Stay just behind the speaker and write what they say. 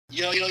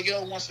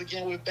Yo, once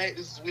again, we're back.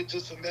 This is With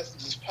Just a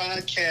Messages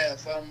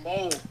podcast. I'm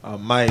Mo.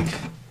 I'm Mike.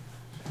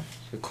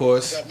 Of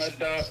course. Got my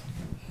dog.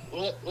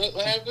 What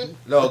happened?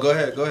 No, go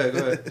ahead.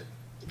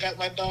 Got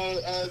my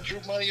dog,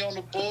 Jumanji on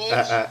the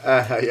boards.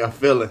 How y'all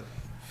feeling?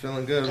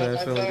 Feeling good, Got man. my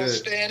Feeling dog good.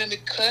 staying in the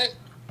cut.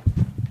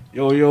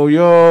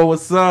 Yo,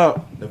 what's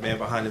up? The man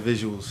behind the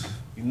visuals.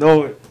 You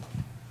know it.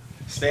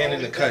 Staying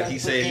in the cut. He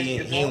said he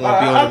ain't want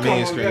to be on the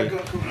main screen.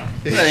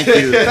 Thank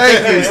you,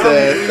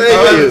 Stan.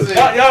 Thank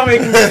you. Y'all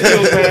making me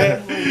feel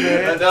bad.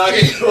 My dog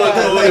ain't want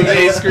to go on the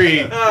main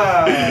screen.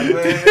 Man.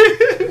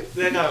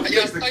 They gotta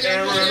fix the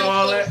camera and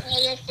all that. How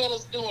y'all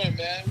fellas doing,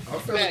 man? I'm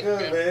feeling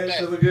good, man.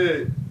 Feeling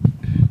good.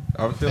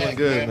 I'm feeling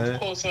good, man. Of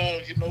course, for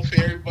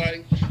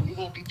everybody, we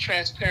won't be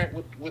transparent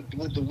with the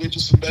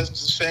Widgets and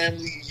Messages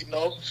family.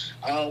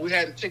 We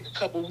had to take a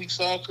couple weeks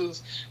off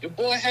because your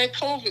boy had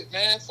COVID,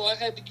 man. So I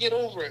had to get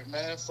over it,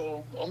 man.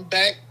 So I'm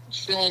back,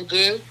 feeling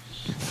good.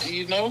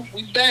 And,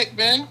 we back,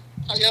 man.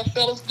 How y'all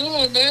fellas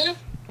doing, man?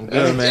 I'm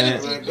good,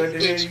 man. Good to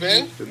hear you,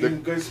 man.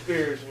 In good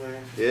spirits,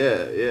 man.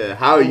 Yeah.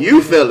 How are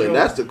you feeling?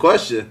 That's the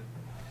question.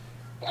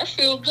 I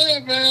feel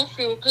good, man. I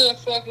feel good.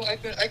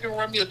 I can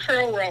run me a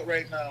curl route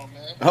right now,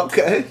 man.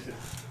 Okay.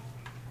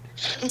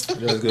 That's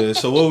good.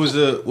 So what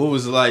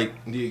was like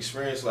the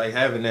experience like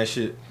having that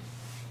shit?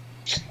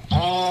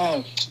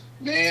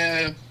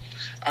 Man.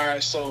 All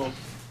right, so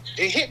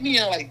it hit me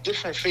in like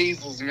different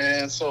phases,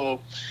 man. So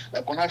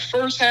like when I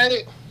first had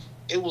it,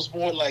 it was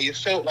more like it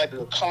felt like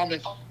a common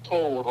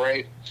cold,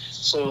 right?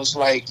 So it's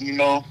like,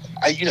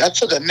 I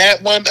took a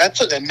nap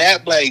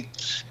like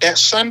that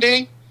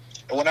Sunday,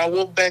 and when I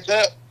woke back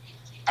up,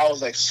 I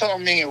was like,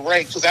 something ain't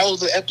right, because that was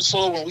the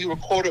episode when we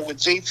recorded with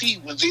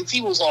JT, when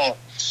JT was on.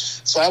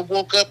 So I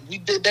woke up, we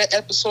did that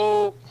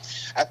episode.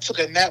 I took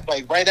a nap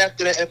like right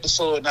after that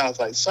episode, and I was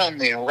like,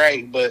 something ain't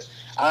right, but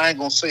I ain't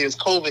gonna say it's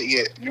COVID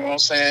yet. You know what I'm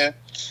saying?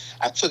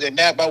 I took a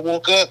nap, I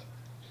woke up,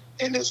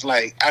 and it's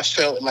like I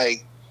felt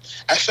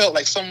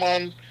like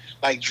someone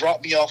like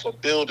dropped me off a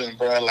building,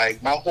 bro.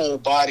 Like my whole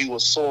body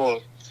was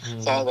sore.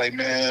 So I was like,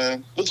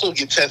 man, let's go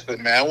get tested,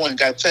 man. I went and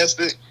got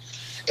tested,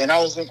 and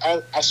I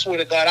swear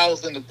to God, I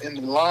was in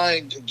the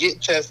line to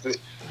get tested.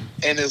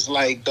 And it's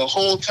like the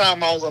whole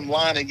time I was in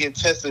line to get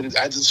tested,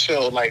 I just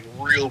felt like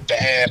real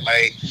bad,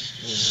 like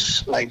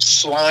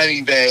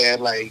slimy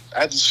bad. Like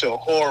I just felt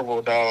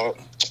horrible, dog.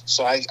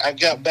 So I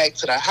got back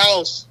to the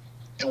house,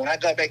 and when I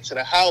got back to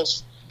the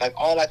house, like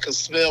all I could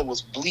smell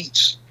was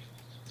bleach.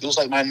 It was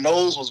like my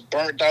nose was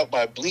burnt out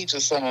by bleach or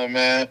something,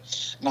 man.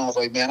 And I was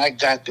like, man, I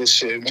got this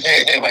shit,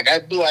 man. Like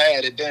I knew I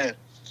had it then.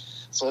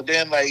 So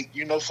then, like,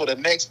 for the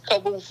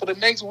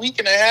next week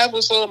and a half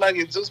or so, like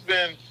it's just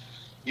been,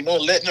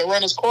 letting it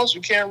run its course. We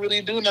can't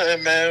really do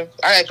nothing, man.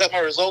 I had got my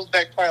results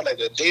back probably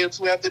like a day or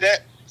two after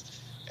that.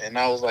 And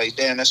I was like,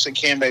 damn, that shit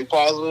came back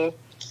positive.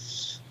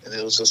 And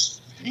it was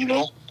just,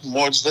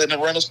 more just letting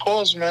it run its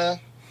course, man.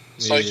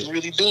 That's all you can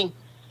really do.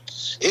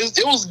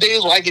 It was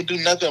days where I could do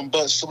nothing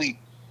but sleep.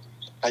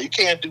 Like, you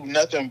can't do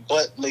nothing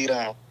but lay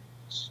down.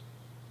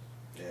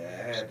 Yeah,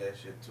 I had that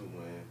shit too,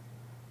 man.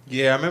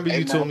 Yeah, I remember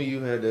you told me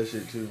you had that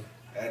shit too.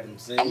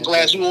 I'm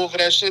glad you over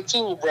that shit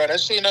too, bro. That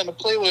shit ain't nothing to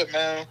play with,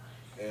 man.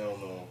 Hell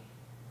no.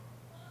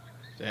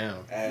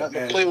 Damn.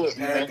 Nothing to play with,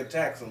 man. Panic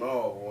attacks and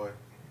all, boy.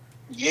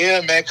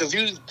 Yeah, man, because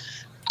it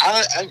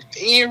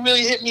ain't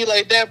really hit me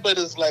like that, but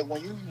it's like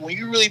when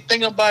you really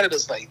think about it,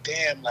 it's like,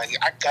 damn, like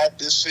I got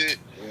this shit,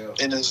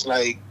 and it's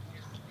like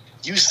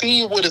you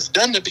see what it's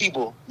done to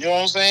people. You know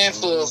what I'm saying?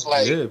 So it's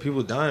like, yeah,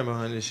 people dying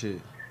behind this shit.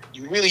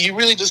 You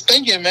really just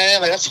thinking, man.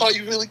 Like that's all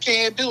you really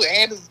can do.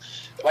 And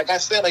it's, like I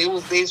said, like it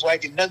was days where I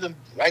could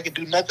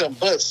do nothing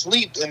but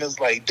sleep, and it's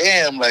like,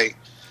 damn, like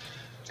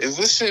is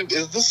this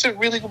shit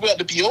really about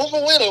to be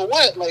over with or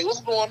what? Like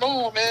what's going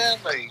on, man?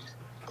 Like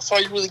that's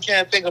all you really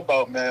can't think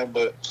about, man.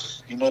 But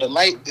the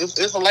light,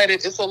 it's a light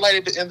at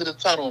the end of the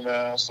tunnel,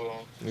 man. So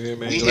yeah,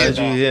 man. Glad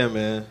you're here,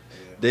 man.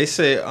 They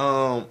say,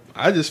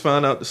 I just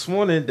found out this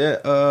morning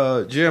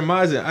that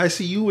Jeremiah's in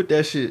ICU with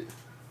that shit.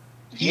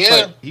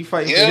 He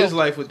fighting for his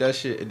life with that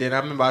shit. And then I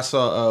remember I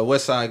saw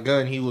West Side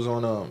Gun. He was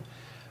on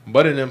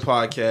Butter Them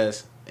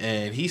podcast,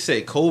 and he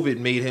said COVID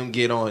made him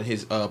get on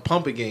his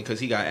pump again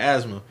because he got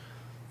asthma.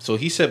 So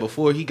he said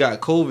before he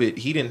got COVID,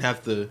 he didn't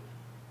have to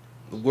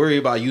worry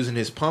about using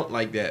his pump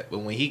like that. But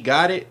when he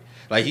got it,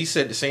 like he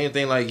said the same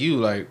thing like you,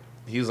 like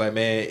he was like,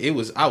 man,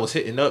 I was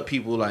hitting up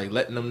people, like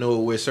letting them know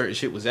where certain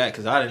shit was at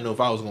because I didn't know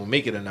if I was gonna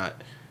make it or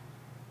not.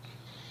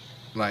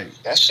 Like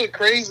that shit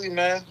crazy,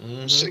 man.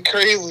 Shit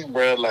crazy,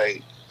 bro.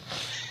 Like,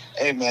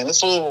 hey, man,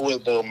 it's over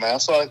with though, man.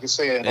 That's all I can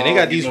say. And they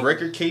got these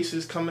record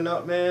cases coming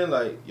up, man.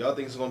 Like, y'all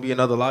think it's gonna be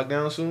another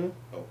lockdown soon?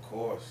 Of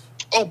course.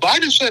 Oh,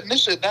 Biden's shutting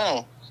this shit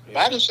down.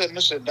 Yeah. Biden's shutting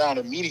this shit down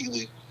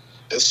immediately.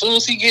 As soon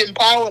as he get in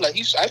power, like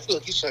I feel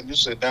like he's shutting this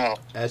shit down.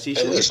 As he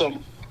should.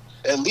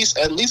 At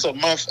least a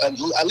month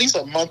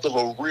of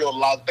a real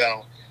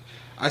lockdown.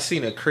 I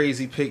seen a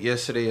crazy pic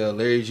yesterday, a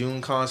Larry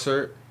June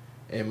concert,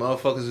 and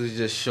motherfuckers was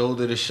just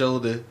shoulder to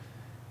shoulder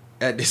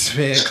at this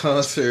man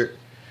concert.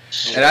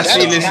 And I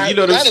seen this. You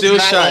know them still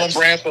shots.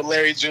 On brand for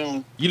Larry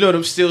June. You know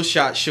them still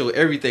shots show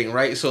everything,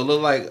 right? So it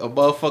looked like a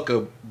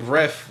motherfucker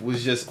breath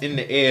was just in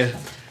the air.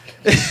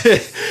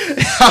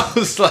 I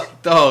was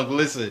like, dog,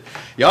 listen,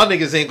 y'all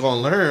niggas ain't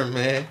gonna learn,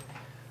 man.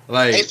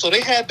 Like, hey, so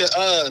they had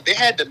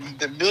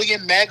the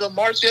Million MAGA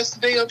march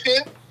yesterday up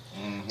here,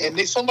 and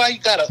somebody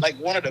got like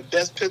one of the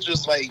best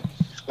pictures, like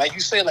you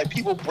say, like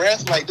people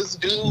breath, like this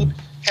dude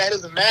had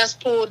his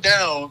mask pulled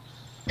down,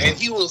 and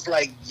he was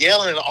like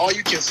yelling, and all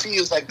you can see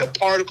is like the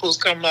particles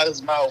coming out of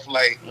his mouth,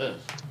 like.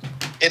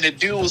 And the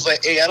dude was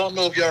like, "Hey, I don't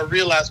know if y'all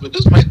realize, but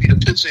this might be the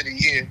picture of the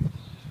year."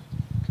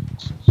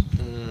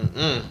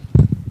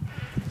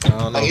 I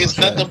don't know. Like, it's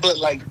nothing but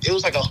like it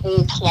was like a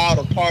whole cloud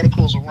of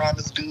particles around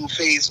this dude's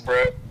face,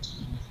 bro.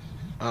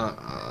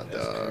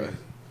 Dog.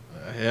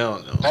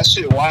 Hell no. That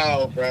shit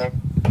wild, bro.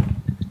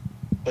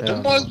 But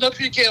them boys up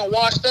here getting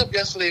washed up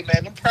yesterday,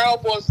 man. Them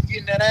Proud Boys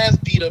getting that ass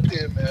beat up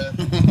here, man.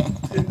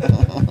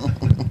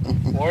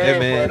 Word, yeah,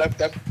 man. Bro,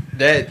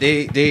 that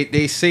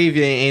they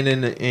savior ain't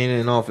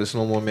in office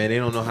no more, man. They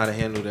don't know how to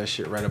handle that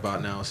shit right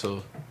about now.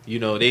 So you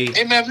know they.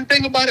 Hey man, if you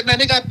think about it, man,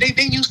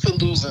 they used to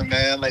losing,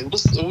 man. Like we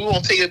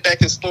won't take it back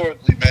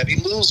historically, man. They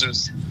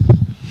losers.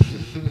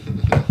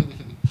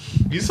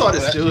 You saw the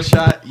still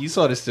shot. You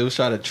saw the still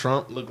shot of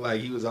Trump. Looked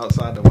like he was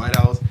outside the White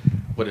House,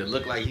 but it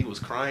looked like he was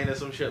crying or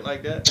some shit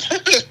like that.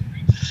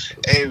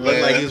 Hey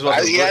man, like he was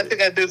I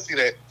think I did see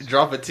that.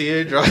 Drop a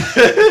tear. Drop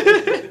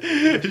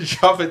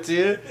a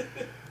tear.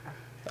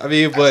 I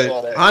mean,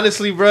 but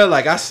honestly, bro,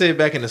 like I said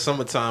back in the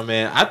summertime,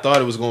 man, I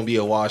thought it was gonna be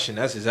a wash, and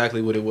that's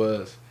exactly what it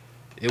was.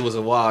 It was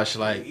a wash.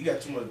 Like he got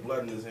too much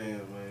blood in his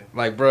hands, man.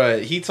 Like, bro,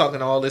 he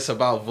talking all this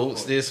about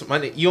votes. This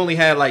money, you only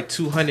had like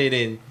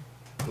 209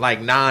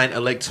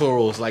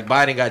 electorals. Like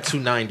Biden got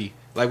 290.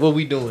 Like, what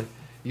we doing?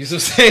 You know what I'm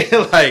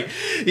saying? Like,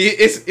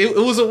 it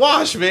was a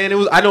wash, man. It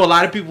was. I know a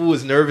lot of people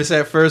was nervous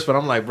at first, but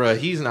I'm like, bro,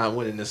 he's not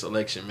winning this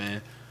election,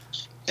 man.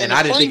 And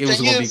I didn't think it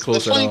was gonna be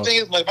close at all. The funny thing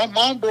is, like, my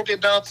mom broke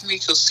it down to me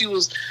because she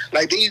was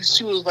like,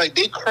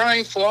 they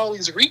crying for all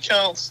these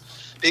recounts.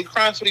 They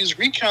crying for these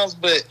recounts,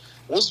 but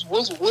what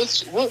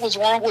was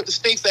wrong with the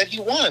states that he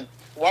won?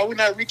 Why we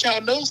not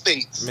recounting those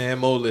states? Man,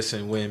 Mo,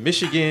 listen, when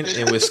Michigan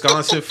and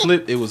Wisconsin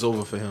flipped, it was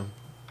over for him.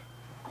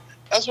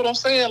 That's what I'm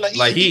saying.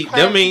 Like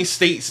them main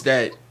states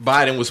that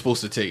Biden was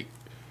supposed to take.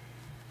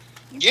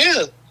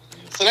 Yeah.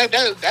 So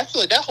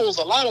that holds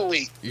a lot of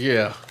weight.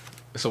 Yeah.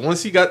 So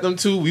once he got them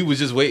two, we was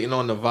just waiting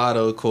on Nevada,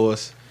 of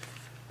course.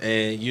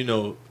 And, you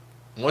know,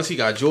 once he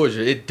got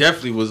Georgia, it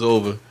definitely was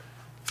over.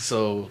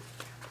 So,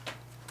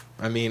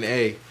 I mean,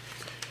 hey,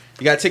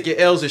 you got to take your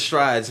L's and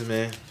strides,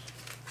 man.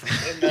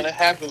 Yeah, man, it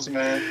happens,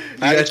 man. You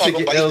got to take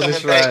your L's and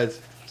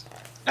strides.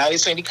 Now they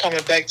saying he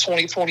coming back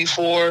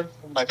 2024.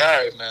 I'm like, all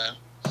right, man.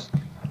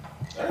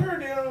 I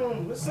heard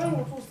the son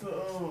was supposed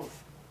to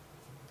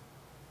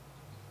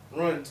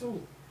run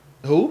too.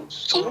 Who?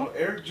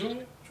 Eric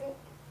Jr.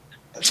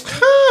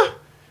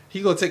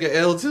 He gonna take an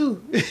L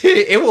too.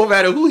 It won't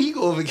matter who he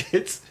go over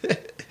against.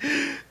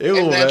 It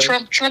won't matter.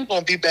 Trump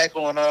gonna be back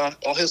on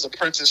his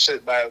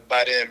apprenticeship by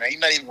then, man. He's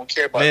not even gonna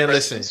care about. Man,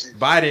 listen,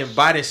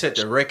 Biden set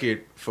the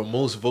record for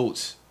most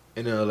votes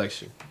in the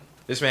election.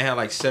 This man had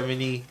like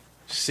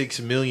 76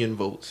 million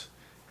votes.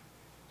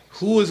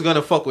 Who is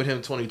gonna fuck with him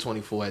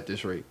 2024 at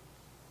this rate?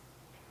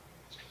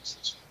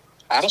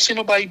 I don't see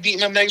nobody beating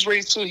him next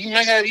race too. He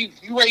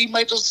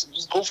might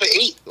just go for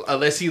 8.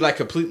 Unless he like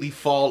completely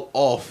fall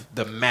off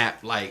the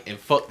map, like, and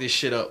fuck this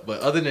shit up.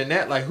 But other than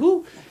that, like,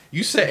 who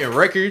you setting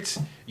records?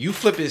 You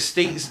flipping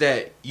states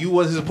that you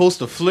wasn't supposed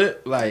to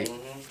flip. Like,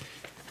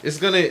 it's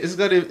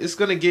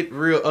gonna get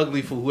real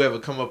ugly for whoever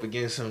come up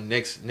against him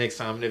next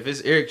time. And if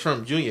it's Eric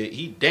Trump Jr.,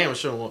 he damn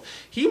sure won't.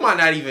 He might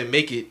not even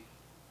make it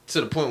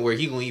to the point where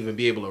he gonna even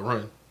be able to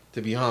run.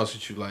 To be honest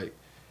with you, like,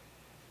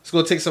 it's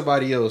gonna take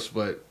somebody else,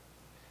 but.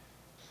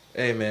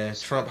 Hey, man,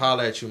 Trump,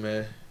 holla at you,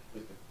 man.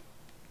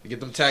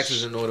 Get them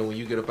taxes in order when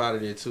you get up out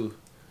of there, too.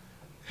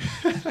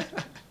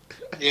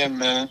 Yeah,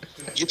 man.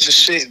 Get your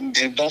shit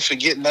and don't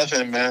forget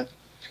nothing, man.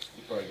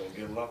 You probably gonna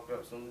get locked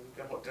up soon.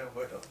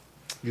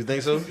 You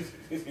think so?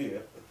 Yeah.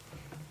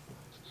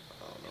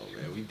 I don't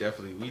know, man.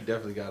 We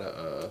definitely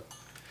gotta.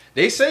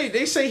 They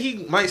say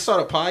he might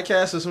start a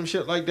podcast or some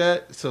shit like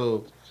that.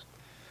 So,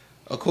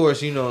 of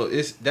course, you know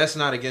that's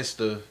not against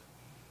the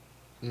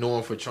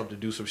norm for Trump to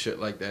do some shit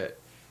like that.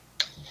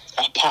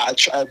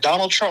 A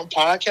Donald Trump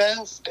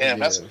podcast? Damn,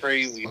 yeah, that's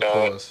crazy,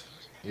 dog.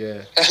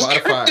 Yeah,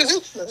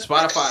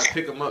 Spotify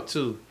pick him up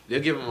too.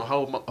 They'll give him a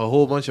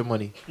whole bunch of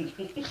money.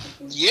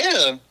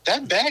 Yeah,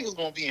 that bag is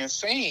gonna be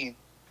insane.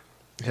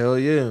 Hell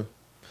yeah.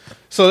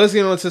 So let's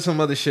get on to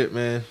some other shit,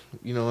 man.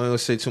 You know, I don't gonna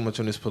say too much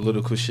on this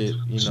political shit.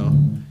 You know,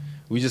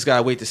 we just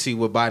gotta wait to see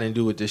what Biden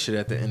do with this shit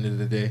at the end of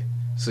the day.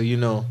 So you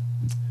know,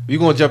 we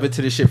gonna jump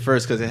into this shit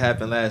first because it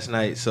happened last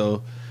night.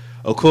 So,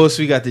 of course,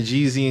 we got the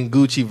Jeezy and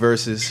Gucci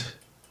versus.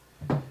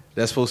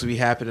 That's supposed to be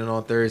happening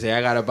on Thursday.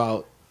 I got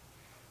about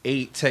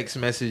 8 text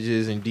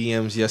messages and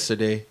DMs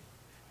yesterday.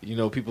 You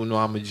know, people know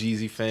I'm a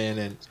Jeezy fan,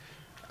 and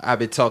I've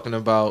been talking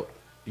about,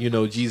 you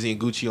know, Jeezy and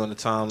Gucci on the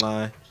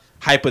timeline.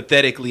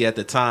 hypothetically at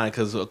the time,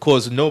 because of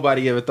course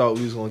nobody ever thought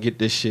we was gonna get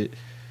this shit.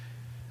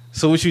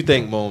 So what you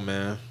think, Mo,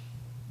 man?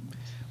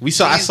 I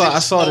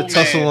saw the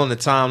tussle on the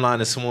timeline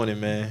this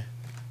morning, man.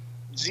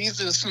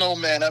 Jesus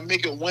Snowman, I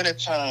make it winter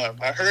time.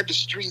 I heard the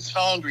streets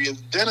hungry.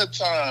 It's dinner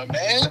time,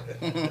 man.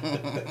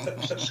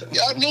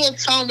 Y'all know what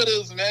time it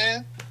is,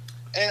 man.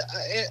 And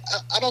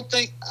I don't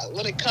think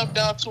when it comes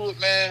down to it,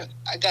 man,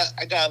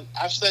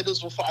 I've said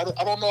this before.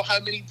 I don't know how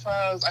many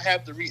times I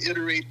have to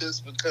reiterate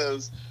this,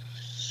 because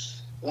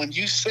when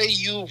you say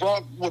you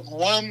rock with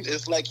one,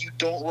 it's like you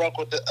don't rock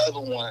with the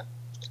other one.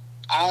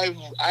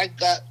 I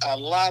got a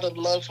lot of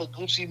love for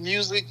Gucci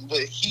music,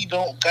 but he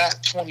don't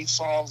got 20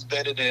 songs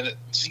better than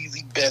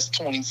Jeezy best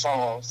 20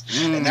 songs.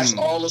 And that's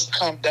all it's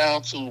come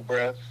down to,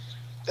 bruh.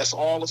 That's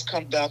all it's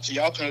come down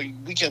to.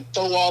 We can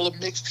throw all the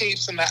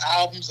mixtapes and the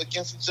albums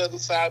against each other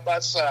side by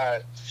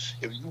side.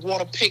 If you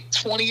want to pick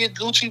 20 of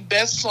Gucci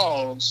best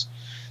songs,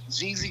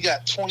 Jeezy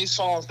got 20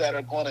 songs that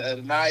are going to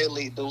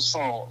annihilate those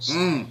songs.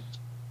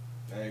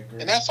 I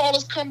agree. And that's all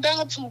it's come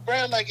down to,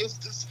 bruh. Like, it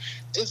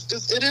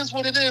is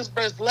what it is,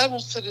 bruh. It's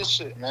levels to this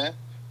shit, man.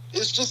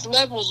 It's just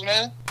levels,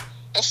 man.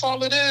 That's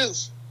all it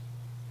is.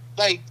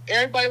 Like,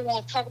 everybody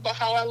want to talk about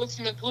how I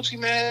listen to Gucci,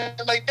 man.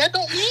 Like, that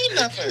don't mean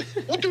nothing.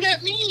 What do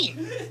that mean?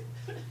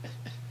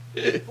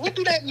 What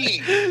do that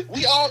mean?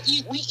 We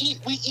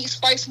eat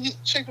spicy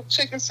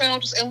chicken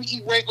sandwiches, and we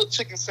eat regular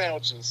chicken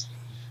sandwiches.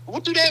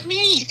 What do that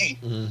mean?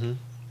 Mm-hmm.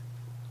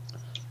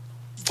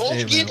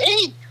 Both get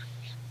ate.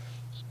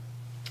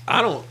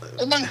 I don't.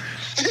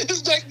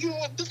 It's like,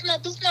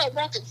 this not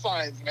rocket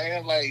science,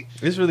 man. Like,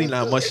 it's really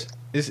not much.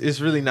 It's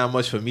really not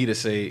much for me to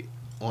say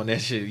on that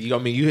shit.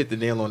 You hit the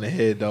nail on the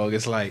head, dog.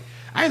 It's like,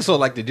 I just saw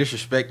like the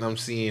disrespect I'm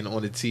seeing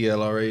on the TL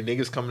already.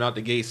 Niggas coming out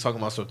the gates talking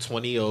about some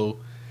 20-0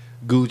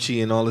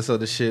 Gucci and all this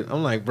other shit.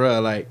 I'm like,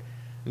 bruh, like,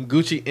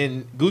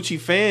 Gucci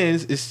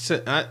fans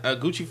a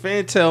Gucci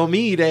fan tell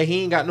me that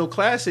he ain't got no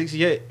classics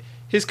yet.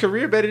 His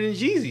career better than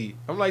Jeezy.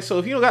 I'm like, so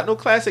if he don't got no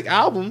classic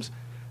albums,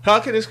 how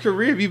can his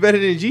career be better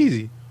than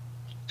Jeezy?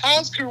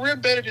 How's career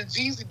better than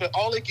Jeezy, but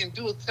all they can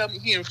do is tell me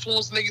he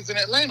influenced niggas in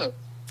Atlanta?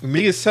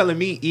 Niggas telling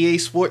me EA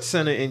Sports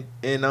Center in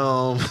in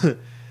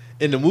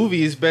the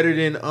movie is better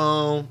than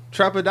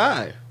Trap or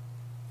Die.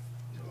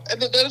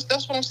 And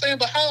that's what I'm saying.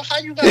 But how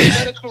you got a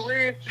better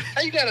career?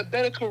 How you got a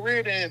better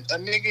career than a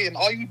nigga, and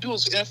all you do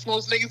is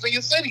influence niggas in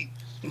your city?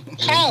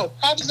 How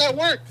does that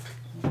work?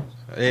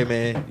 Hey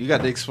man, you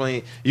got to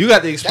explain.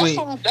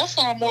 That's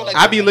all more like.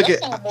 I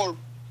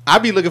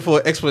be looking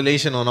for an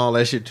explanation on all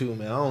that shit too,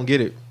 man. I don't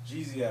get it.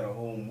 Jeezy had a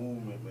whole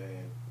movement,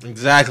 man.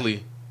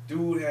 Exactly.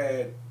 Dude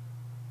had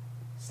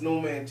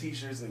Snowman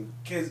t-shirts and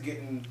kids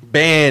getting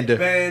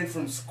banned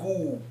from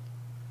school.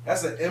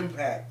 That's an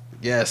impact.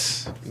 Yes.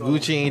 So,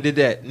 Gucci ain't did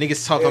that.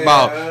 Niggas talking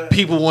about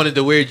people wanted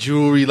to wear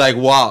jewelry like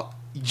WAP.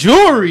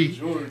 Jewelry?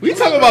 We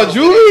talking about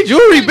jewelry?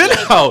 Jewelry been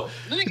out.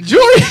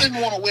 Jewelry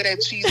didn't want to wear that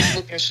cheesy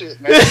looking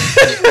shit, man.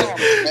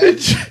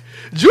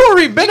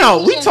 Jewelry been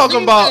out. We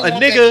talking about a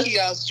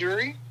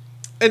nigga.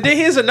 And then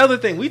here's another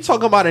thing. We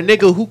talking about a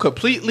nigga who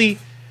completely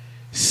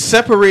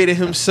separated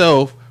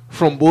himself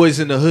from Boys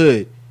in the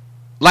Hood.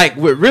 Like,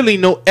 with really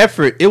no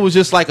effort. It was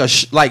just like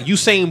like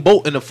Usain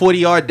Bolt in a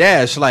 40-yard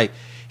dash. Like,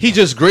 he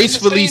just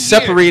gracefully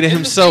separated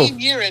himself. In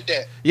the same year at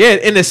that. Yeah,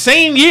 in the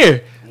same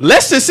year.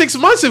 Less than 6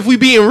 months if we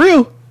being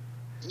real.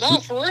 No,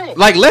 for real.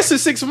 Like, less than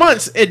 6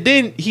 months. And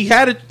then he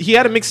had a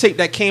mixtape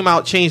that came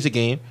out, changed the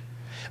game.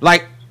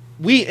 Like,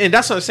 and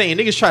that's what I'm saying.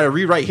 Niggas try to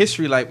rewrite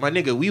history. Like, my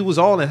nigga, we was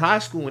all in high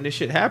school when this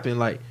shit happened.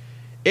 Like,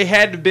 it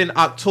had to have been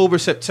October,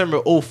 September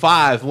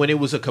 05 when it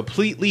was a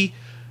completely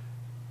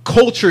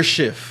culture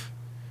shift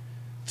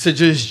to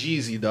just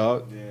Jeezy,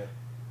 dog. Yeah.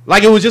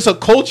 Like, it was just a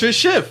culture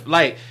shift.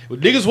 Like,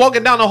 niggas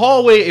walking down the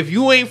hallway, if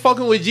you ain't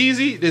fucking with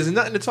Jeezy, there's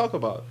nothing to talk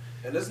about.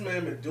 And this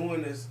man been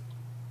doing this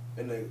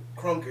in the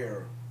crunk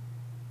era.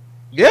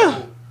 Yeah.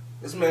 So,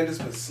 this man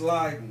just been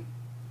sliding.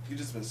 He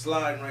just been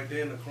sliding right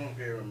there in the crunk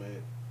era,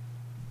 man.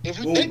 If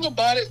you think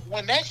about it,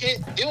 when that hit,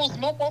 it was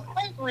no more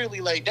crunk, really.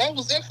 Like, that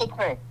was it for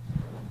crunk.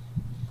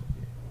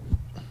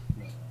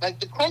 Like,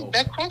 that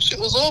crunk shit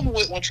was over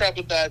with when Trap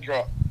or Die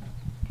dropped.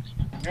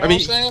 You know what I'm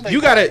saying?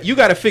 Like, you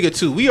gotta figure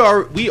too. We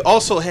already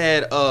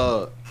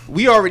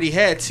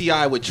had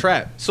T.I. with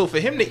Trap. So for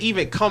him to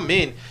even come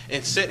in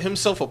and set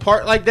himself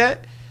apart like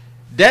that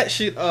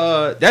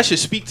should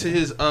speak to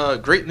his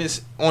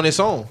greatness on its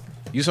own.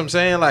 You see what I'm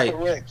saying? Like,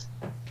 correct.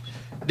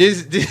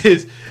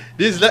 This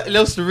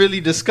let's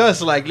really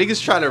discuss. Like,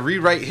 niggas try to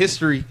rewrite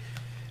history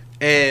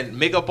and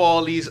make up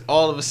all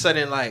of a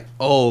sudden, like,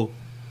 oh,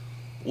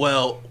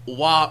 well,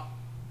 WAP,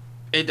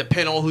 it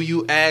depends on who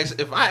you ask.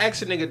 If I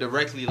ask a nigga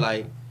directly,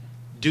 like,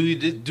 do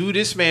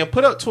this man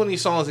put up 20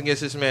 songs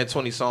against this man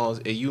 20 songs,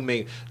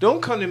 and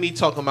don't come to me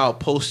talking about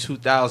post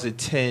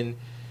 2010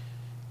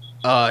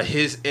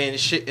 his end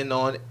shitting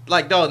on,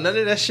 like, dog, none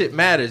of that shit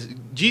matters.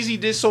 Jeezy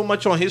did so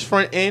much on his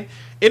front end,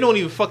 it don't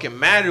even fucking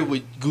matter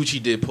what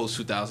Gucci did post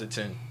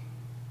 2010.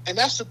 And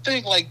that's the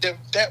thing, like,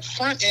 that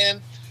front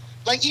end,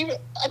 like, even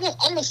I'm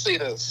gonna say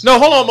this. No,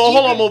 hold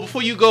on, Mo,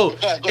 before you go.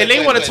 And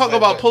they want to talk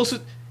about post.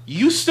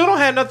 You still don't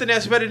have nothing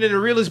that's better than The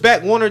Real Is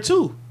Back 1 or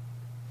 2.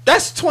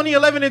 That's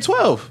 2011 and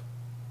 12.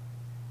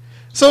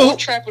 So or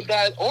Trapper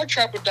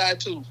died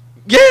too.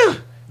 Yeah,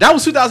 that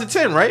was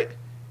 2010, right?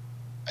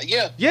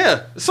 Yeah.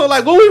 Yeah. So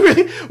like, what we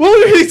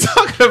really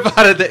talking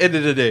about at the end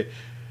of the day?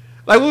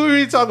 Like, what we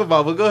really talking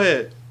about? But go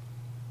ahead.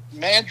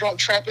 Man dropped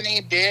Trappin'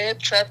 Ain't Dead.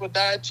 Trapper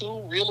died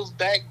too. Real is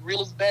back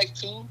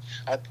too.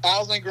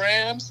 1,000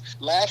 grams.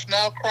 Laugh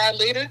now, cry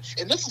later.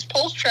 And this is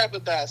post Trapper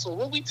died. So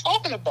what we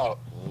talking about?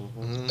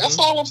 Mm-hmm. That's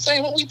all I'm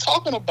saying. What we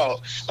talking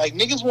about? Like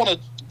niggas want to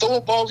throw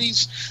up all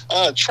these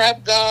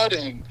Trap God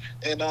and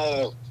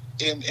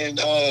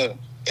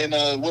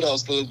what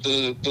else?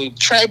 The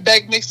Trap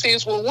Back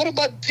mixtapes. Well, what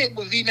about the tape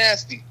with V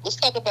Nasty? Let's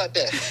talk about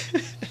that.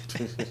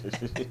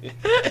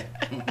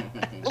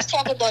 Let's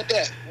talk about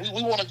that.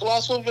 We want to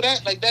gloss over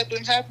that like that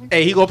didn't happen.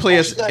 Hey, he gonna play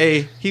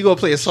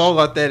a song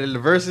out there in the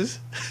verses.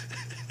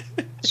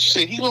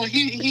 Shit, but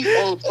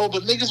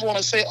niggas want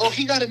to say, oh,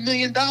 he got $1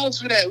 million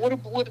for that.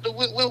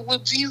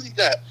 What Jeezy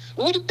got?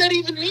 What did that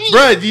even mean,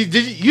 bro?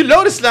 You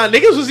notice now?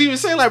 Niggas was even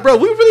saying like, bro,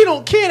 we really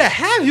don't care to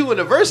have you in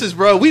the verses,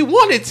 bro. We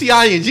wanted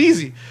T.I. and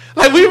Jeezy,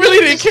 like we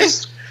really didn't care.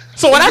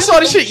 So when I saw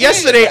this shit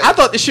yesterday, I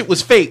thought this shit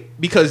was fake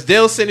because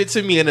Dale sent it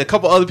to me and a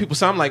couple other people.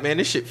 So I'm like, man,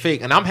 this shit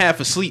fake, and I'm half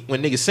asleep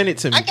when niggas sent it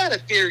to me. I got a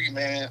theory,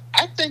 man.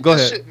 I think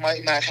this shit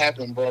might not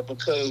happen, bro,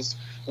 because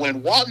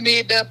when Walt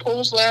made that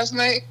post last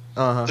night,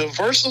 the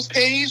Versus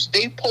page,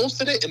 they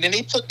posted it, and then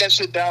they took that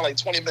shit down like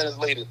 20 minutes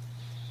later.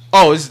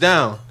 Oh, it's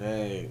down.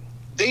 Dang.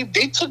 They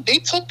took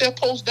that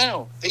post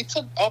down. They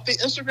took off their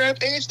Instagram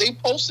page, they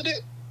posted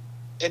it,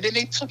 and then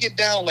they took it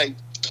down like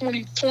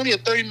 20 or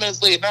 30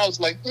 minutes later. And I was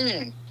like,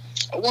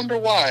 I wonder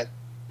why.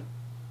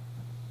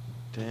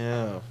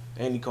 Damn.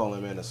 And he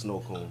calling man a snow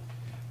cone.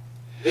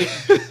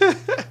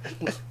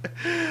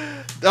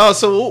 Oh,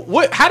 so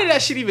what? How did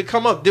that shit even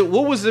come up?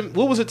 What was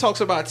the talks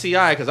about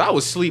T.I.? Because I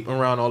was sleeping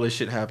around all this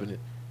shit happening.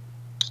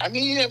 I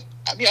mean,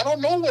 I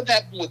don't know what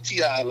happened with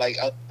T.I. Like,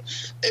 I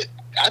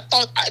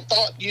thought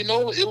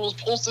it was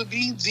supposed to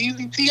be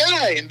Jeezy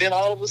T.I. and then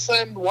all of a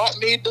sudden Watt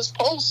made this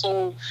post.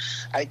 So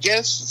I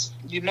guess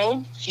he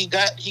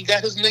got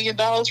his $1 million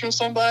from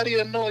somebody,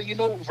 and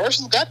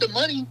Versus got the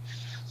money.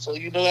 So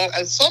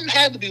something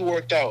had to be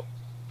worked out.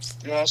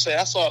 You know what I'm saying?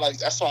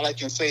 That's all I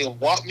can say. If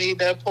Watt made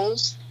that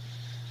post,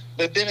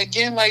 but then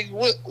again, like,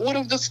 what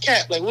if this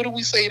cat? Like, what do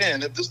we say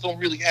then if this don't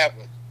really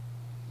happen?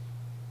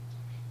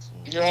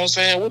 You know what I'm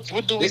saying?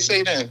 What do we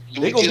say then?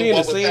 Do they gonna be in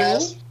the same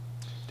room?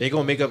 They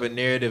gonna make up a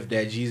narrative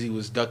that Jeezy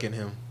was ducking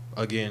him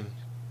again.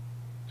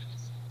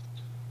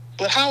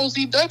 But how is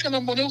he ducking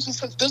him when this is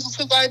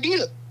his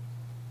idea?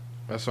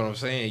 That's what I'm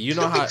saying. You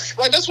know how,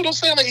 like, that's what I'm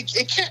saying. Like,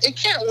 it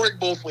can't work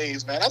both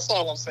ways, man. That's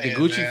all I'm saying. The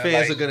Gucci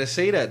fans are gonna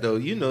say that though.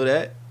 You know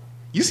that.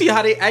 You see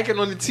how they acting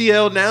on the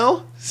TL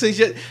now?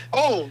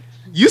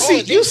 You see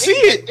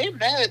it. They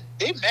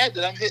mad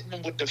that I'm hitting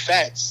them with the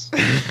facts.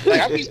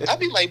 Like I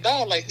be like,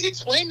 dog, like,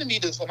 explain to me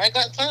this, and I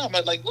got time.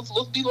 Like, let's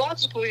be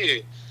logical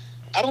here.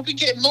 I don't be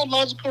getting no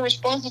logical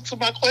responses to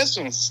my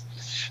questions.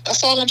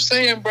 That's all I'm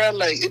saying, bro.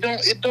 Like, it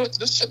don't.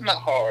 This shit not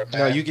hard,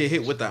 man. No, you get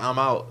hit with the I'm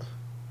out.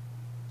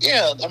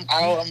 Yeah, I'm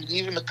out. I'm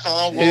leaving the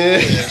convo.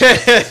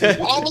 Yeah.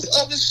 All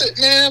this other shit,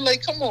 man.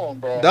 Like, come on,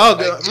 bro. Dog,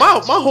 like,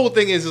 my whole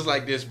thing is just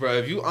like this, bro.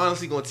 If you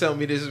honestly gonna tell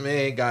me this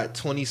man got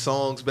 20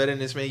 songs better than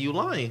this man, you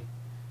lying.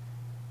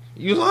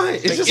 You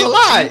lying. It's just a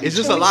lie. It's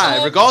just a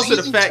lie. Regardless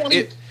of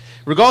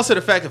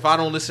the fact, if I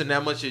don't listen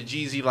that much of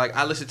Jeezy, like,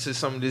 I listen to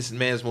some of this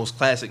man's most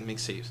classic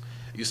mixtapes.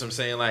 You know what I'm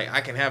saying? Like,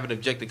 I can have an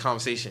objective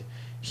conversation.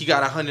 He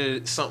got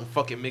 100 something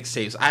fucking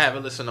mixtapes. I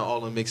haven't listened to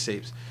all the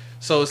mixtapes.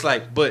 So it's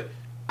like, but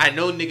I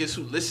know niggas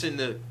who listen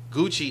to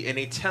Gucci and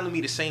they telling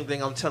me the same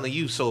thing I'm telling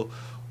you. So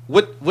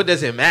what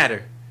does it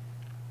matter?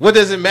 What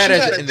does it matter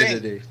at the end of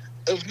the day?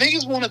 If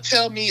niggas want to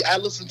tell me I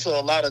listen to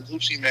a lot of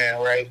Gucci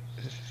Man, right?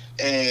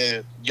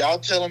 And y'all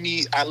telling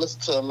me I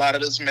listen to a lot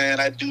of this man,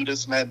 I do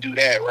this and I do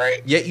that,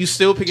 right? Yet you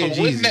still picking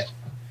Jeezy.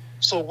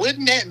 So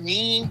wouldn't that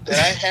mean that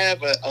I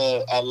have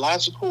a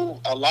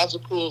logical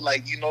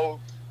like,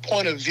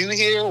 point of view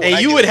here? And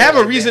you would have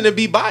a reason to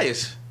be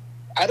biased.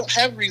 I don't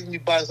have reason to be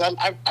biased.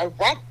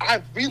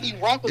 I really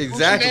rock with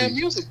Gucci Man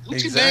music.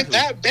 Gucci Man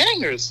got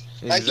bangers.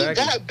 Like, he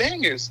got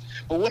bangers.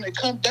 But when it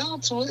come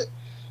down to it,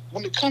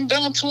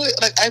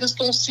 like, I just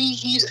don't see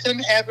him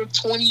having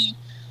 20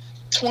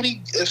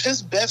 of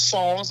his best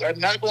songs are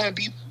not going to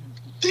be.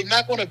 They're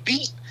not going to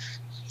beat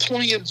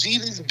 20 of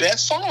Jeezy's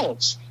best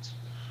songs.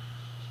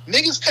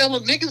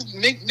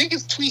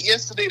 Niggas tweet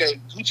yesterday that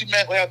Gucci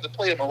Man will have to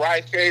play a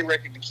Mariah Carey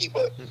record to keep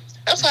up.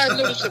 That's how I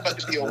know this shit about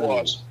to be a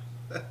wash.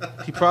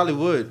 He probably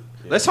would.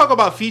 Let's talk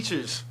about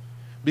features,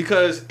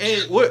 because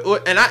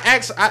and I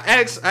asked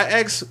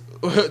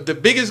the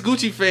biggest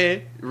Gucci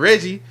fan,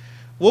 Reggie,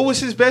 what was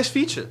his best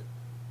feature?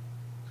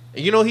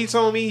 And he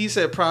told me, he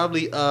said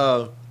probably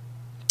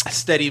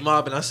Steady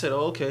Mob, and I said,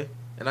 oh, okay,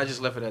 and I just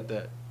left it at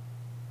that.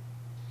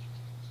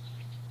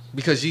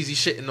 Because Jeezy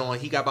shitting on,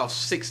 he got about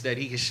 6 that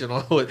he can shit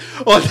on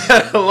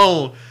that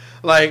alone.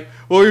 Like,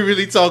 what are we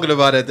really talking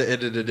about at the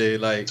end of the day?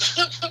 Like,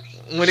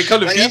 when it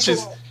comes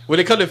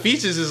to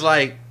features, it's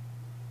like,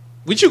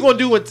 What you gonna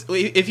do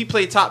if he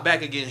play top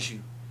back against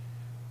you?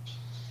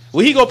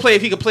 What he gonna play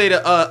if he could play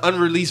the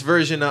unreleased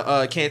version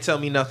of Can't Tell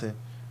Me Nothing?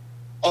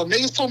 Oh,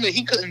 niggas told me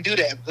he couldn't do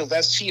that because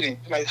that's cheating.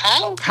 Like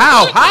how?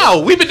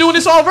 How? We've been doing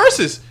this all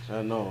versus.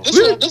 I know.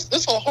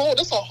 This a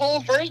whole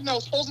version that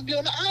was supposed to be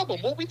on the album.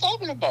 What we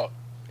talking about?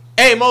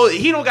 Hey Mo,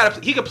 he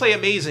could play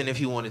Amazing if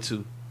he wanted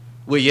to.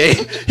 Well, yeah, he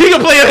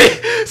could play.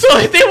 So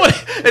if they want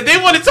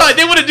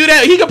to do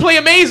that, he could play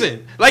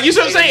Amazing. Like you see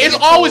what I'm saying? It's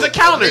always a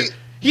counter.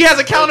 He has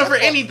a counter for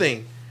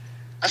anything.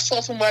 I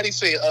saw somebody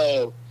say,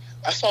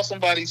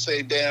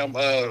 damn,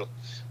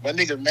 my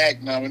nigga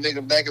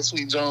Mac and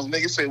Sweet Jones,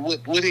 nigga say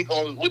what he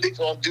gonna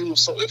do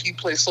so if he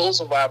play Soul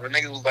Survivor?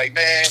 Nigga was like,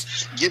 man,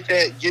 get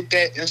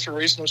that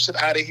inspirational shit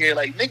out of here.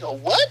 Like, nigga,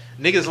 what?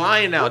 Niggas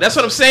lying now. That's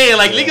what I'm saying.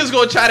 Like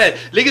niggas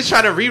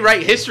try to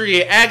rewrite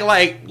history and act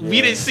like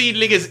we didn't see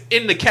niggas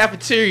in the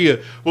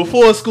cafeteria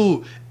before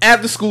school,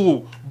 after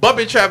school,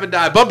 bumping Trap and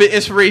Die, bumping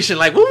Inspiration.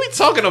 Like, what are we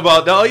talking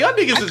about, dog? Y'all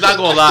niggas is not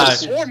gonna lie.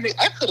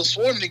 I could have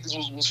sworn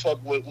niggas was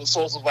fucking with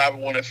Soul Survivor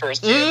when it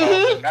first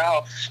came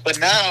out, but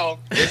now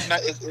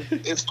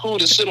it's cool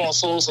to shit on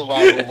Soul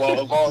Survivor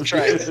of all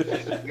tracks. You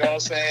know what I'm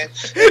saying?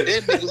 And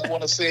then niggas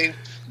want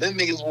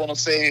to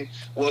say,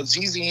 well,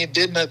 Jeezy ain't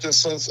did nothing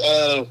since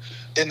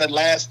in the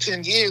last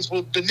 10 years.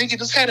 Well, the nigga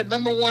just had a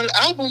 #1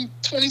 album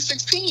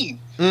 2016.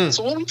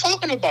 So what we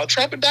talking about?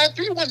 Trap and Die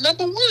 3 went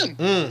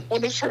 #1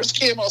 when it first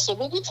came out. So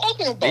what we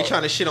talking about? They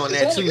trying to shit on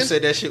that too.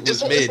 Said that shit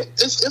was mid.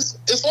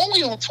 It's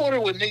only on Twitter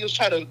when niggas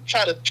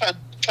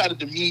try to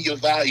demean your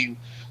value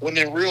when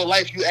in real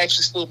life you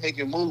actually still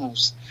making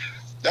moves.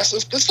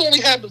 This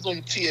only happens on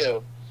the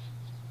TL.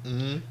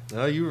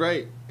 No, you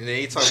right. And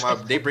they talking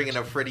about they bringing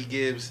up Freddie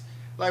Gibbs.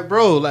 Like,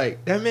 bro,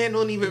 like that man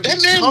don't even talk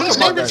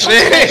about that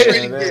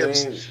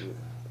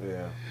man.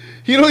 Yeah,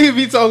 he don't even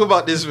be talking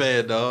about this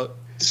man, dog.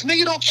 This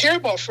nigga don't care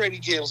about Freddie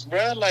Gibbs,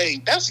 bro.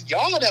 Like, that's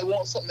y'all that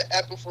want something to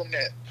happen from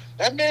that.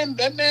 That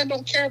man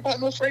don't care about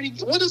no Freddie.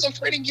 What is a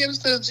Freddie Gibbs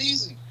to a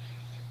Jeezy?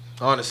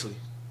 Honestly,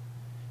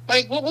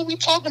 like what we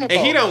talking about?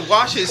 And he don't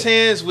wash his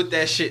hands with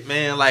that shit,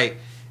 man. Like,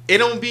 it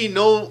don't be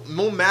no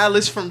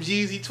malice from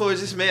Jeezy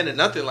towards this man or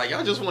nothing. Like,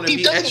 y'all just want to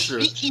be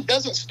extra. He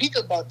doesn't speak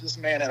about this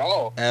man at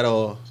all.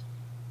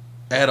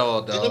 At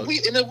all, dog.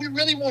 And if we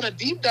really want to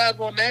deep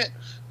dive on that,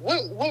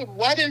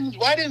 why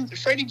didn't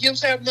Freddie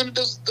Gibbs have none of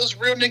this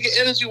real nigga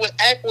energy when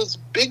Ack was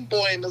big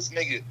boy in this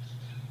nigga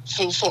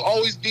for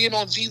always being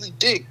on Jeezy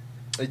dick?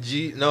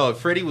 No,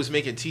 Freddie was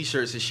making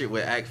T-shirts and shit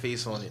with Ack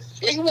face on it.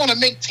 Yeah, he want to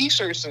make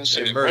T-shirts and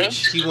shit,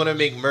 merch. Bro. He want to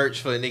make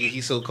merch for a nigga he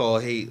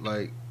so-called hate.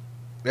 Like,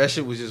 that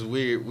shit was just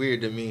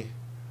weird to me.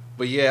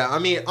 But yeah, I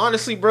mean,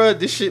 honestly, bro,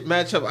 this shit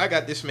matchup, I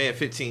got this man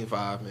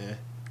 15-5, man.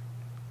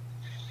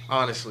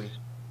 Honestly.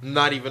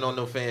 Not even on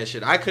no fan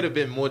shit. I could have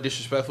been more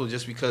disrespectful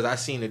just because I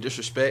seen the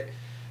disrespect.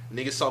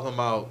 Niggas talking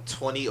about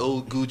 20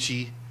 old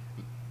Gucci.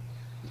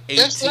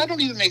 That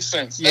don't even make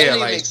sense. That don't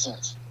even make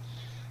sense.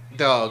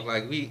 Dog,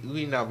 like,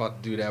 we not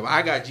about to do that. But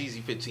I got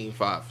Jeezy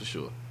 15-5 for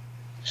sure.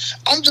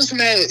 I'm just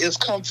mad it's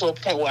come to a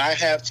point where I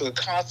have to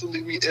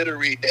constantly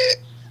reiterate that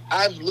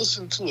I've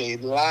listened to a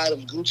lot of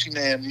Gucci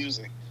Man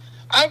music.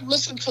 I've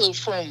listened to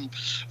from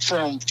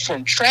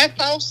Trap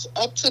House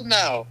up to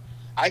now.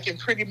 I can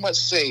pretty much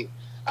say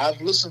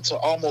I've listened to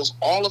almost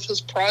all of his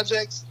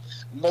projects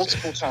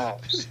multiple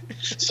times.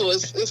 So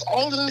it's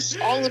all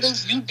of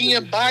this you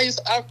being biased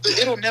out there,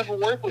 it'll never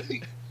work with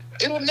me.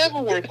 It'll never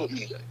work with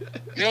me.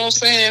 You know what I'm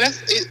saying?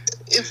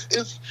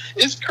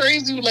 It's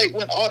crazy like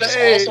when all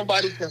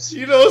somebody can see.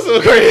 You know what's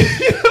so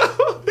crazy?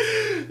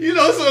 You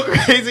know what's so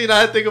crazy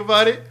now I think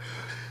about it?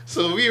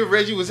 So me and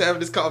Reggie was having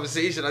this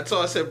conversation. I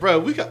said, bro,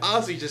 we could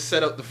honestly just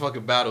set up the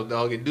fucking battle,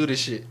 dog, and do this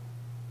shit.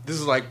 This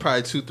is like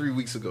probably 2-3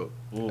 weeks ago.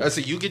 I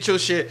said, you get your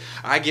shit,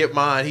 I get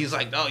mine. He's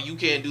like, no, you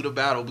can't do the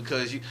battle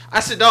because you. I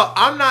said, dog,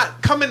 I'm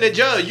not coming to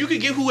judge. You can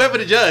get whoever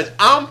to judge.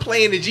 I'm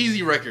playing the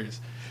Jeezy records.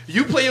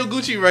 You play your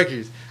Gucci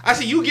records. I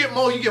said, you get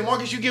Mo, you get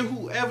Marcus, you get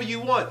whoever you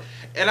want.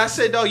 And I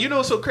said, dog, you know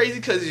what's so crazy?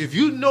 Because if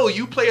you know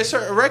you play a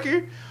certain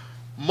record,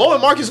 Mo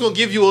and Marcus going to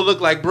give you a look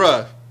like,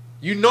 bruh,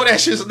 you know that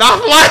shit's not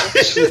flying.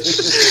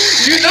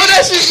 You know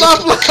that shit's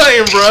not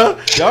flying, bro.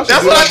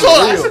 That's what I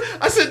told him.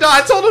 I said, dog,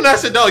 I told him, I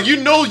said, dog, you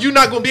know you're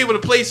not going to be able to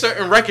play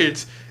certain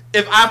records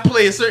if I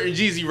play a certain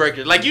Jeezy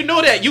record. Like, you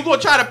know that. You going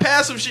to try to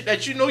pass some shit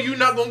that you know you're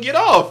not going to get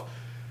off.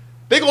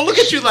 They going to look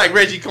at you like,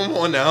 Reggie, come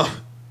on now.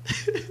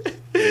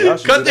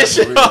 Cut this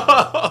shit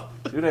off.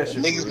 Do that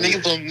shit.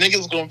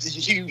 Niggas gonna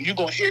you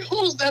gonna hear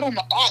who's that on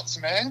the odds,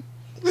 man?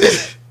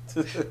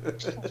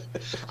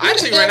 I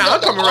tell you right now,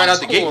 I'm coming right out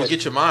the gate and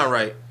get your mind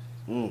right.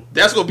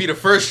 That's gonna be the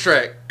first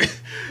track.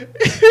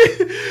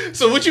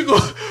 So what you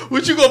gonna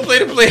play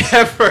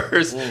that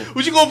first?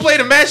 What you gonna play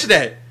to match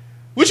that?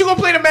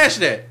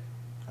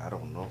 I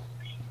don't know.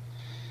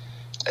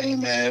 Hey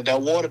man,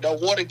 that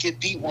water get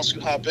deep once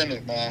you hop in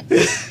it, man.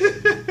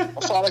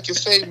 That's all I can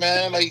say,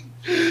 man. Like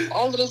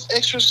all of this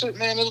extra shit,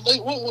 man.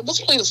 Like,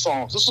 let's play the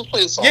songs. Let's just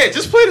play the songs. Yeah,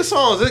 just play the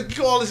songs. Let's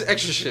do all this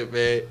extra shit,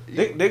 man.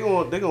 They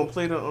gonna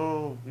play the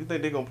You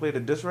think they gonna play the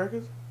diss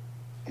records?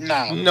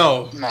 Nah.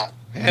 No. Nah.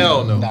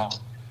 Hell no. Nah.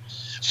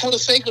 for the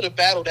sake of the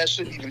battle, that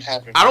shouldn't even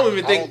happen. I don't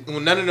even think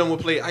none of them would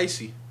play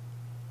Icy.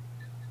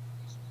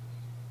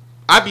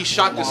 I'd be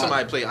shocked if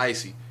somebody play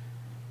Icy.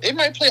 They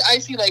might play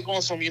Icy like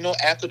on some,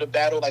 after the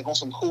battle, like on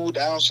some cool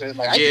down shit.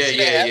 Like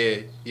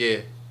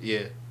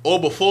Yeah. Or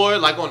before,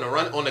 like on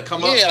the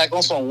come up. Yeah, like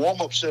on some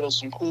warm up shit or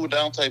some cool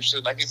down type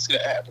shit. I can see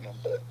that happening,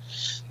 but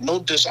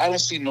I don't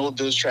see no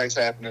diss tracks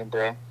happening,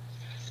 bro.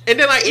 And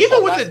then like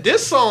even with the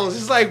diss songs,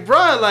 it's like,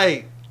 bro,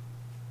 like,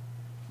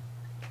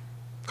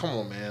 come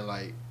on, man,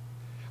 like.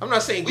 I'm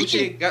not saying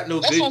Gucci ain't got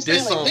no good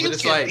diss song, but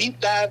it's like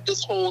deep dive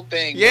this whole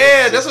thing.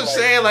 Yeah, that's what I'm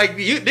saying. Like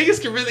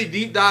niggas can really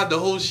deep dive the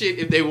whole shit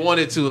if they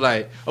wanted to.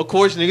 Like, of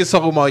course, niggas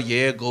talking about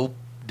go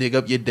dig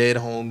up your dead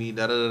homie,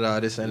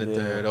 this and the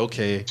third.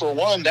 Okay. For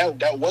one,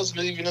 that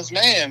wasn't even his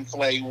man.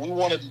 Like we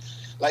wanted,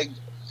 like.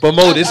 But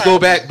Mo, this go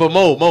back. But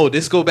Mo,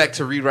 this go back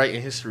to rewriting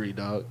history,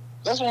 dog.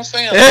 That's what I'm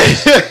saying.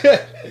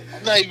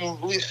 Like,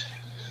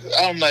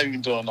 I'm not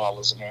even doing all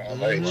this, man.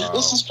 Like,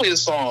 let's just play the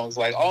songs.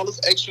 Like, all this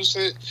extra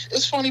shit.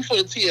 It's funny for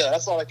the TL.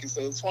 That's all I can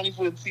say. It's funny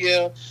for the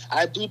TL.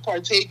 I do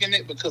partake in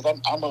it because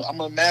I'm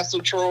a master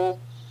troll.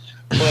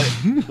 But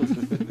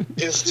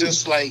it's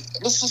just like,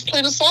 let's just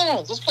play the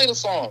songs. Let's play the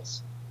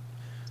songs.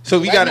 So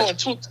we got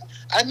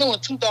I know in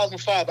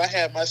 2005 I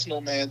had my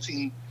snowman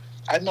team.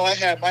 I know I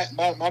had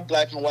my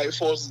black and white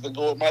forces to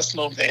go with my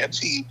snowman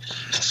team.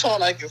 That's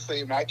all I can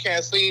say, man. I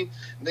can't say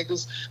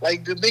niggas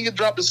like the nigga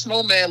dropped the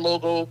snowman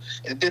logo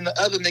and then the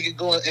other nigga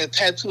go and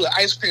tattoo an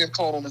ice cream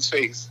cone on his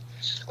face.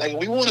 Like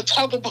we want to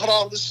talk about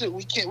all this shit.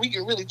 We can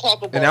really talk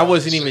about. And that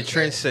wasn't even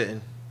trend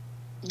setting.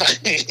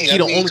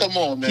 Come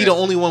on, man. He the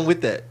only one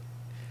with that.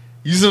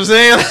 You see what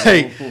I'm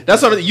saying? Like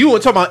that's what you were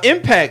talking about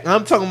impact.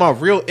 I'm talking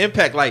about real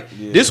impact. Like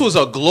this was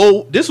a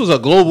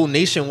global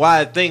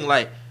nationwide thing.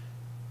 Like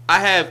I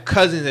have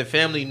cousins and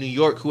family in New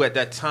York who at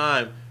that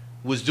time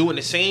was doing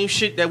the same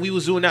shit that we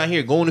was doing out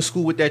here, going to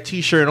school with that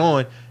t-shirt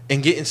on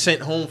and getting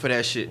sent home for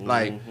that shit.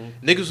 Like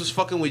niggas was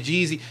fucking with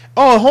Jeezy.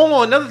 Oh, hold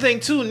on, another thing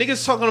too.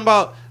 Niggas talking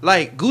about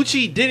like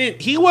Gucci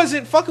he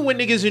wasn't fucking with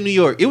niggas in New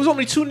York. It was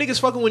only two niggas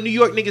fucking with New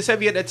York niggas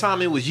heavy at that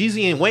time. It was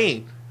Jeezy and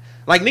Wayne.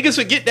 Like niggas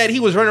forget that he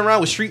was running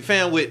around with Street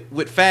Fam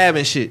with Fab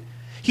and shit.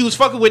 He was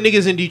fucking with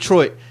niggas in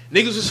Detroit.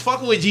 Niggas was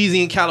fucking with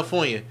Jeezy in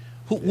California.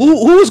 Who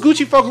was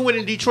Gucci fucking with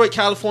in Detroit,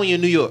 California,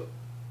 and New York?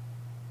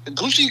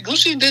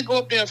 Gucci did go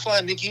up there and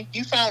find Nicki.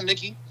 He found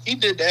Nicki. He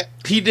did that.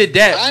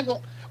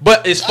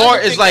 But as far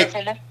as like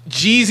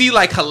Jeezy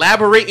like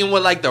collaborating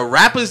with like the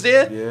rappers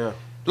there, yeah.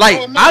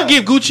 Like I'll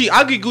give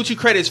Gucci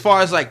credit as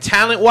far as like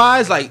talent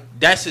wise, like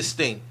that's his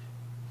thing.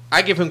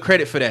 I give him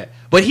credit for that.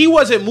 But he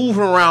wasn't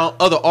moving around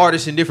other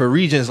artists in different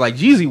regions like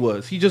Jeezy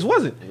was. He just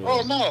wasn't.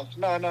 Oh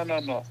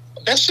no.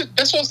 That's what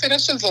I'm saying. That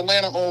shit's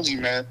Atlanta only,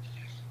 man.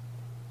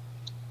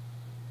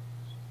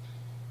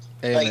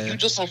 Hey, like man. You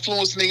just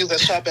influence niggas that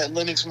shop at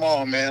Lenox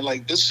Mall, man.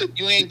 Like this shit,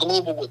 you ain't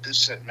global with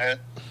this shit, man.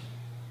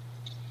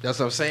 That's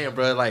what I'm saying,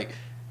 bro. Like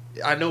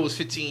I know it was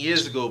 15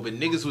 years ago, but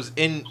niggas was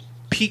in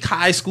peak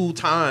high school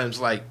times,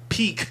 like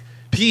peak,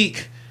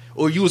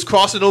 or you was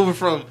crossing over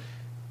from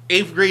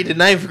 8th grade to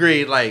 9th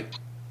grade, like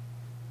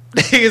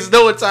niggas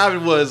know what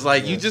time it was.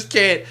 Like you just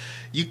can't,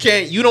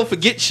 you don't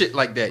forget shit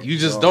like that. You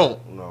just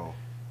don't. No.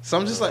 So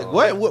I'm just like,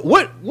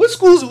 what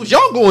schools was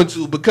y'all going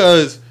to?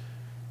 Because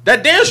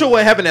that damn sure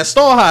wasn't happening at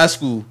Star High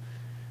School.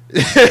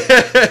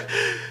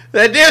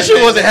 That damn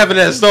sure wasn't happening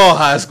at Star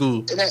High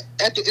School. And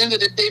at the end of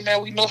the day,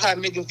 man, we know how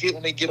niggas get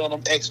when they get on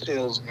them X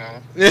pills,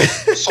 man.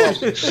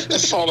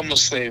 That's all I'm gonna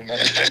say, man.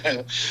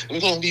 We're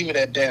gonna leave it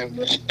at that,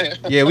 man.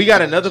 Yeah, we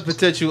got another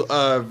potential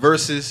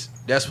versus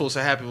that's supposed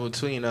to happen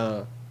between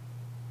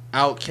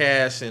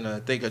Outkast and I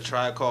think a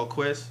Tribe Called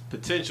Quest.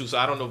 Potential, so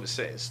I don't know if it's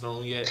set in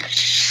stone yet.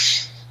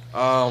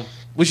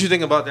 What you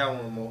think about that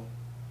one, Mo?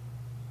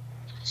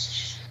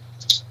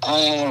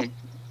 I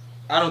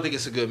don't think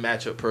it's a good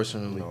matchup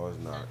personally. No, it's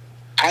not.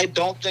 I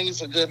don't think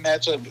it's a good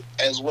matchup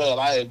as well.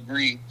 I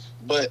agree,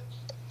 but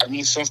I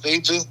mean, since they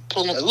just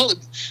pulled look,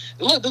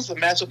 this is a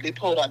matchup they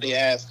pulled out their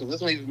ass because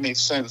this don't even make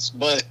sense.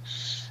 But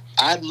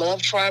I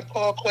love Tribe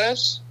Called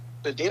Quest,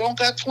 but they don't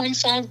got 20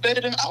 songs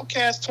better than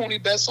Outkast 20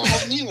 best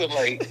songs neither.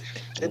 Like,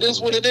 it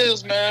is what it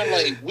is, man.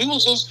 Like, we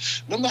was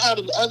just remember how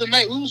the other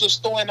night we was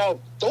just throwing out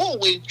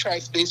throwaway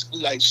tracks,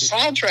 basically like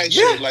soundtrack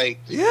shit, like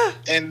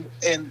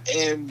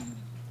and.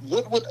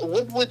 What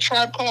would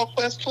Tribe Called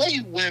Quest play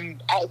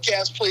when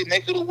Outkast played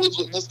Neck of the Woods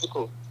with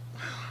Mystical?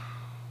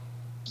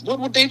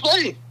 What would they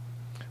play?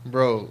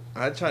 Bro,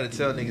 I try to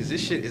tell niggas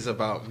this shit is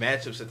about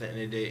matchups at the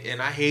end of the day.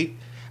 And I hate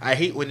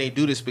when they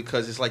do this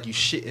because it's like you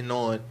shitting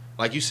on,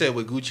 like you said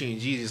with Gucci and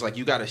Jeezy, it's like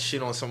you gotta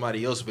shit on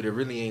somebody else, but it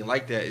really ain't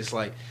like that. It's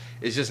like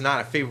it's just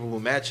not a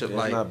favorable matchup. It's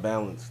like not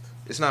balanced.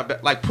 It's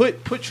not like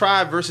put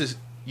Tribe versus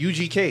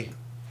UGK.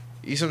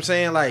 You see what I'm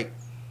saying? Like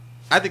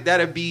I think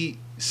that'd be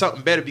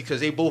something better because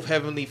they both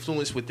heavily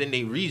influenced within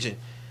their region.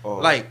 Oh.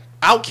 Like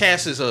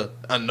Outkast is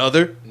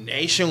another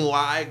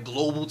nationwide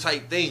global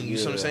type thing. You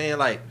see what I'm saying?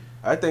 Like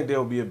I think there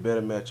will be a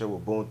better matchup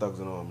with Bone Thugs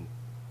and Harmony.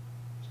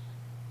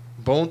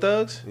 Bone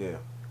Thugs? Yeah.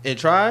 And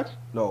Tribe?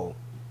 No,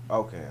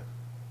 Outkast.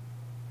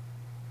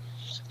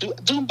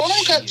 Do Bone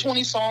got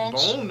 20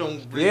 songs? Bone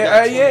don't really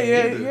got 20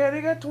 yeah.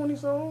 They got 20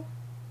 songs.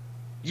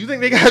 You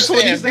think they got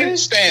 20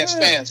 songs?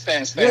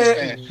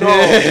 Stand.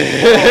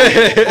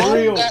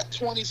 Bone got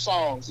 20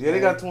 songs. Yeah, they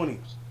got 20.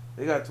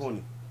 They got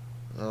 20.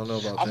 I don't know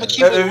about that. I'm gonna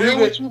keep it real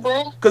with you,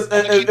 bro. Because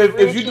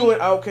if you're doing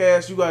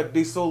Outkast, you got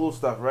they solo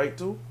stuff, right,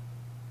 too?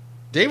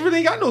 They really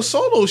ain't got no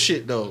solo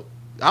shit, though.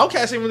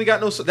 Outkast ain't really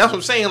got no. That's what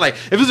I'm saying. Like,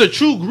 if it's a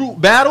true group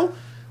battle,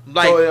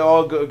 like, so it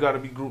all got to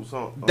be group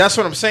songs. That's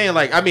what I'm saying.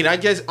 Like, I mean, I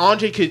guess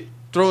Andre could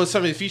throw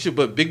some in the future,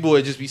 but Big Boy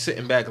would just be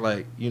sitting back,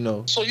 like, you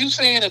know. So you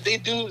saying if they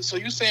do? So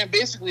you saying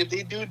basically if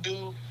they do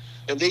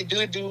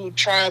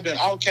Tribe and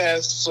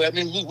Outkast? So I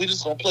mean, we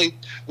just gonna play.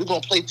 We're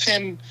gonna play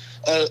 10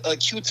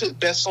 Q-Tip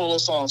best solo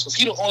songs because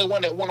he the only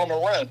one that went on the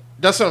run.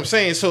 That's what I'm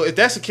saying. So if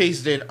that's the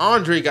case, then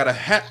Andre got a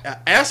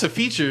ass of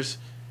features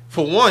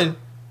for one.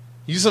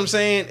 You see what I'm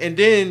saying? And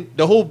then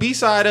the whole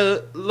B-side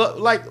of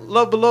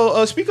Love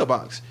Below Speaker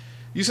Box.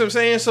 You see what I'm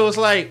saying? So it's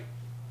like,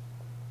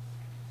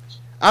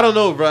 I don't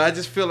know, bro. I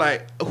just feel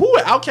like, who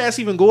would Outkast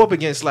even go up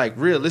against, like,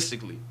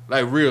 realistically?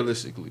 Like,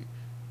 realistically.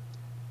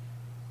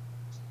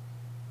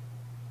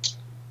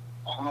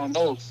 I don't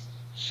know.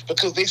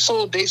 Because they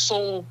so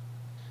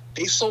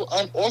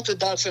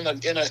unorthodox in a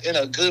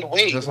good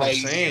way. That's like, what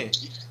I'm saying.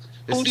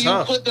 Who do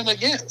tough. you put them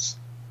against?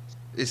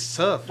 It's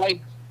tough.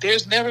 Like,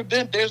 there's never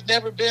been,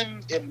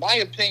 in my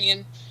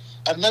opinion,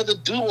 another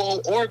duo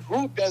or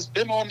group that's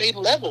been on their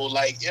level,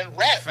 like in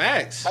rap.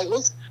 Facts. Like,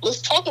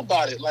 let's talk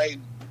about it. Like,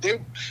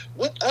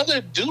 what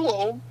other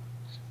duo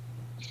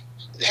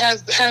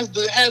has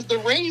the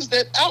range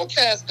that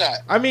Outkast got?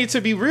 I mean, to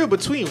be real,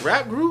 between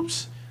rap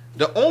groups,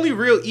 the only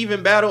real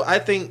even battle I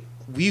think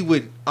we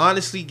would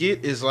honestly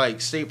get is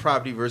like State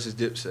Property versus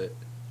Dipset.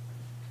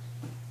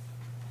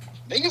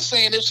 Niggas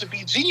saying it should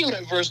be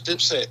G-Unit versus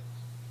Dipset.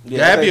 Yeah,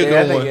 that'd be a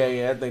good one.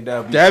 I think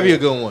that'd be a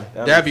good one.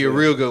 That'd be a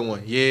real good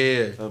one.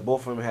 Yeah. So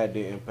both of them had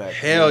their impact.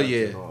 Hell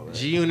yeah.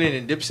 G-Unit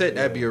and Dipset,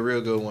 that'd be a real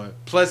good one.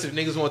 Plus, if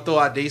niggas want to throw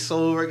out they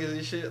solo records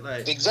and shit,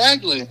 like,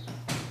 exactly.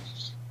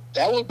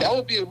 That would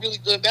be a really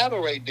good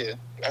battle right there.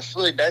 I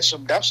feel like that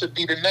should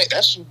be the next.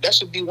 That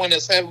should be one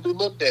that's heavily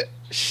looked at.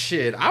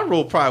 Shit,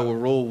 probably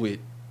would roll with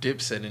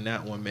Dipset in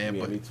that one, man.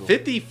 Yeah, but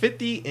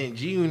 50 and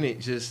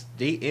G-Unit just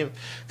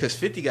because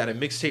 50 got a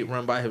mixtape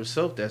run by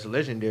himself that's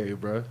legendary,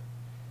 bro.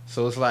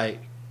 So it's like,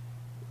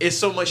 it's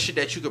so much shit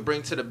that you could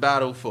bring to the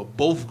battle for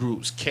both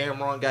groups.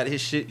 Cameron got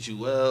his shit,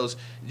 Jewels,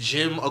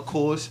 Jim, of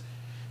course,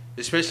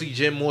 especially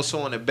Jim more so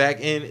on the back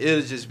end.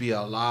 It'll just be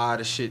a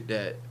lot of shit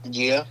that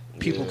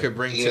people could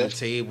bring to the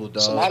table, dog.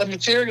 It's a lot of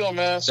material,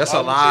 man. That's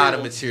a lot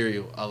of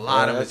material. A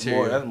lot of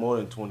material. That's more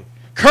than 20.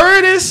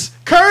 Curtis.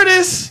 How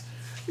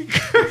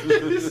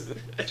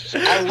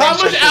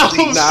much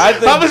albums? I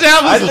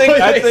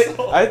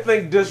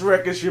think this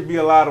record should be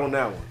allowed on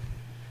that one.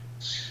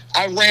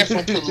 I ran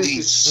from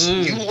police.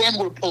 You run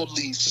with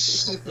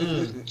police.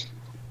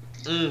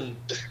 Them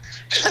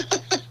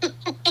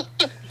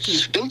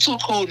too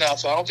cool now,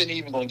 so I don't think they're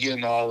even gonna get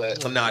into all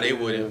that. Nah, they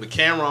wouldn't. But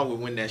Cameron would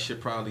win that shit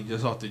probably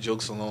just off the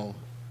jokes alone.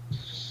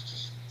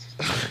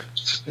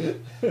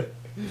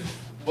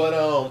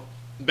 But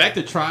back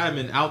to Tribe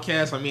and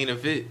Outkast. I mean,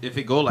 if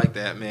it go like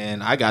that,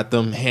 man, I got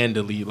them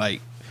handily,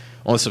 like,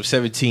 on some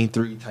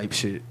 17-3 type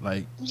shit.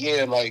 Like,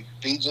 yeah, like,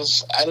 and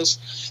this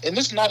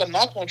is not a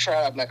knock on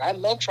Tribe. Like, I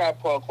love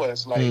Tribe Called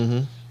Quest. Like,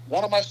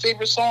 one of my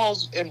favorite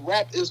songs in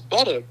rap is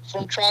Butter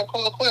from Tribe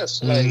Called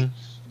Quest. Like,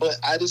 but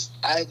I don't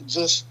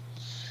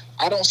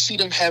see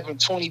them having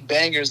 20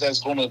 bangers that's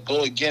gonna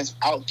go against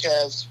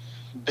Outkast's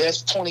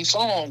best 20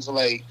 songs.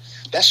 Like,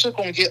 that shit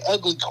gonna get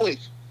ugly quick.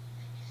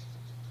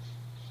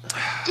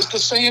 It's the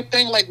same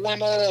thing like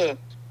when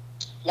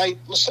why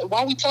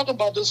we talking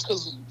about this?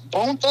 Because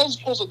Bone Thugs was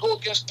supposed to go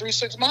against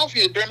 3-6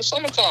 Mafia during the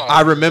summertime.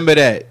 I remember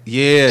that.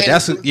 Yeah,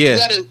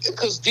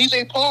 because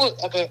DJ Paul,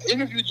 like, an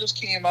interview just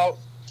came out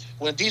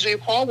when DJ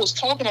Paul was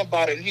talking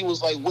about it. He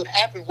was like, "What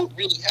happened? What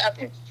really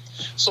happened?"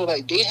 So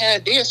like they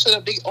had set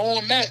up their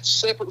own match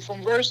separate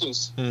from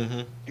Versus. You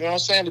know what I'm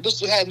saying? But this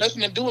had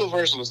nothing to do with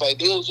Versus. Like,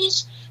 they was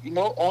just,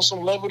 on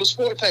some Love of the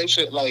Sport type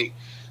shit. Like,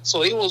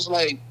 so it was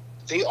like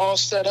they all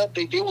set up.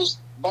 They was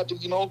about to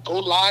go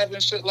live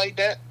and shit like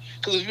that.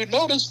 Because if you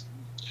notice,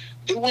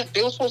 they were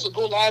supposed to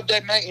go live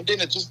that night and then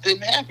it just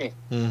didn't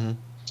happen.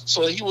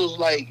 So he was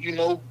like,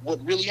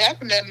 what really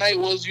happened that night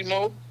was,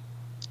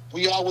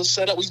 we all was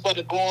set up. We was about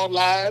to go on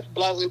live,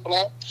 blah, blah,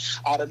 blah.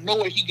 Out of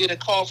nowhere, he get a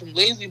call from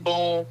Lazy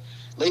Bone.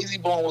 Lazy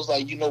Bone was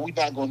like, we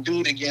not going to do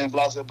it again,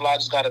 blah, blah, blah.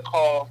 Just got a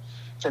call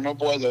from them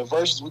boys at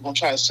Versus. We're going to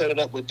try to set it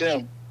up with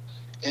them.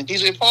 And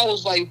DJ Paul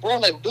was like, bro,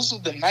 like, this is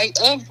the night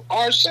of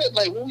our shit.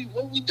 Like, what we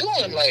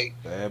doing? Like,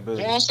 you know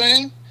what I'm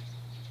saying?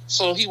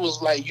 So he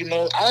was like,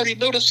 I already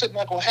know this shit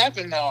not going to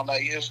happen now.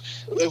 Like,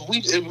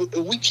 if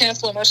we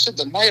canceling our shit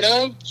the night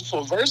of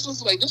for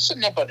Versus, like, this shit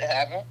not about to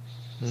happen.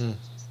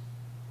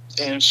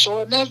 And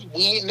sure enough,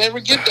 we ain't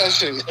never get that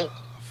shit.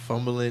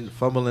 Fumbling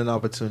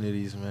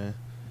opportunities, man.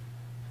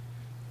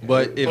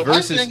 But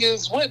my thing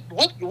is, what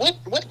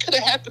could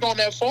have happened on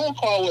that phone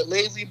call with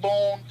Lazy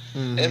Bone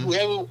and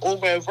whoever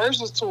over at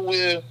Versus to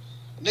where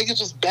niggas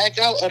just back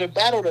out of the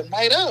battle the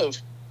night of.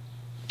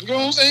 You know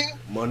what I'm saying?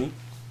 Money.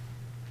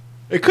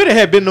 It could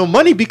have been no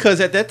money because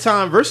at that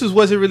time Versus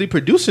wasn't really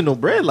producing no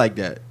bread like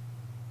that.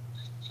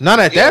 Not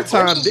at that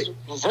time.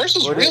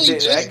 Versus really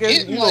just I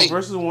guess getting like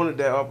Versus wanted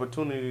that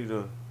opportunity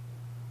to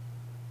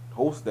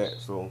host that,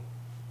 so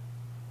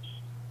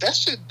that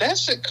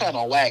shit kind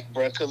of whack,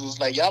 bro. Because it's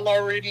like y'all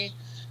already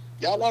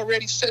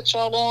set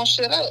y'all own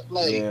shit up.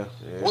 Like,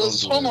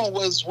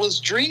 was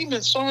Dream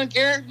and Sean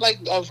Garrett like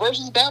a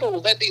Versus battle?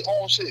 Was that their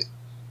own shit?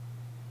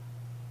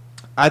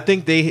 I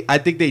think they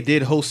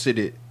did hosted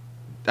it.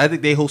 I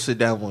think they hosted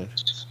that one.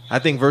 I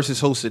think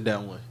Versus hosted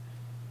that one.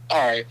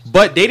 All right.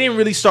 But they didn't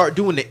really start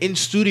doing the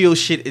in-studio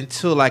shit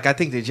until, like, I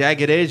think the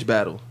Jagged Edge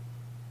battle.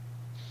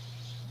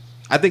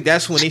 I think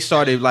that's when they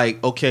started,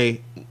 like,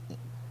 okay,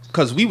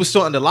 because we were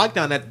still under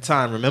lockdown at the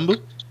time, remember?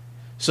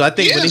 So I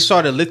think when they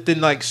started lifting,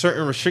 like,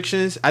 certain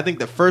restrictions, I think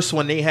the first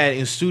one they had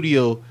in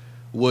studio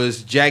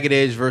was Jagged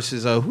Edge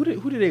versus, who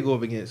did they go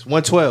up against?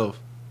 112.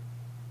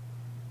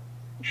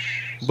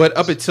 But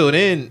up until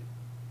then,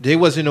 there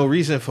wasn't no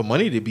reason for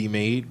money to be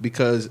made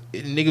because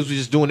niggas was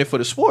just doing it for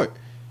the sport.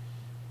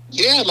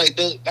 Yeah, like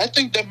I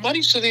think the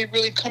money should ain't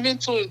really come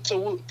into it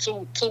till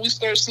we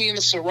start seeing the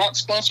Ciroc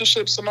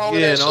sponsorships and all that.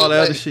 Yeah, and all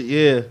that other shit.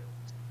 Yeah,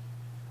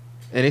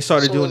 and they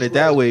started doing it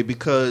that way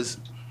because,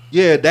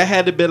 that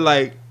had to be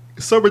like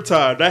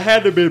summertime. That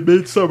had to be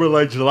midsummer,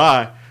 like June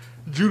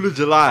or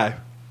July,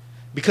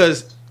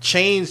 because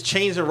Chains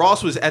and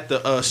Ross was at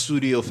the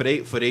studio for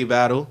they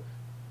battle.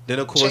 Then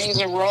of course Chains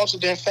and Ross,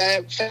 and then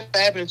Fab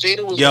and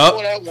Jada was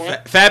before that one.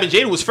 Fab and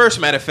Jada was first,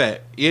 matter of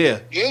fact. Yeah,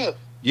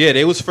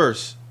 they was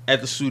first at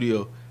the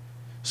studio.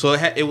 So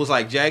it was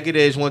like Jagged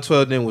Edge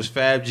 112, then was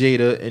Fab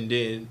Jada, and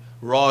then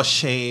Ross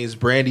Chains,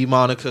 Brandy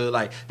Monica.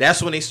 Like,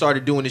 that's when they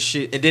started doing this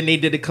shit. And then they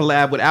did a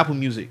collab with Apple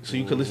Music, so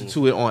you could listen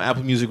to it on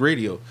Apple Music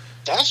Radio.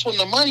 That's when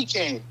the money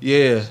came.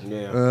 Yeah.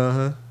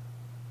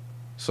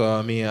 So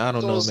I mean, I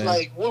don't know, it's man.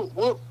 Like,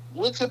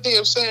 what could they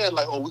have said?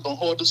 Like, oh, we're gonna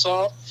hold this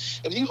off.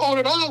 If you hold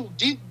it off,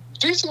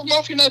 Decent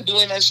Mafia not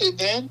doing that shit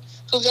then,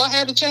 because y'all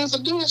had the chance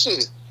to do that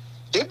shit.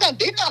 They're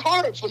not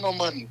hard for no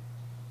money.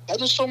 That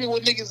just show me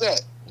what niggas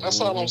at.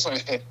 That's all I'm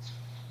saying.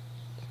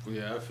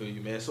 Yeah, I feel you,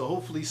 man. So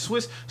hopefully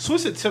Swiss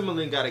and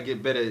Timberland gotta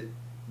get better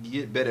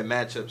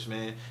matchups,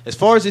 man. As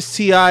far as this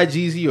T.I.,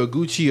 Jeezy, or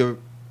Gucci or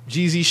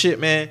Jeezy shit,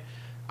 man,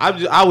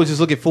 I was just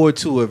looking forward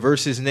to it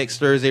versus next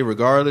Thursday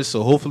regardless.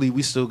 So hopefully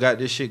we still got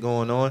this shit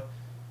going on.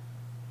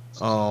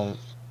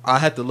 I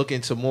had to look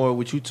into more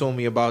what you told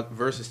me about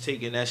versus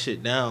taking that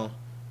shit down.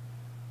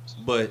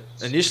 But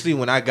initially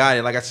when I got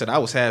it, like I said, I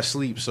was half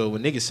asleep. So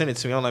when niggas sent it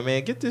to me, I'm like,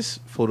 man, get this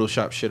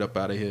Photoshop shit up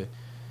out of here.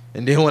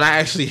 And then when I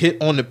actually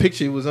hit on the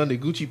picture, it was on the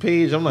Gucci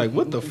page. I'm like,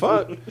 what the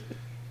fuck?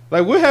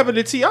 Like, what happened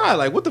to T.I.?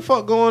 Like, what the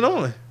fuck going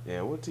on?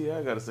 Yeah, what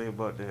T.I. got to say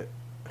about that?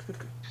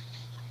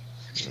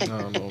 I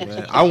don't know,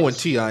 man. I want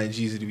T.I. and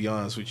Jeezy, to be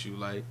honest with you.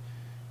 Like,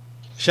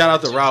 shout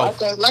out to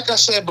Ralph. Like I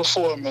said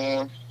before,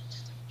 man,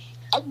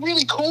 I'm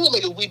really cool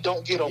if we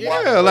don't get a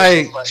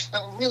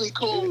I'm really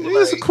cool.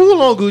 It's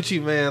cool on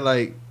Gucci, man.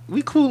 Like,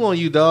 we cool on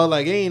you, dog.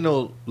 Like, ain't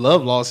no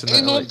love lost in that.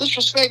 Ain't no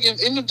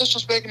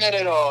disrespecting that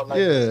at all. Like,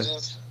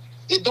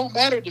 it don't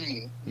matter to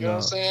me. You know what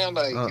I'm saying?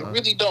 Like, it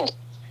really don't.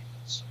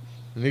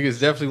 Niggas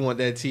definitely want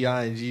that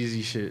T.I. and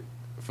Jeezy shit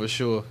for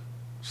sure.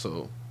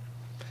 So,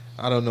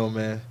 I don't know,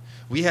 man.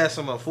 We had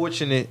some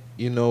unfortunate,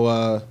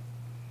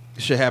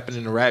 shit happen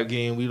in the rap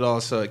game. We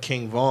lost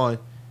King Von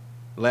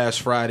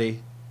last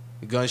Friday.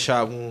 A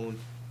gunshot wound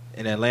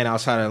in Atlanta,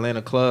 outside of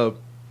Atlanta club.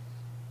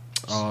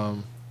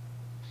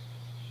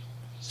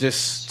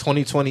 Just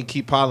 2020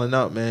 keep piling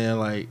up, man.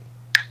 Like,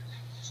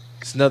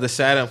 it's another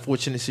sad,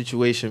 unfortunate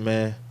situation,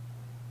 man.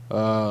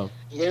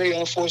 Very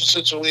unfortunate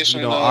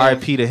situation.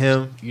 R.I.P. to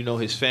him.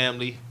 His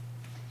family.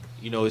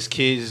 His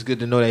kids. It's good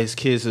to know that his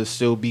kids will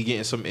still be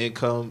getting some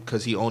income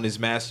because he owned his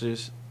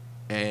masters.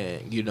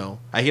 And,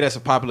 I hear that's a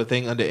popular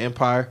thing under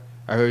Empire.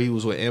 I heard he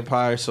was with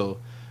Empire, so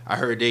I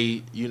heard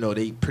they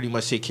pretty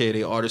much take care of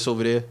their artists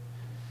over there.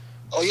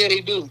 Oh yeah,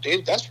 they do.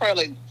 That's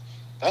probably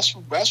that's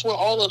what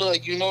all of the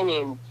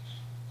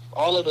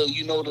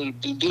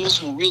the dudes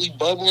who really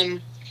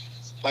bubbling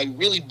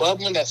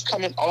that's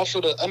coming off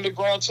of the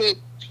underground tip.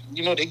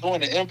 They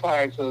going to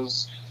Empire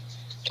because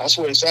that's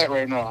where it's at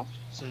right now.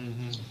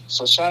 Mm-hmm.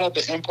 So shout out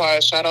to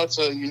Empire. Shout out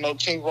to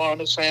King Von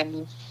and his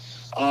family.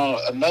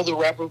 Another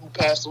rapper who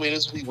passed away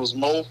this week was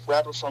Mo,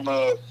 rapper from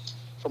out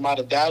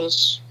of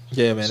Dallas.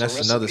 Yeah, man,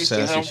 that's another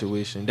sad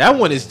situation. That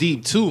one is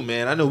deep too,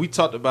 man. I know we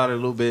talked about it a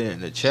little bit in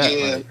the chat.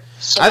 Yeah,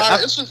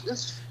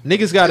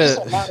 niggas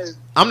gotta.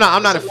 I'm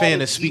not a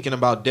fan of speaking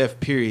about death.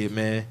 Period,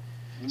 man.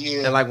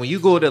 Yeah, and like when you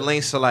go to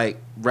lengths to like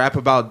rap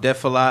about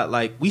death a lot,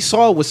 like we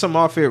saw with some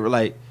off here,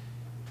 like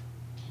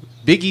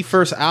Biggie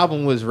first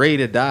album was Ready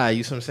to Die.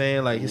 You see what I'm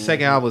saying? Like his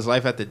second album was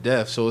Life After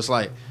Death. So it's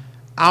like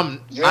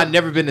I've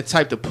never been the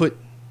type to put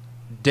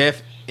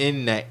death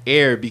in that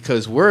air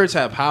because words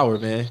have power,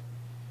 man.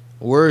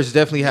 Words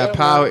definitely have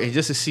power, and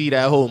just to see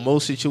that whole Mo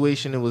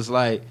situation, it was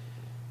like,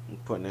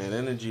 Putting that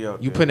energy out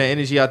there. You putting that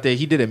energy out there.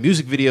 He did a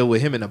music video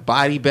with him in a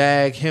body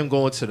bag, him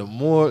going to the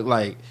morgue.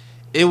 Like,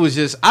 it was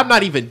just, I'm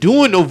not even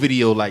doing no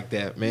video like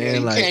that,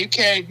 man. Yeah, you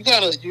can't. You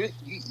gotta,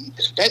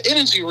 that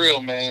energy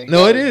real, man.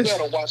 It is. You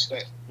gotta watch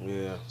that.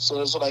 Yeah.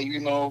 So it's like,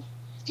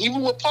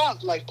 even with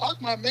Pac, like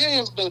Pac, my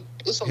man's, but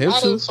it's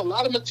a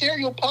lot of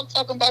material. Pac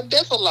talking about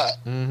death a lot.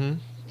 Mm-hmm.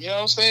 You know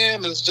what I'm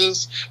saying? It's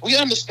just, we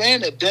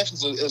understand that death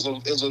is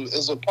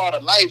a part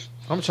of life.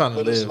 I'm trying to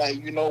live. But it's like,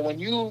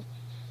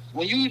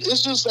 when you,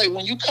 it's just like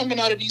when you coming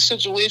out of these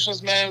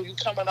situations, man, you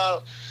coming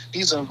out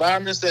these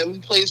environments that we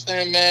placed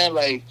in, man,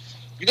 like,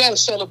 you got to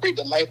celebrate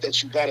the life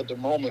that you got at the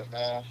moment,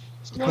 man.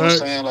 You know what I'm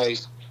saying? Like,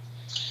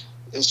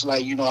 it's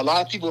like, a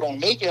lot of people don't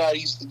make it out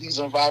of these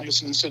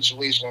environments and these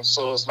situations.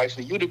 So it's like,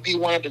 for you to be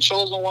one of the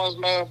chosen ones,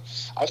 man,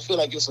 I feel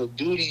like it's a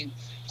duty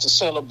to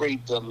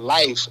celebrate the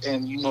life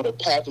and, the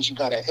path that you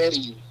got ahead of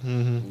you.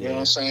 Mm-hmm. You know what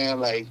I'm saying?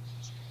 Like,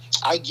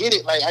 I get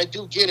it. Like, I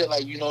do get it.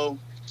 Like,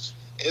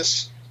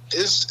 it's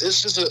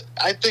just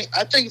I think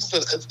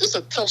it's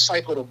a tough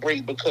cycle to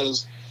break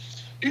because,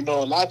 a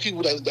lot of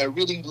people that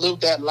really live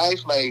that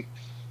life, like,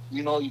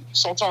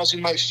 sometimes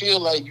you might feel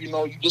like, you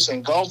just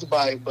engulfed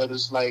by it, but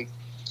it's like,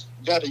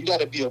 you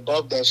gotta be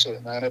above that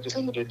shit, man, at the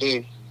end of the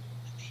day.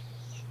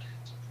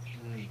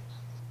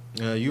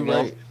 Yeah, you're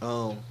right.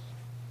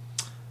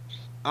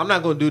 I'm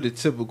not gonna do the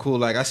typical,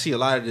 like, I see a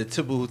lot of the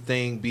typical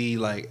thing be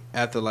like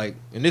after, like,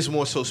 and this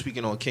more so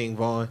speaking on King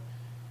Von.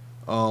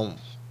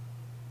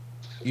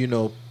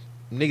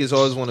 Niggas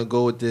always want to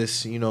go with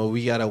this,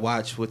 we gotta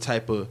watch what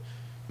type of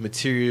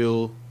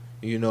material,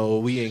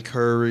 we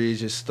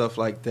encourage and stuff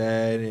like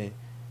that, and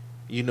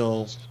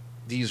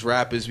these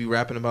rappers be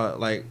rapping about,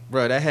 like,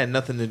 bro, that had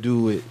nothing to do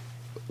with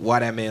why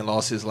that man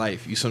lost his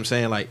life. You see what I'm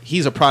saying? Like,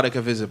 he's a product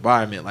of his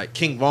environment. Like,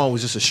 King Von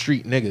was just a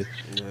street nigga.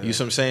 Yeah. You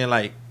see what I'm saying?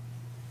 Like,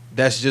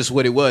 that's just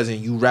what it was.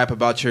 And you rap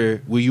about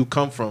where you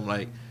come from.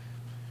 Like,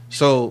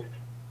 so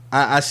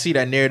I see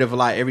that narrative a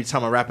lot. Every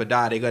time a rapper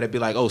die, they gotta be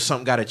like, oh,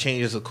 something gotta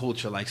change as a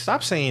culture. Like,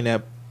 stop saying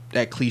that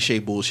cliche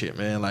bullshit,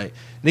 man. Like,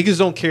 niggas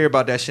don't care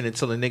about that shit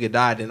until a nigga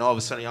died, then all of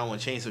a sudden y'all want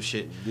to change some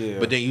shit. Yeah.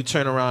 But then you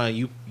turn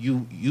around,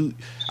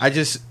 I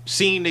just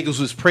seen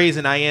niggas was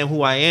praising I Am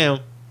Who I Am,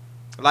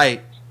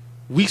 like,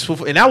 weeks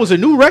before, and that was a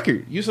new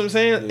record. You see what I'm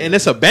saying? Yeah. And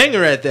it's a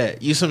banger at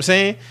that. You see what I'm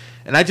saying?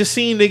 And I just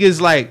seen niggas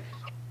like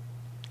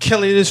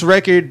killing this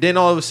record. Then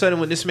all of a sudden,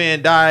 when this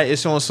man died,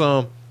 it's on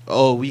some,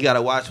 oh, we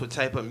gotta watch what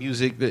type of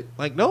music that.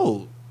 Like,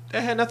 no,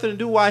 that had nothing to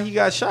do why he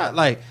got shot.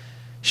 Like,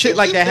 shit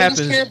like that happens.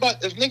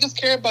 If niggas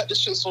care about this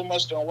shit so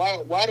much, then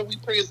why do we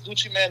praise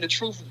Gucci Mane the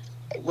Truth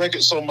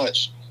record so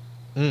much?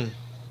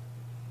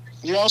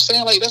 You know what I'm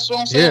saying? Like, that's what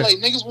I'm saying. Yeah. Like,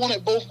 niggas want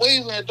it both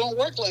ways, and it don't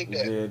work like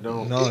that. Yeah, it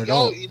don't. No, it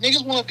don't.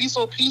 Niggas want to be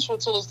so peaceful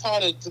till it's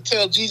time to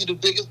tell Jeezy to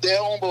dig their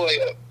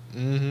homeboy up.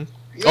 Mm-hmm.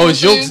 You know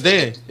it's jokes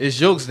then. It's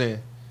jokes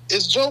then.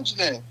 It's jokes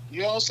then.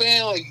 You know what I'm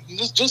saying? Like,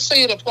 just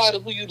say it apply to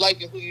who you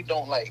like and who you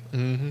don't like.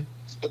 Mm-hmm.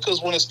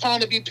 Because when it's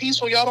time to be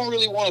peaceful, y'all don't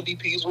really want to be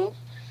peaceful.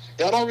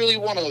 Y'all don't really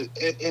want to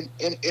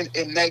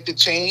enact the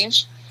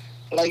change.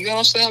 Like, you know what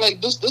I'm saying?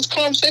 Like, this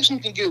conversation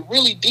can get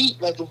really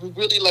deep. Like, if we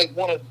really, like,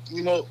 want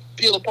to,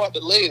 peel apart the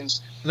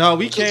layers. No,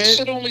 we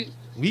can.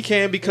 We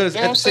can because...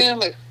 You know what I'm saying?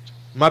 Like,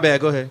 my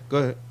bad. Go ahead.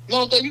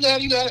 No, you got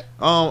it.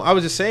 I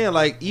was just saying,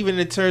 like, even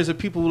in terms of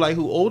people, like,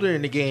 who older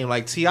in the game,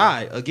 like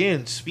T.I.,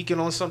 again, speaking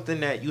on something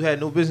that you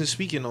had no business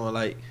speaking on,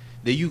 like,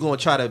 that you gonna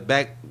try to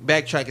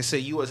backtrack and say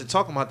you wasn't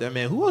talking about that,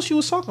 man. Who else you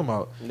was talking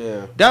about?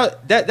 Yeah.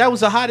 That was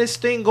the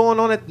hottest thing going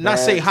on. Not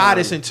say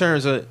hottest in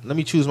terms of, let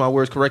me choose my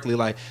words correctly.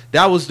 Like,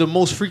 that was the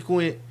most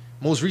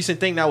recent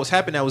thing that was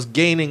happening that was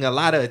gaining a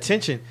lot of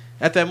attention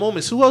at that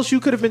moment. So who else you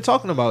could have been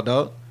talking about,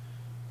 dog?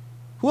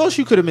 Who else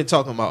you could have been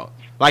talking about?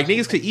 Like,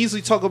 niggas could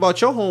easily talk about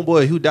your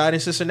homeboy who died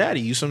in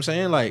Cincinnati. You see what I'm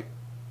saying? Like,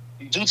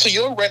 due to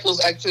your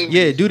reckless activities.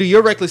 Yeah, due to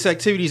your reckless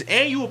activities.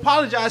 And you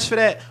apologize for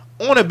that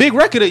on a big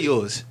record of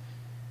yours.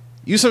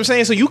 You see what I'm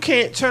saying? So you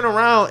can't turn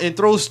around and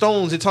throw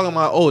stones and talking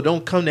about, oh,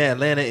 don't come to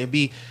Atlanta and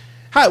be...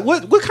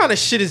 What kind of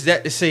shit is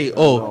that to say,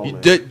 oh,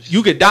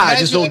 you could die,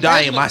 just don't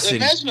die in my city?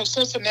 Imagine if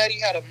Cincinnati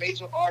had a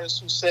major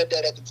artist who said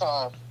that at the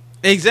time.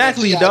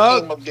 Exactly,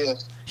 dog.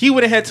 He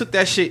would have had took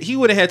that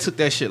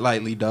shit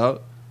lightly,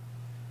 dog.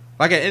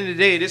 Like, at the end of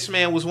the day, this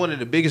man was one of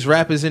the biggest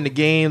rappers in the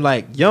game,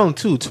 like, young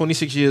too,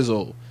 26 years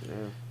old. Yeah.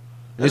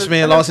 This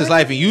man lost his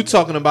life, and you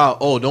talking about,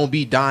 oh, don't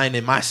be dying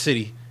in my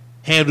city.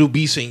 Handle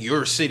beefs in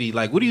your city.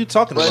 Like, what are you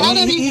talking about?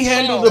 He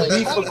handled the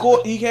beef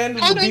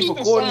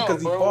according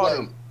because he fought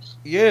him.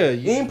 Yeah.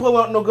 He didn't pull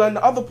out no gun.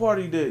 The other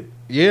party did.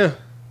 Yeah.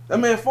 That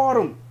man fought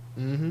him.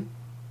 Mm-hmm.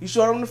 He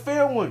shot him the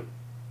fair one.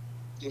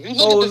 If you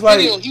look at the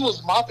video, he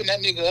was mopping that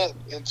nigga up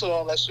until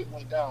all that shit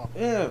went down.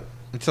 Yeah.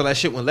 Until that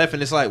shit went left,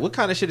 and it's like, what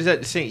kind of shit is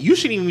that to say? You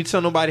shouldn't even tell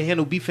nobody to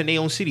handle beef in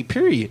their own city,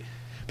 period.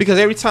 Because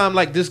every time,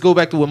 like, this go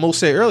back to what Mo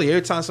said earlier,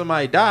 every time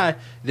somebody die,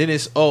 then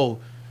it's all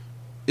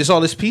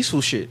this peaceful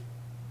shit.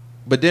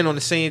 But then on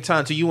the same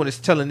time, you want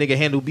to tell a nigga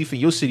handle beef in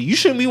your city, you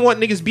shouldn't be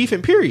wanting niggas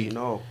beefing, period.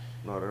 No,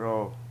 not at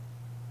all.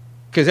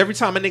 Because every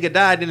time a nigga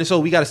died, then it's,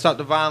 we got to stop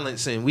the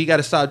violence and we got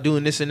to stop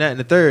doing this and that and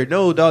the third.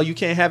 No, dog, you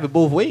can't have it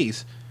both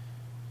ways.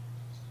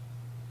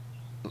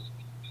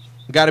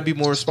 We got to be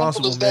more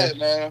responsible, Simple as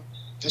man.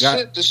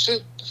 The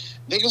shit.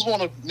 Niggas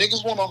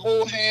wanna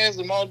hold hands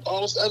and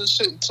all this other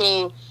shit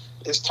until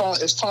it's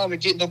time to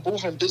get in the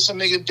booth and diss some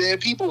nigga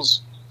dead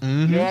peoples. Mm-hmm.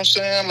 You know what I'm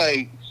saying?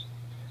 Like,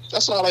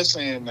 that's all I'm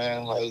saying,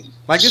 man. Like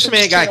this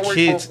man got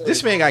kids.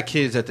 This man got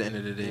kids at the end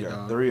of the day,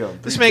 dog. 3 of them.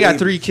 This man got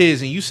 3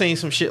 kids, and you saying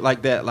some shit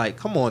like that? Like,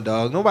 come on,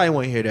 dog. Nobody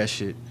want to hear that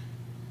shit.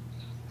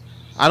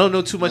 I don't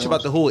know too much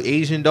about the whole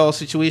Asian doll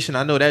situation.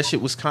 I know that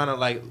shit was kind of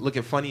like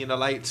looking funny in the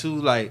light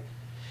too. Like,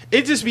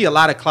 it just be a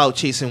lot of clout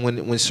chasing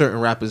when certain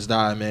rappers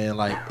die, man.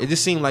 Like, it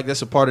just seemed like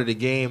that's a part of the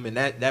game, and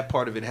that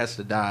part of it has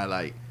to die.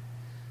 Like,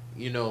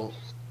 you know,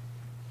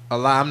 a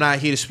lot. I'm not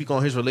here to speak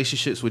on his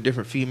relationships with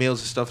different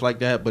females and stuff like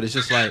that, but it's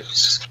just like,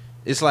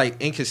 it's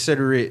like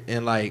inconsiderate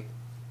and like,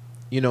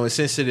 you know,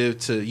 insensitive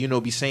to, you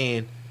know, be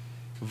saying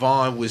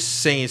Vaughn was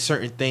saying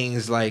certain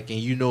things like, and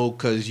you know,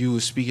 because you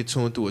was speaking to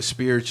him through a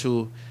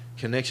spiritual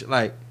connection.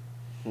 Like,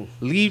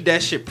 leave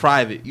that shit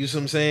private. You see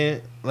what I'm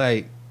saying?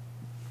 Like,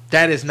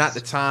 that is not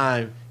the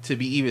time to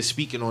be even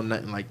speaking on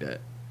nothing like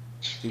that.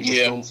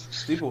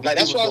 People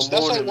that's why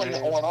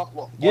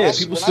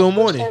people still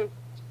mourning.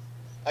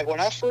 Like,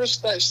 when I first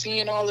started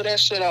seeing all of that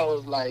shit, I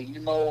was like, you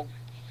know,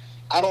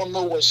 I don't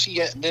know where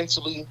she at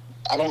mentally.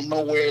 I don't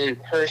know where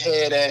her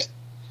head at.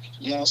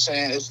 You know what I'm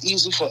saying? It's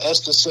easy for us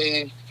to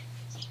say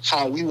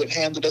how we would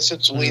handle that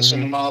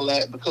situation and all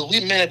that, because we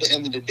men at the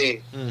end of the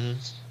day.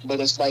 But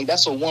it's like,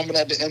 that's a woman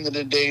at the end of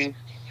the day.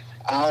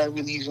 I'm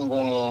not even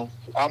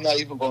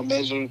gonna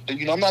measure,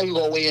 you know, I'm not even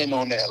gonna weigh in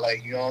on that.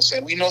 Like, you know what I'm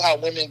saying? We know how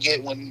women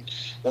get when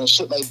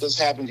shit like this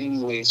happens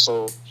anyway.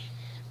 So,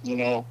 you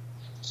know,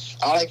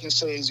 all I can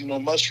say is, you know,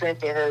 much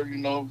strength to her. You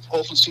know,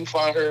 hopefully she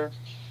find her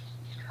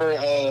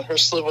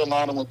silver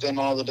lining within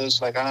all of this.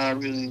 Like, I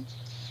really,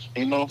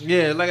 you know.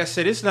 Yeah, like I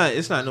said, it's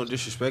not no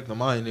disrespect of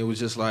mine. It was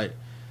just like,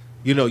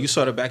 you know, you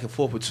saw the back and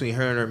forth between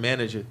her and her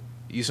manager.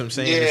 You see what I'm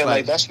saying? Yeah, it's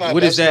like that's not.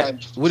 What is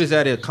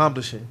that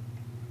accomplishing?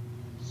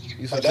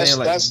 You see what I'm saying?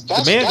 Like,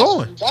 the man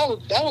going.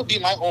 That would be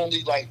my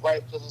only, like,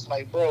 right, because it's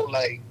like, bro,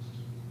 like,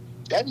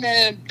 that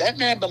man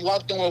been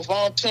locked in with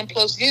Vaughn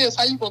 10+ years.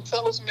 How you gonna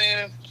tell us,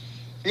 man?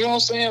 You know what I'm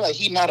saying? Like,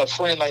 he not a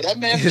friend. Like, that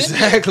man.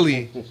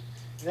 Exactly. You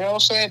know what I'm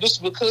saying?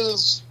 Just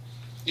because,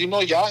 you know,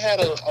 y'all had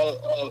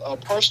a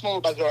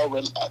personal, like,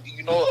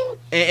 you know.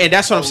 And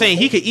that's what I'm saying.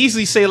 He could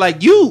easily say,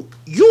 like, you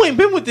ain't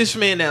been with this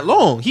man that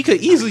long. He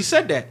could easily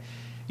said that.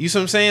 You see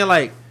what I'm saying?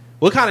 Like,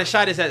 what kind of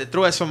shot is that to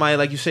throw at somebody?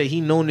 Like you said,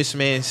 he known this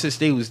man since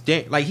they was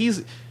like,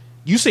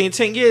 you saying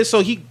 10 years,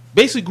 so he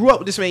basically grew up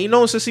with this man. You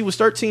know him since he was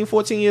 13,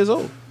 14 years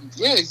old.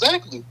 Yeah,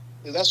 exactly.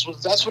 That's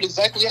what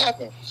exactly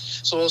happened.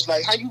 So it's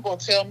like, how you gonna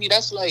tell me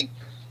that's like,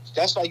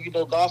 you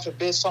know, God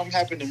forbid something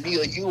happened to me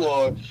or you,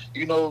 or,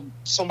 you know,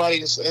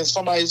 somebody's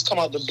come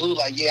out the blue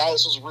like, yeah, I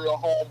was his real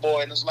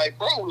homeboy, and it's like,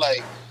 bro,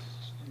 like,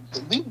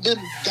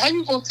 how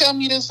you gonna tell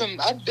me this?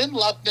 And I've been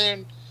locked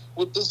in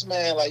with this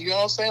man, like, you know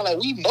what I'm saying? Like,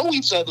 we know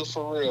each other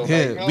for real. Yeah,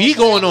 like, you know we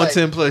going on like,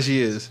 10+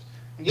 years.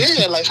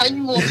 Yeah, like, how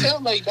you gonna tell?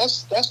 Like,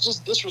 that's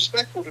just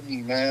disrespectful to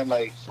me, man.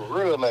 Like, for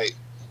real, like,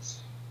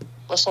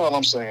 that's all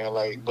I'm saying.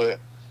 Like, but,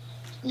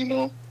 you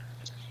know,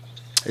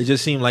 it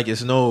just seemed like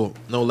it's no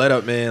let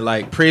up, man.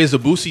 Like, praise to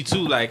Boosie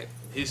too. Like,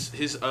 his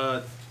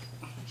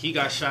he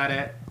got shot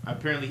at.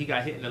 Apparently, he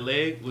got hit in the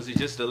leg. Was it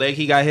just the leg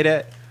he got hit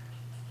at?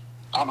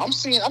 I'm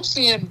seeing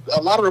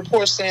a lot of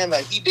reports saying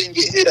that he didn't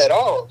get hit at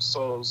all.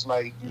 So it's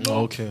like, you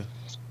know. Okay.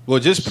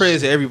 Well, just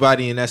praise to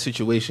everybody in that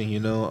situation,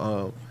 you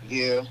know.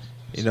 Yeah.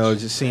 You know, it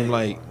just seemed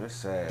like, that's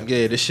sad.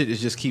 Yeah, this shit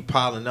is just keep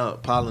piling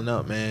up,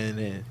 man.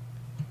 And,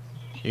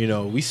 you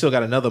know, we still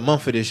got another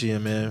month for this year,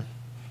 man.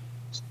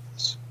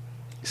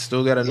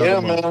 Still got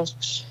another month.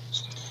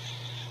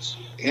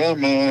 Yeah,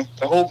 man.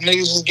 I hope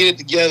niggas just get it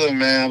together,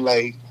 man.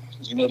 Like,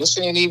 you know, this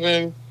ain't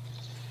even...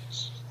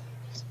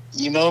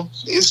 You know,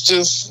 it's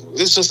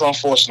just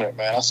unfortunate,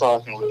 man. That's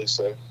all I can really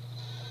say.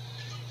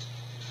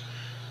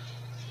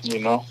 You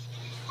know?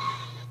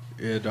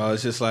 Yeah, dog.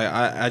 It's just like,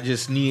 I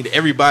just need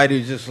everybody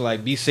to just,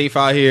 like, be safe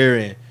out here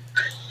and,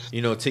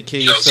 you know, take care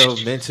of yourself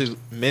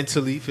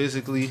mentally,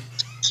 physically,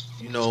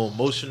 you know,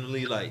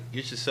 emotionally. Like,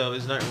 get yourself.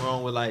 There's nothing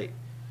wrong with, like,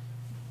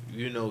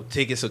 you know,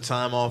 taking some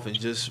time off and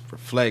just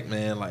reflect,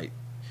 man. Like,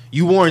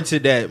 you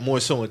warranted that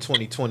more so in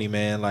 2020,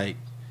 man. Like,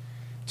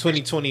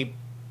 2020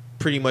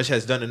 pretty much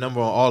has done a number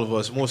on all of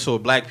us, more so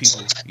black people.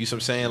 You see what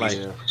I'm saying? Like,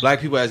 black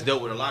people has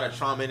dealt with a lot of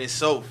trauma in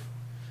itself,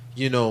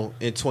 you know,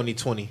 in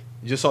 2020.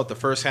 Just off the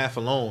first half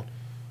alone.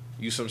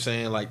 You see what I'm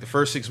saying? Like, the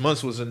first 6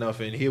 months was enough,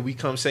 and here we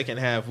come second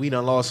half. We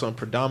done lost some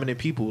predominant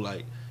people,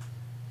 like,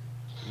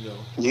 you know.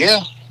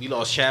 Yeah. We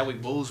lost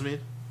Chadwick Boseman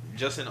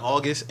just in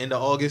August, end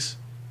of August.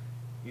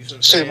 You see what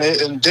I'm saying?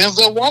 Man, and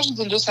Denzel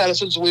Washington just had a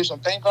situation.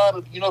 Thank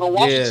God, you know, the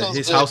Washingtons. Yeah,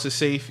 his house is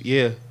safe.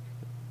 Yeah.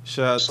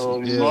 Shout out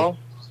so, to, you know.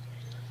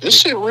 This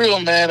shit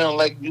real, man, and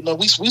like, you know,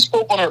 we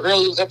spoke on our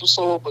earlier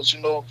episode, but, you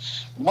know,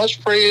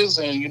 much praise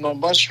and, you know,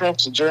 much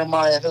strength to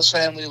Jeremiah and his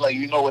family. Like,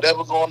 you know,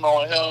 whatever going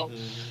on with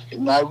him,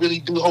 and I really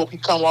do hope he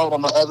come out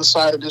on the other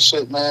side of this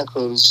shit, man,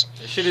 because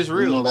this shit is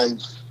real. You know,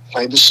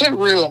 like the shit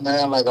real,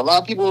 man. Like, a lot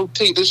of people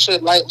take this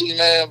shit lightly,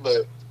 man,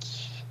 but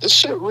this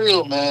shit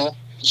real, man.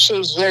 This shit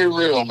is very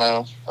real,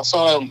 man. That's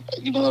all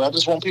I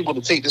just want people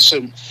to take this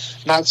shit,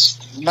 not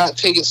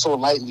take it so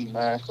lightly,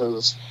 man,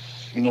 because,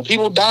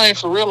 people dying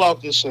for real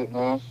off this shit,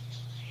 man.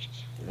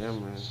 Yeah,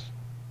 man.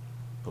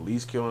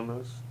 Police killing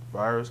us.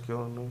 Virus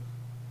killing us.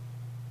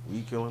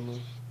 We killing us.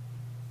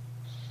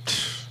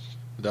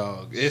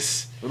 Dog,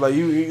 it's like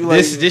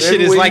this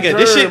shit is like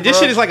this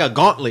shit is like a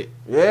gauntlet.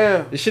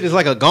 Yeah, this shit is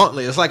like a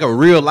gauntlet. It's like a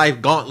real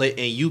life gauntlet,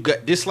 and you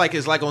got this like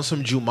it's like on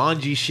some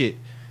Jumanji shit,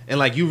 and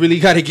like you really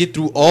got to get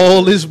through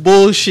all this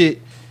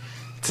bullshit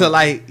to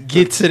like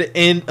get to the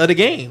end of the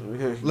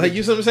game. Like,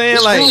 you see what I'm saying?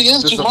 This like really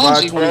is to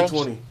survive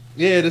 2020.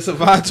 Yeah, to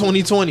survive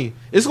 2020.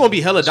 It's gonna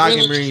be hella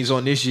documentaries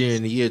on this year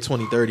in the year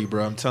 2030,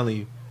 bro. I'm telling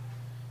you.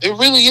 It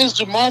really is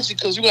Jumanji,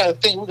 because you got to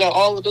think, we got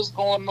all of this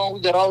going on. We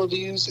got all of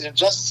these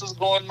injustices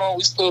going on.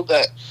 We still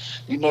got,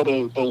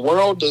 the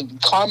world, the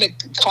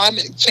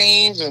climate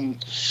change,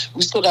 and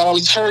we still got all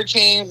these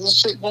hurricanes and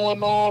shit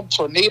going on,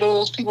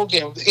 tornadoes, people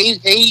getting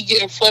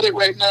flooded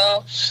right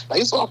now.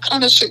 Like, it's all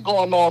kind of shit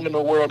going on in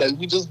the world that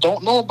we just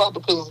don't know about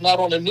because it's not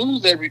on the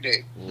news every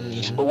day.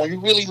 Mm-hmm. But when you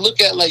really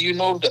look at, like,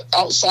 the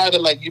outside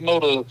of, like,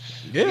 the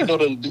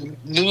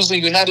news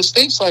in the United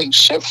States, like,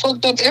 shit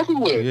fucked up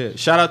everywhere. Yeah,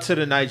 shout out to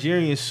the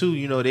Nigerians too.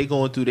 They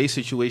going through their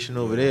situation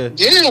over there.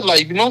 Yeah,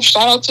 like,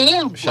 shout out to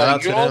them. Shout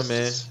out to them,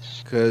 man.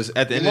 Because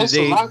at the end of the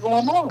day,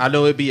 I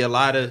know it'd be a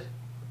lot of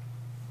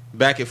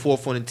back and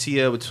forth on the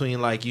TL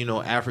between, like,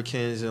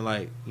 Africans and,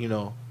 like,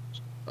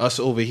 us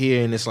over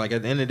here. And it's like,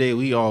 at the end of the day,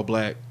 we all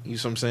black. You know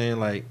what I'm saying?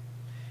 Like,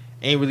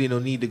 ain't really no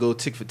need to go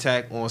tick for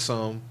tack on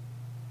some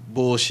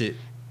bullshit.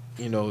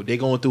 They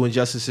going through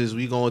injustices.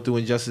 We going through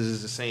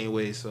injustices the same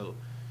way. So,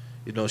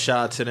 shout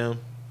out to them.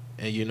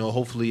 And,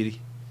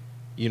 hopefully,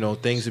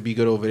 things will be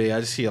good over there. I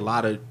just see a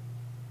lot of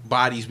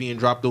bodies being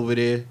dropped over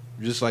there,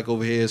 just like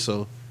over here.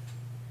 So,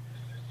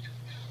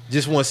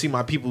 just want to see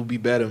my people be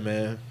better,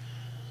 man.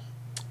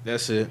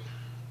 That's it.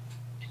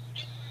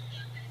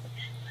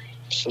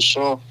 For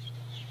sure.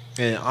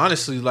 And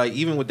honestly, like,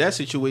 even with that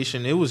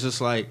situation, it was just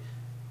like,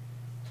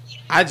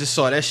 I just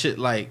saw that shit,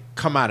 like,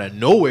 come out of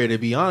nowhere, to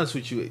be honest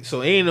with you.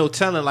 So, ain't no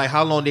telling, like,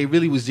 how long they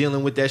really was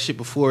dealing with that shit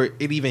before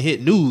it even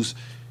hit news.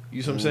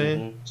 You see what I'm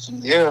saying?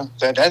 Yeah,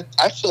 that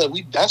I feel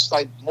like that's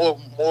like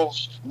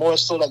more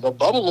so like a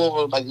bubble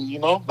over, like,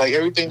 like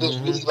everything that's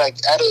really like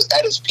at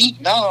its peak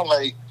now.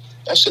 Like,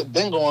 that shit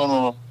been going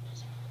on.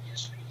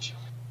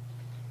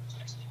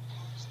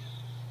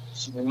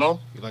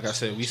 Like I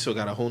said, we still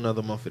got a whole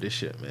nother month of this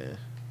shit, man.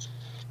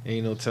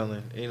 Ain't no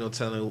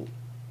telling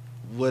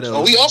what else.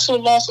 Oh, we also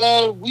lost.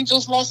 We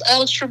just lost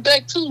Alex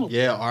Trebek too.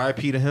 Yeah,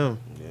 R.I.P. to him.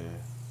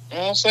 You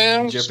know what I'm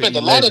saying? Jeopardy spent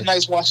a lot of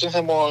nights watching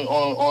him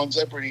on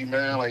Jeopardy,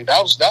 man. Like,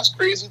 that's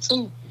crazy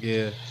too.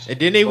 Yeah, and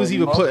then they was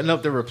even putting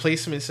up the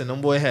replacements, and them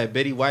boy had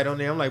Betty White on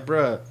there. I'm like,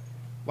 bruh,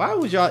 why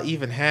would y'all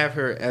even have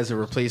her as a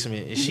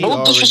replacement? And she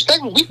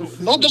disrespect.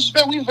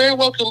 We very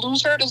well could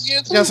lose her this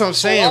year too. That's what I'm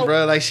saying,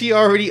 bro. Like, she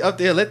already up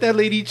there. Let that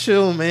lady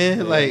chill, man.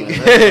 Yeah, like,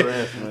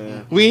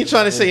 man, we ain't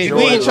trying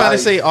to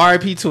say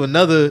R.I.P. to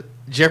another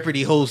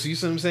Jeopardy host. You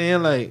see what I'm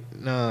saying? Like,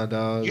 nah,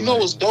 dog.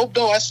 What's dope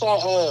though?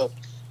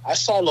 I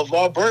saw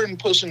LeVar Burton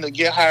pushing to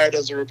get hired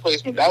as a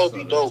replacement. That would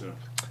be dope.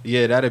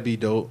 Yeah, that'd be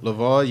dope.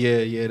 LeVar,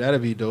 yeah,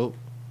 that'd be dope.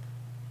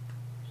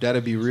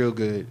 That'd be real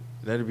good.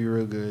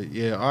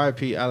 Yeah,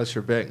 R.I.P. Alex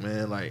Trebek,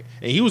 man. Like,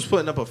 and he was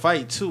putting up a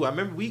fight too. I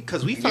remember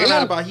because we found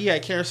out about he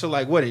had cancer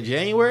like what, in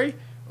January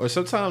or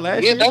sometime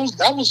last year. Yeah,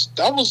 that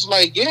was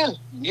like yeah.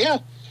 You know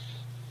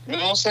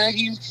what I'm saying?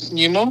 He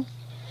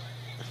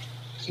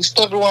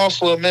stuck around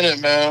for a minute,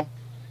 man.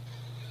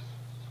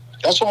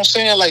 That's what I'm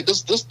saying. Like,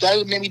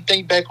 that made me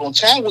think back on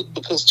Chadwick,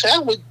 because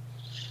Chadwick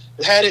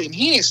had it and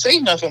he ain't say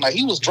nothing. Like,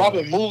 he was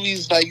dropping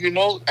movies, like,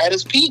 at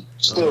his peak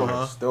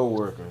still. Still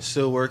working.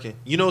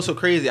 What's so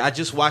crazy? I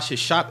just watched his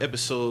Shop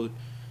episode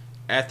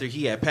after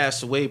he had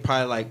passed away,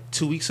 probably like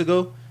 2 weeks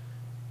ago.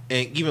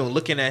 And even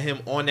looking at him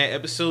on that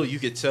episode, you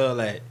could tell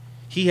that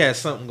he had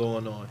something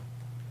going on.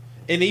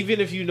 And even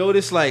if you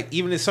notice, like,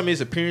 even in some of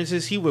his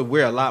appearances, he would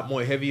wear a lot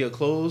more heavier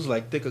clothes,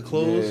 like thicker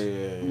clothes.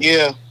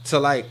 Yeah. To,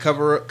 like,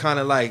 cover up, kind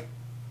of, like,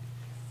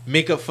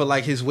 make up for,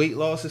 like, his weight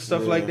loss and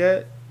stuff like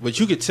that. But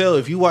you could tell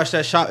if you watch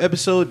that Shop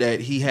episode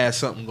that he has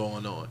something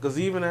going on. Because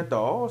even at the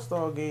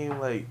All-Star game,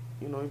 like,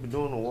 he been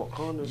doing the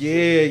Wakanda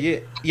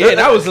shit. Yeah,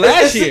 that was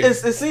last year. It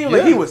seemed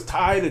like he was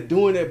tired of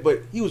doing it,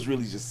 but he was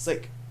really just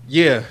sick.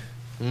 Yeah.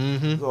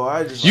 Mm-hmm.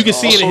 So you can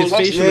see it in his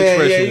facial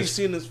expression. Yeah, you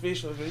see in his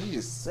facial expression. He's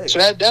just sick. So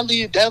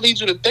that leads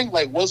you to think,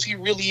 like, was he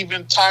really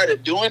even tired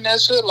of doing that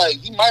shit? Like,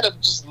 he might have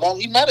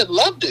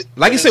loved it.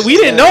 Like I said, we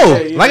didn't know.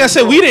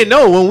 We didn't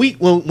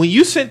know when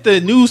you sent the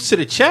news to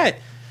the chat.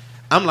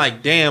 I'm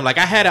like, damn. Like,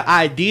 I had an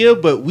idea,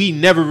 but we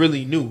never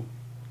really knew. You know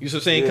what I'm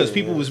saying? Because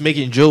people was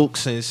making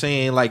jokes and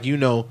saying, like, he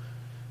on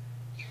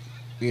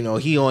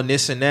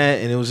this and that,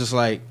 and it was just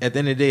like, at the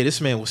end of the day,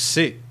 this man was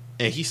sick.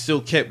 And he still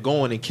kept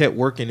going and kept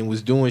working and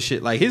was doing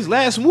shit. Like, his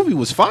last movie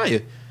was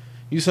fire.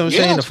 You see what I'm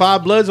saying? The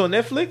Five Bloods on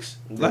Netflix.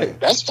 Like,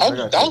 that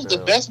was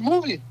the best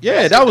movie.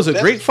 Yeah, that was a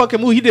great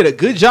fucking movie. He did a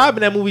good job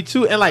in that movie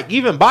too. And like,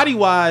 even body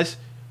wise,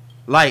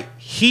 like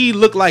he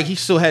looked like he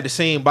still had the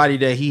same body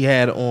that he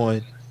had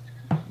on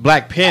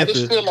Black Panther. I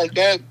just feel like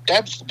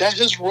that's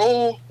his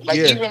role. Like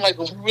even like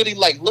if you really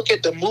like look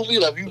at the movie,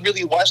 like if you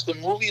really watch the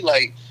movie,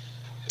 like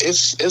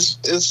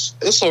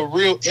it's a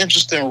real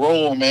interesting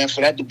role, man. For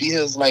that to be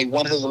his like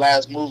one of his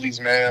last movies,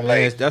 man.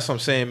 Like that's what I'm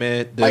saying,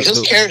 man. Like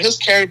his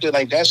character,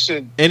 like that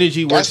shit.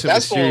 Energy works in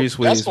mysterious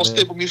ways. That's gonna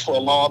stick with me for a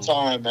long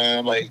time,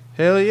 man. Like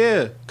hell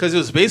yeah, because it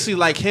was basically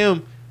like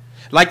him.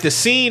 Like the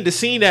scene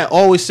that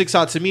always sticks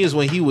out to me is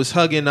when he was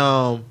hugging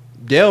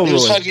Delroy. He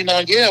was hugging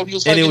and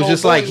it was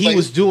just like he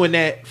was doing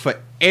that for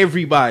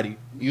everybody.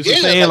 You know what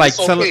I'm saying? Like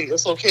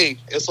it's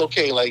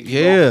okay. Like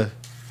yeah.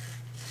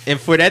 And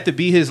for that to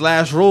be his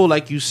last role,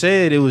 like you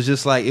said, it was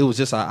just an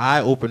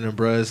eye opener,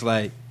 bro. It's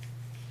like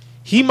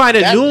he might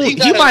have known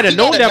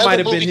that might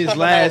have been his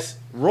last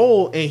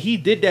role, and he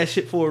did that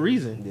shit for a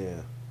reason.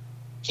 Yeah.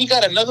 He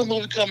got another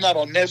movie coming out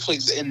on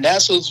Netflix, and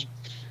that's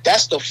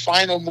the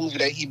final movie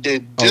that he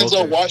did.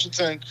 Denzel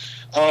Washington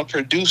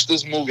produced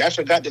this movie. I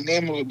forgot the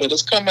name of it, but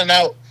it's coming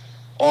out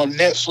on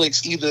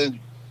Netflix either,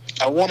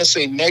 I want to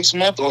say next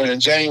month or in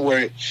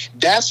January.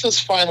 That's his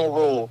final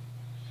role.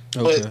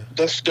 Okay.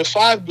 But the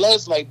Five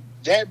Bloods, like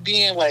that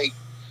being like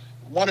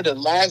one of the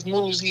last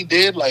movies he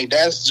did, like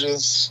that's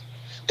just,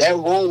 that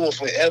role will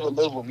forever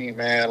live with me,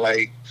 man.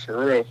 Like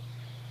for real.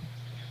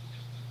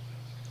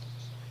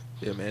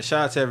 Yeah, man.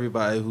 Shout out to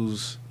everybody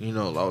who's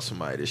lost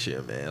somebody this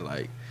year, man.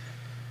 Like,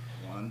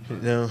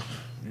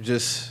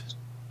 just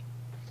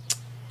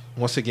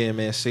once again,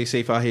 man, stay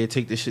safe out here.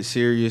 Take this shit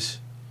serious.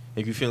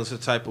 If you're feeling some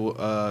type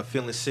of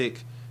feeling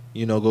sick,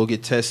 go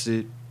get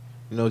tested.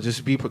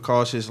 Just be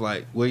precautious,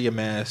 like wear your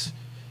mask.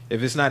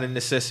 If it's not a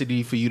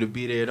necessity for you to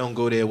be there, don't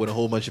go there with a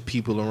whole bunch of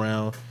people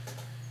around.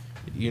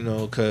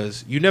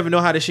 Because you never know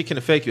how this shit can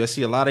affect you. I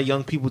see a lot of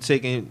young people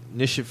taking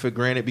this shit for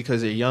granted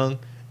because they're young.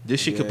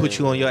 This shit could put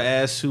you on your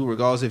ass too,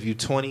 regardless if you're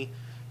 20,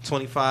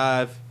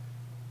 25,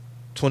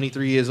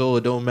 23 years old.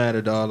 It don't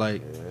matter, dog.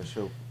 Like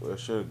that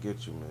should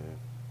get you, man.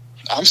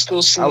 I'm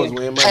still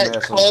seeing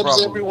packed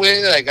clubs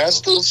everywhere. Like I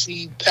still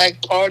see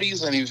packed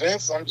parties and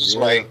events. I'm just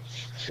like,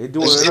 it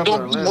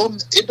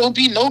don't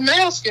be no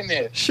mask in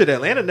there. Shit,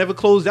 Atlanta never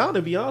closed down.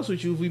 To be honest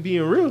with you, if we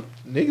being real,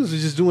 niggas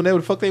was just doing whatever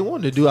the fuck they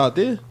wanted to do out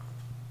there.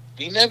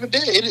 He never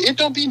did. It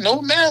don't be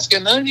no mask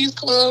in none of these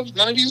clubs,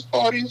 none of these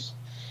parties.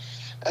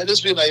 I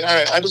just be like, all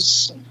right,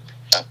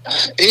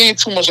 it ain't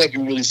too much I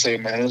can really say,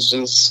 man. It's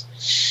just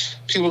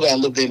people gotta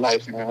live their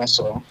life, man.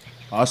 So.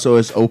 Also,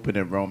 it's open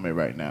enrollment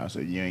right now, so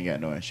you ain't got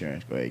no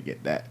insurance. Go ahead and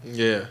get that.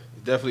 Yeah,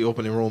 definitely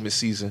open enrollment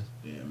season.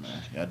 Yeah,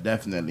 man. Y'all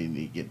definitely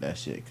need to get that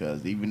shit,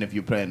 because even if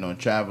you're planning on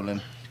traveling,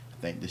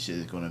 I think this shit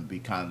is going to be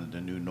kind of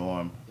the new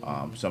norm.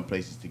 Some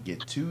places to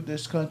get to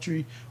this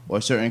country or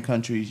certain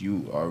countries,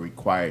 you are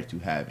required to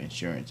have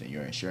insurance, and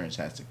your insurance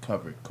has to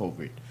cover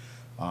COVID.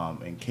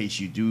 In case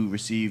you do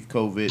receive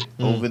COVID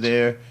over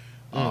there,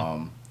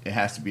 it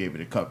has to be able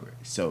to cover it.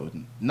 So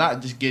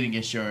not just getting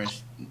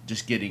insurance,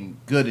 just getting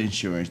good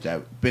insurance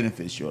that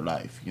benefits your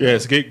life.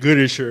 Yes, get good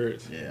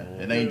insurance. Yeah,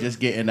 it ain't just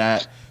getting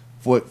that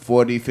 $40,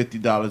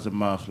 $50 a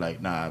month.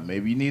 Like, nah,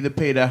 maybe you need to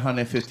pay that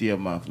 $150 a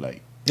month.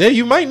 Like, yeah,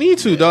 you might need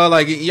to, dog.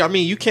 Like, I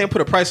mean, you can't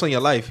put a price on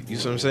your life. You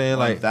know what I'm saying?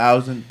 Like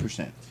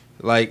 1,000%.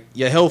 Like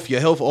your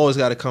health always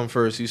got to come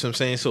first. You know what I'm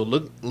saying? So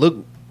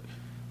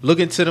look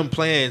into them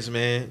plans,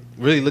 man.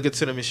 Really look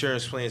into them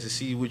insurance plans to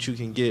see what you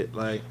can get.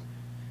 Like,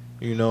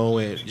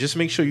 and just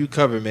make sure you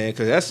cover, man,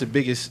 because that's the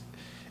biggest.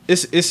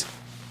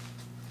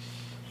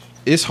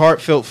 It's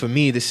heartfelt for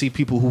me to see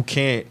people who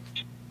can't,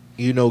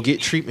 get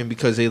treatment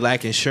because they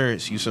lack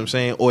insurance. You know what I'm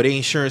saying? Or their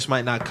insurance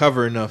might not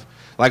cover enough.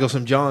 Like on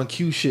some John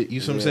Q shit. You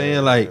know what I'm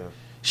saying? Like,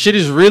 shit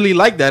is really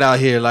like that out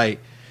here. Like,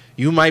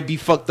 you might be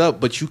fucked up,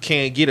 but you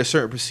can't get a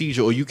certain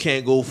procedure, or you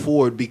can't go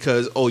forward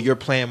because your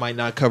plan might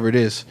not cover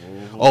this.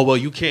 Oh, well,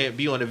 you can't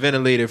be on a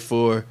ventilator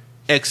for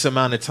X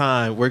amount of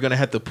time. We're gonna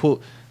have to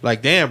put.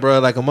 Like, damn, bro,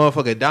 like a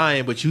motherfucker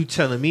dying, but you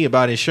telling me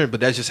about insurance, but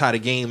that's just how the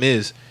game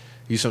is.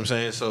 You see what I'm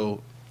saying?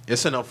 So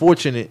it's an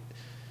unfortunate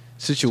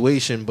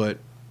situation, but,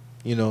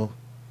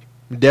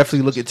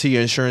 definitely look into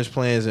your insurance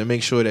plans and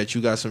make sure that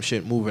you got some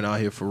shit moving out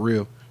here for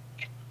real.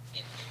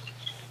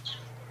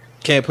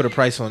 Can't put a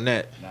price on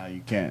that. Nah,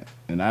 you can't.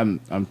 And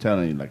I'm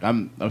telling you, like,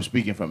 I'm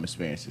speaking from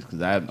experiences,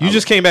 because you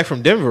just came back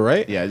from Denver,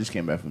 right? Yeah, I just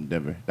came back from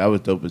Denver. That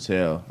was dope as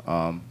hell.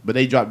 But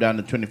they dropped down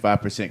to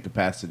 25%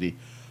 capacity.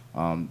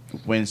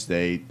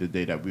 Wednesday, the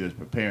day that we was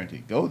preparing to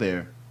go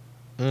there,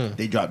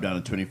 they dropped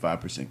down to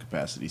 25%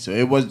 capacity. So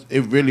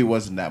it really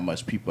wasn't that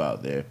much people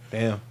out there.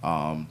 Damn.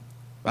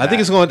 I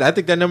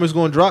think that number's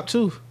going to drop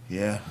too.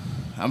 Yeah,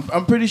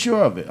 I'm pretty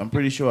sure of it.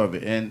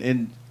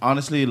 And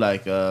honestly,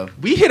 like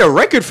we hit a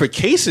record for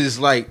cases,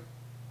 like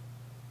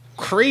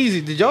crazy.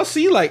 Did y'all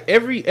see like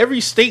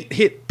every state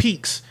hit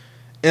peaks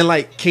in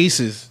like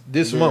cases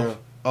this month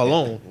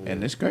alone?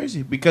 And it's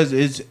crazy because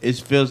it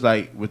feels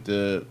like with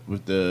the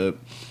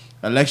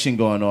election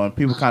going on,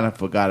 people kind of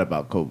forgot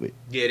about COVID.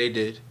 Yeah, they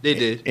did.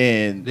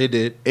 And they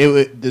did.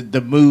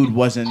 The mood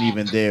wasn't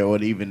even there, or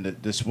even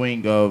the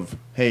swing of,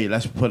 hey,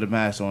 let's put a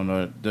mask on,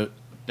 or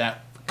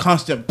that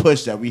constant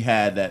push that we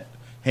had that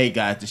hey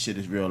guys, this shit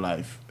is real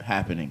life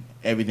happening.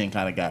 Everything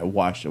kind of got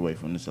washed away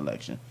from this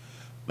election,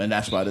 and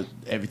that's why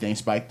everything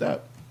spiked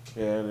up.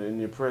 Yeah, and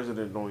your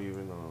president don't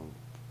even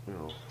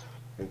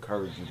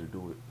encourage you to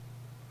do it.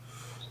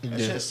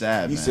 That's just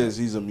sad. He man. says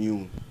he's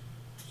immune.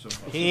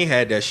 He ain't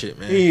had that shit,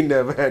 man. He ain't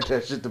never had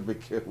that shit to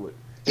begin with.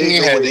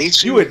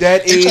 You at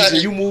that age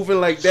and you moving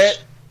like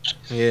that?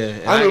 Yeah.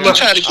 I'm in my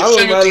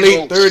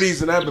late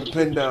 30s and I've been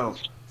pinned down.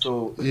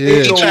 So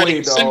ain't no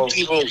way, dog.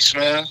 Votes,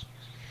 man.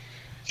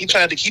 He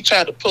tried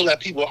to pull at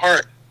people's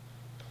heart.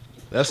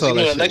 That's all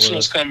that shit election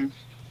was coming.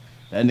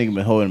 That nigga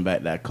been holding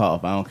back that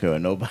cough. I don't care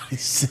what nobody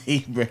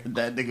say, bro.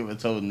 That nigga been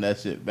holding that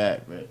shit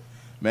back, bro.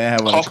 Man,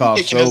 I want to cough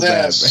so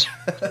bad,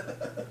 bro.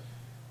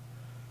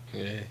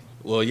 Yeah.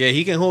 Well, yeah,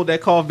 he can hold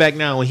that cough back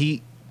now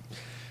when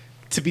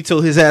Tippy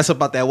told his ass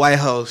about that White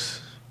House.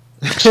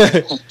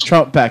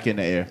 Trump pack in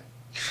the air.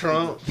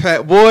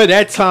 Boy,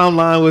 that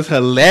timeline was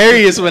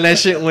hilarious when that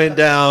shit went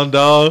down,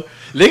 dog.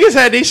 Niggas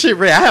had this shit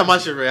read. I had my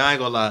shit read. I ain't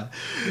gonna lie.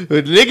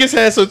 But niggas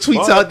had some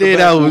tweets out there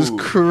that was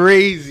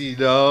crazy,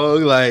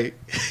 dog. Like,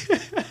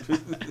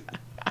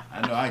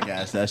 I know I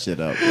gassed that shit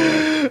up,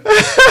 bro.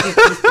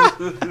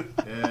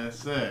 Yes,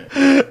 sir.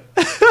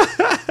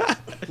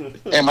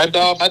 And my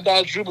dog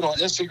Drupal on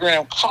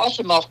Instagram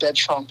coughing off that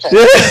Trump pack.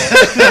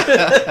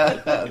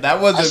 That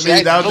wasn't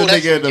me. That was the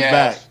nigga in the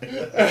back.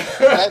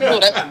 I know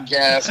that's some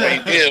gas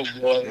right there,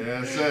 boy.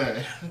 Yes,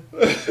 sir.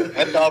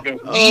 That dog been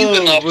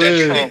wheezing off that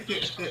Trump.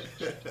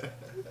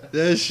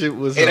 That shit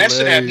was hilarious. That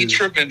shit had me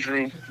tripping,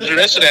 Drew.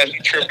 That shit had me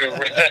tripping,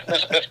 bro.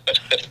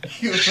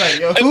 He was like,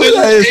 yo, who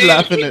is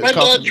laughing at my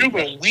dog Drew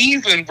been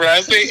wheezing, bro.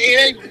 I say,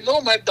 hey, I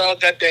know my dog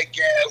got that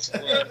gas,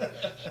 bro.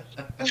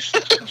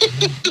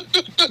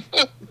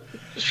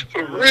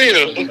 For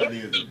real. I'm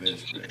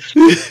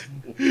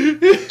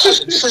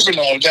tripping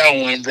on that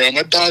one, bro.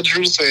 My dog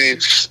Drew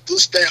said,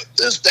 this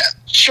that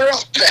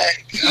Trump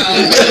pack.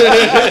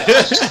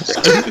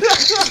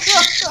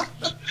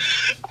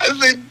 I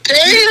said,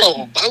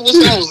 damn. I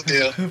wish I was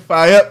there.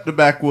 Fire up the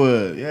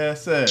backwood.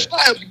 Yes, sir.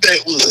 Fire up the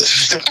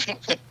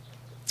backwood.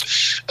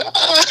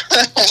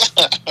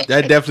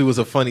 That definitely was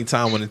a funny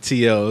time on the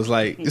TL. It was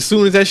like, as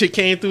soon as that shit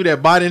came through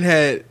that Biden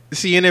had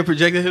CNN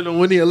projected him to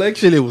win the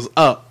election, it was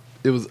up.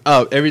 It was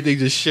up. Everything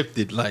just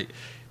shifted. Like,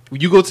 when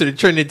you go to the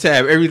trending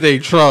tab,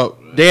 everything Trump.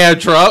 Damn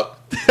Trump.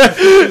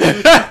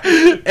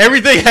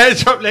 Everything had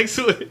Trump next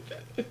to it.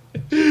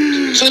 To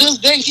this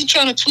day, he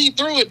trying to tweet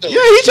through it, though.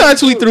 Yeah, he trying to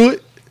tweet through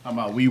it. How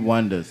about we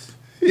wonders?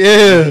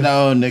 Yeah.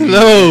 No, nigga.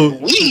 No.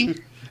 We.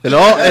 And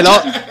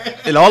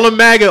all the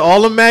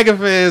MAGA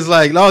fans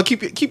like, no,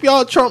 keep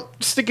y'all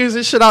Trump stickers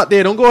and shit out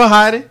there. Don't go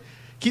hiding.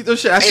 Keep those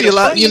shit. I see a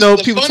lot,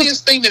 people. The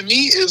funniest thing to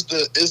me is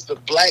the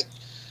black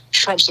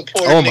Trump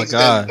supporters. Oh my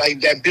god!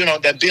 That been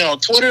on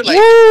Twitter, like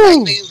black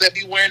niggas that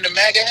be wearing the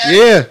MAGA hat.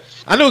 Yeah,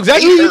 I know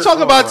exactly what you're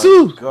talking about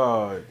too.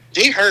 God,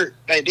 they hurt.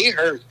 Like they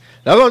hurt.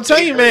 I'm gonna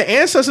tell you, man.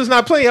 Ancestors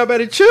not playing. Y'all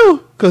better chill,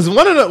 cause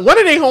one of their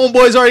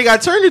homeboys already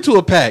got turned into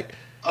a pack.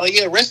 Oh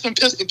yeah, rest in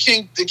peace, the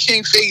king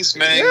face,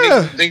 man.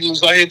 Yeah. Niggas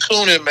was out here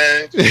cooning,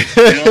 man. You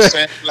know what I'm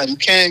saying? Like you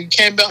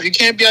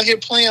can't be out here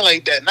playing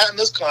like that. Not in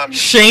this climate.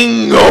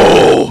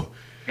 Shingo.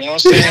 You know what I'm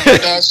saying? My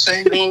dog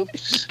Shingo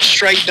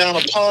strike down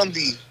upon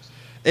thee.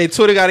 Hey,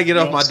 Twitter got to get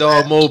off my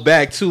dog mode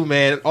back too,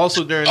 man.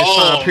 Also during this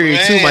time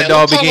period too, my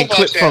dog began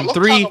clipped from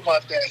three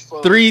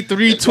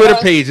Twitter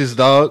pages,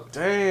 dog.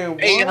 Damn.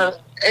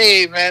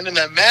 Hey, man. In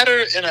a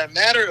matter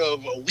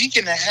of a week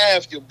and a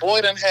half, your boy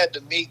done had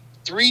to make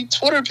 3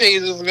 Twitter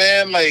pages,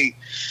 man. Like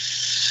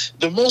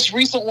the most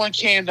recent one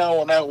came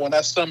down when I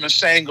summoned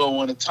Shango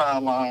on the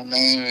timeline,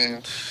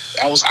 man.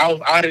 I was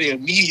out of there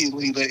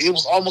immediately. Like, it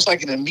was almost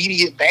like an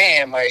immediate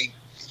ban. Like,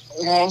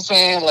 you know what I'm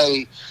saying?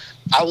 Like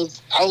I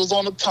was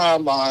on the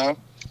timeline.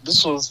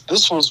 This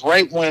was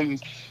right when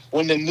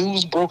the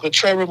news broke of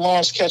Trevor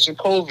Lawrence catching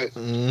COVID.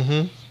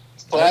 Mm-hmm.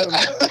 But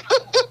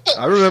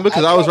I remember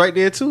because I was right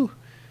there too.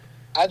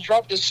 I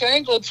dropped the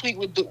Shango tweet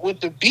with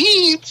the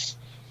beads.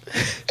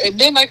 And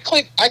then I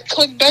clicked back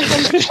on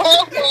the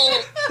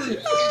timeline.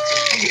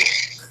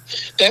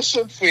 That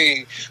should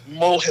say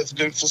Mo has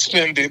been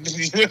suspended.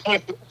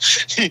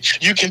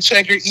 You can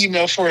check your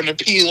email for an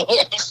appeal.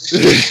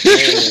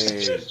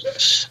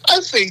 I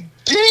say,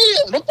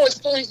 damn, them boys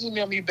still ain't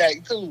email me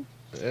back too.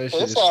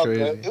 It's all crazy.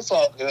 Good. It's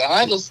all good.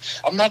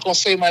 I'm not gonna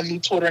say my new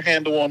Twitter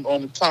handle on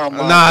the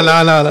timeline. Nah,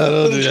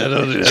 don't do that.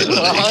 Don't do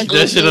that.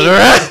 That shit on the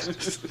right.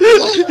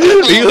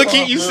 We gonna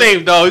keep you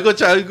safe, dog. We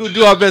gonna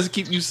do our best to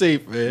keep you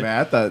safe, man. Man,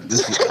 I thought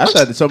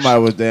that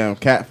somebody was damn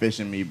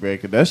catfishing me, bro.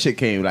 Cause that shit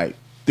came like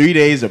 3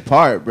 days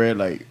apart, bro.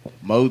 Like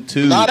Mode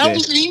 2. Nah, that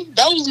was me.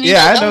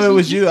 Yeah, I know it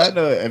was you. I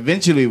know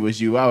eventually it was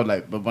you. I was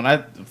like, but when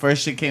the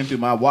first shit came through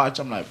my watch,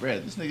 I'm like, bro,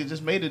 this nigga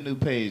just made a new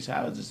page.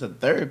 How is this a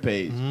third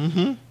page?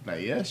 Mm-hmm.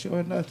 Like, yeah, sure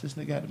enough, this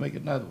nigga had to make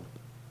another one.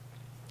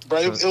 Bro,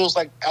 it was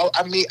like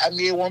I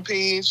made one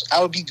page.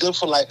 I'll be good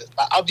for like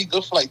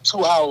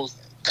 2 hours.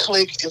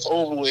 Click, it's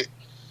over with.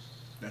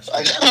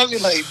 Like, I be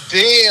like,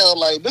 damn,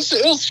 like this.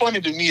 It was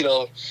funny to me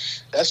though.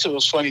 That shit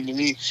was funny to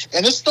me,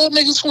 and there's still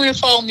niggas who ain't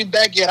following me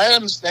back yet. I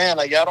understand,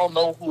 like y'all don't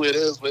know who it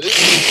is, but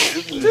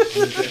it's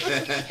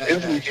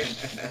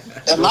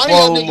a lot of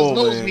y'all niggas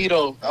knows me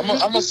though. I'm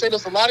gonna say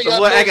this. A lot of y'all.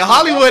 What, acting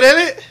Hollywood, ain't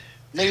it?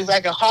 Niggas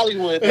acting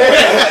Hollywood.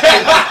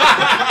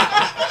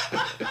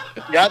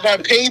 Y'all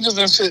got pages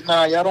and shit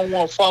now. Y'all don't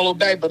want to follow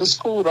back, but it's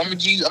cool. I'm gonna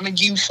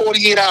give you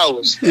 48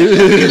 hours. You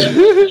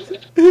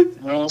know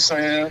what I'm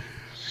saying?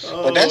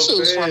 But that shit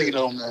was funny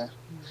though, man.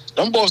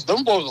 Them boys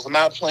was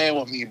not playing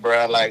with me,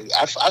 bro. Like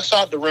I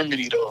found the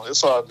remedy though.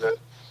 It's all good.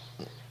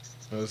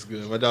 That's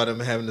good. My dog been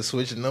having to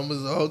switch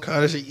numbers, all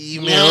kind of shit,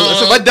 emails.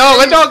 So my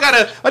dog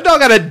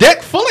got a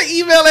deck full of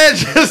email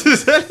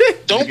addresses.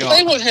 Don't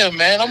play with him,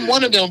 man. I'm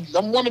one of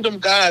them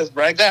guys,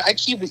 bro. I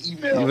keep an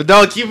email. My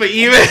dog keep an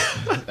email.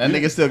 That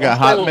nigga still got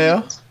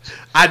Hotmail.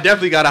 I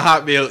definitely got a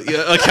Hotmail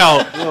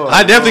account.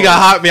 I definitely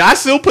got Hotmail. I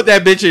still put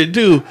that bitch in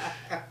too.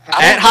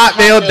 At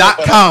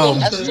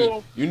hotmail.com.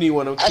 You need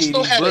one of them. I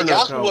still had a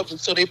Yahoo up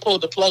until they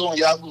pulled the plug on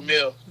Yahoo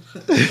Mail.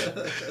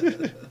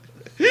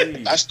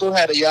 I still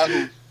had a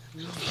Yahoo.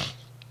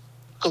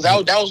 Because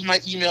that was my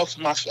email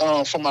from my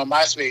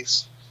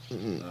MySpace.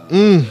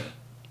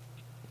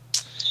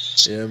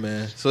 Yeah,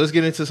 man. So let's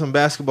get into some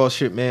basketball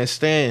shit, man.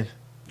 Stan.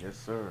 Yes,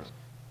 sir.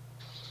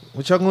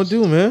 What y'all gonna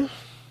do, man?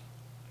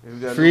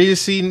 Free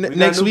agency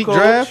next week coach.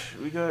 draft.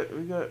 We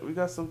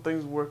got some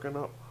things working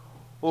up.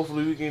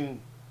 Hopefully we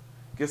can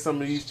get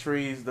some of these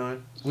trades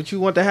done. What you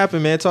want to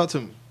happen, man? Talk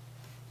to me.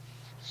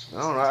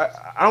 I don't know.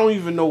 I don't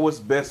even know what's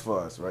best for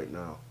us right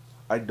now.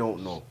 I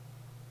don't know.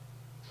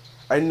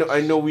 I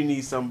know we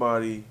need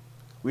somebody.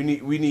 We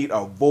need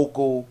a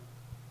vocal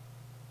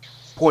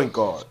point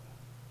guard.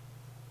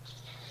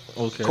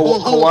 Okay.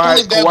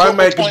 Kawhi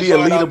might be a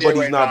leader, but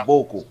he's not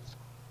vocal.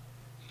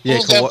 Yeah,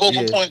 who's that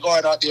vocal point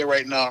guard out there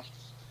right now?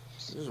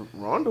 It's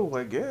Rondo,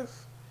 I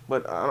guess.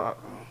 But I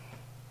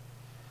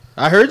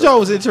heard y'all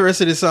was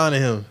interested in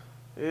signing him.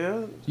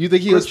 Yeah. You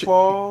think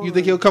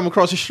he'll come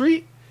across the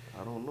street?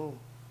 I don't know.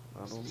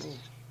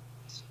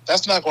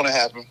 That's not going to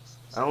happen.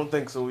 I don't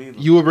think so either.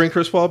 You would bring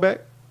Chris Paul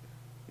back?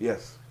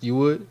 Yes. You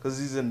would? Because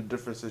he's in a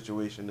different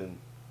situation than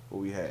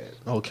what we had.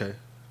 Okay.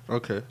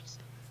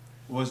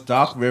 Was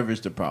Doc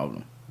Rivers the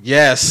problem?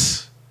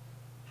 Yes.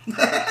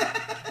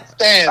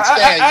 Stan,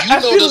 I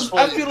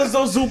feel as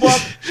though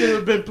Zubac should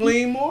have been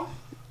playing more.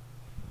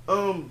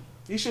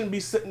 He shouldn't be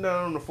sitting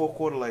down in the fourth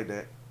quarter like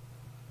that.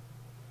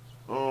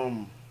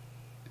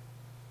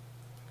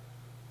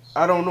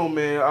 I don't know,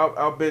 man.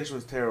 Our bench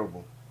was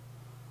terrible.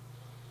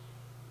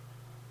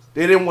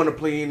 They didn't want to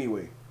play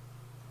anyway,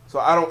 so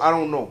I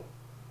don't know.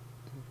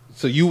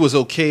 So you was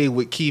okay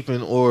with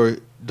keeping or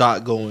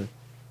Doc going?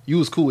 You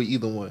was cool with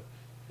either one.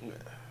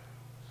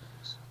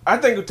 I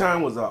think the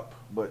time was up,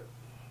 but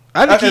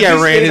I think he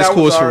had ran his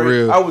course for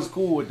real. I was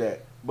cool with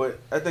that, but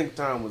I think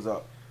time was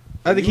up.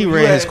 I think he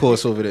ran his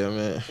course over there,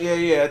 man.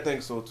 Yeah, I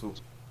think so too.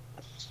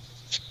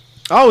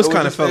 I always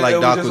kind of felt like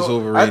Doc was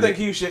overrated.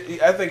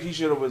 I think he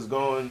should have was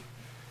gone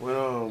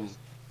when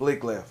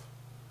Blake left.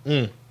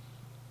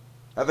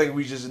 I think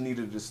we just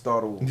needed to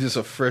start over. Just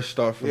a fresh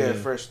start for him.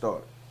 Fresh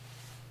start.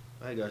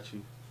 I got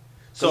you.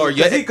 So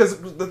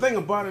because the thing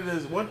about it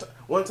is one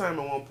time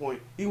at one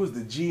point he was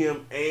the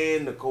GM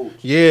and the coach.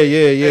 Yeah.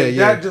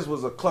 That just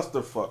was a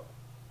clusterfuck.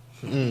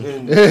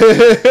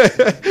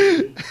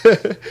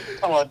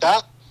 Come on,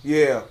 Doc.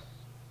 Yeah,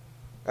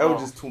 that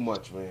was just too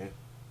much, man.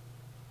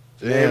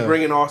 Yeah. And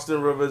bringing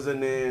Austin Rivers in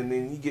there, and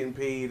then he getting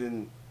paid,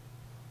 and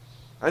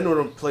I know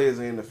them players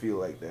ain't in the field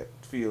like that.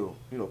 Feel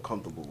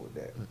comfortable with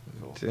that.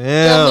 So. Damn.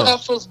 You gotta look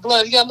out for his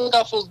blood. You gotta look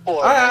out for his boy.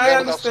 I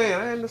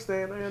understand.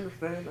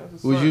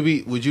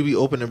 Would you be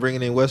open to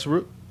bringing in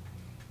Westbrook?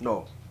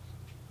 No.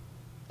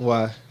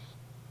 Why?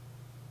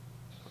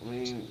 I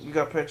mean, you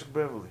got Patrick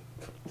Beverly.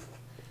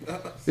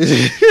 Hold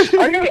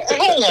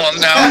on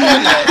now.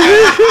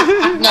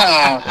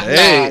 Nah.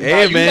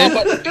 Hey, man.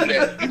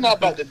 You're not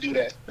about to do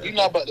that.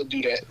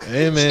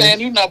 Hey, man. Stan,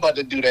 you're not about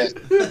to do that.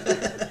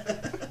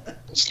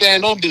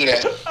 Stan, don't do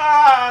that.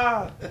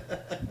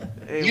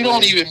 Hey, you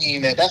don't even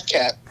mean that. That's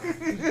cap.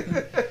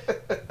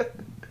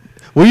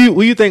 Where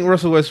you think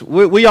Russell West?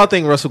 Where y'all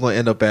think Russell gonna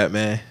end up at,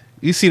 man?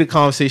 You see the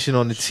conversation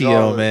on the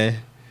TL, man.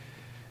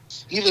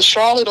 Either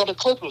Charlotte or the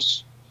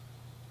Clippers.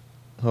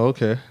 Oh,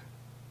 okay.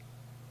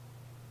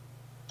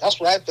 That's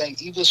what I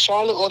think. Either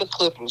Charlotte or the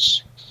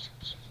Clippers.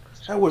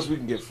 I wish we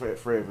can get Fred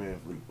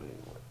VanVleet, man.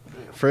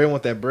 Fred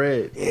want that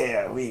bread.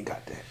 Yeah, we ain't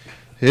got that.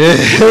 Yeah.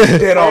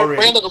 Dead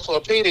already. Fred looking for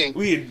a payday.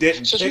 We in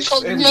debt. So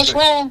you mess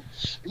wrong.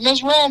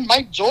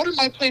 Mike Jordan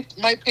might pay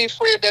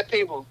Fred that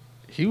paper.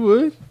 He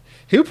would.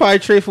 He'll probably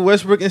trade for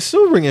Westbrook and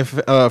still bring in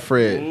Fred.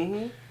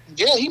 Mm-hmm.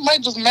 Yeah, he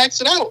might just max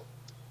it out.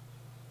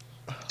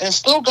 And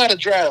still got a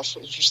draft.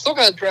 Still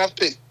got a draft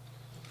pick.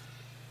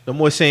 No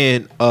more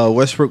saying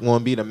Westbrook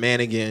won't be the man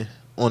again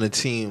on the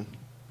team.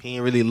 He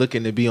ain't really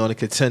looking to be on a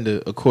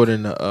contender,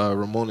 according to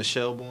Ramona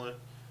Shelbourne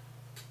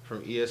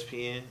from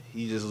ESPN.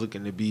 He's just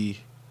looking to be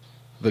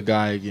the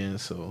guy again.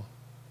 So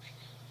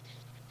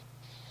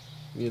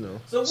you know.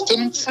 So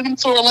send him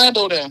to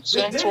Orlando then.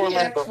 Send him to Did he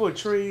Orlando. ask for a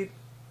trade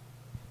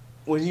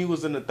when he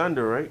was in the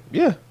Thunder, right?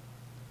 Yeah.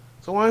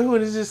 So why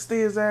wouldn't he just stay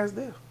his ass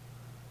there?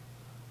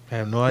 I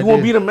have no He idea.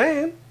 won't be the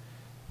man.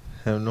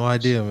 I have no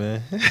idea,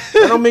 man. That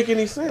don't make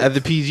any sense. At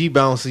the PG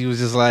bounce, he was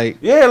just like,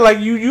 Yeah, like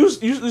you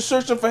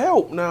searching for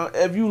help. Now,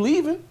 if you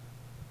leaving,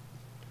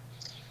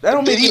 that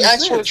don't Did make he any ask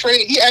sense. for a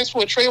trade? He asked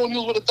for a trade when he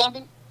was with the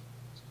Thunder.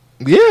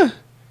 yeah.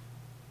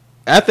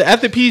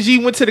 After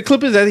PG went to the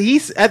Clippers,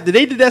 after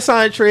they did that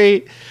sign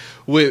trade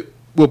with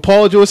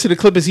Paul George to the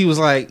Clippers, he was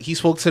like, he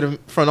spoke to the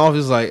front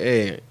office like,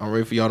 "Hey, I'm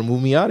ready for y'all to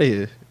move me out of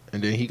here."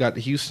 And then he got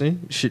to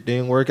Houston. Shit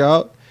didn't work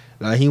out.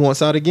 Now he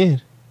wants out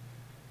again.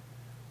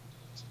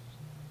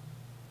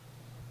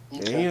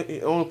 Yeah,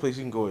 the only place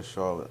he can go is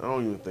Charlotte. I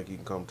don't even think he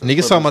can come to.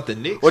 Niggas talking about the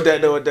Knicks. With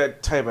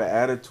that type of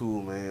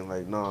attitude, man.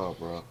 Like, nah,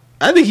 bro.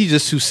 I think he's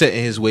just too set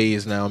in his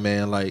ways now,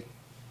 man. Like,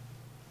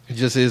 it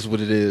just is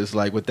what it is.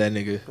 Like with that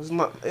nigga. It's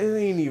not. It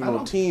ain't even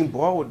no team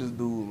ball with this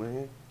dude,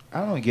 man.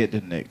 I don't get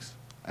the Knicks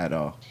at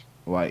all.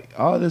 Like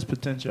all this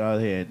potential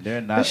out here, and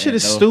they're not. That shit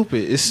is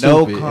stupid. It's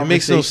no stupid. It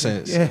makes no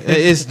conversation. sense. Yeah.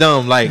 It's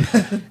dumb. Like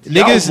want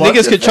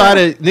niggas could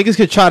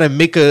it try to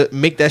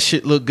make that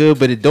shit look good,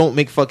 but it don't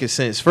make fucking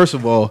sense. First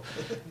of all,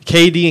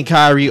 KD and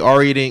Kyrie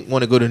already didn't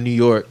want to go to New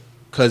York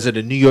because of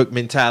the New York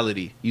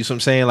mentality. You see what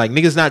I'm saying? Like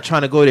niggas not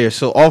trying to go there.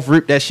 So off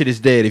rip, that shit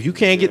is dead. If you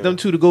can't get them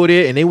two to go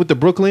there and they with the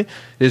Brooklyn,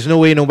 there's no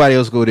way nobody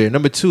else go there.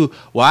 Number two,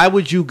 why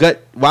would you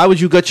gut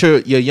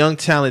your young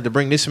talent to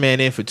bring this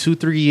man in for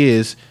 2-3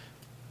 years?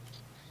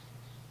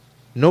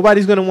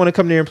 Nobody's gonna want to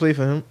come there and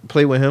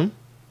play with him.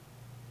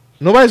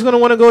 Nobody's gonna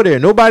want to go there.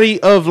 Nobody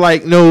of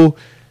like no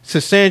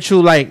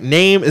substantial like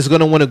name is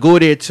gonna want to go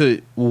there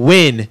to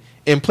win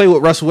and play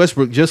with Russell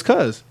Westbrook just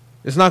cause.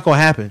 It's not gonna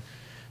happen.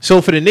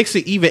 So for the Knicks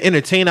to even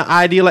entertain an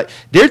idea like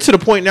they're to the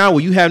point now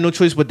where you have no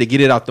choice but to get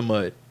it out the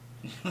mud.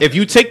 If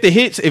you take the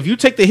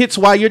hits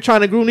while you're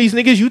trying to groom these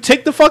niggas, you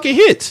take the fucking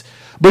hits.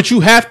 But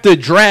you have to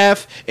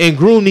draft and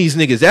groom these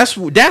niggas.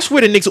 That's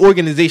where the Knicks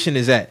organization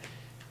is at.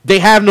 They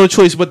have no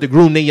choice but to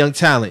groom their young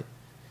talent.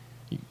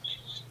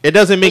 It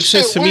doesn't make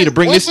sense to me to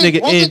bring this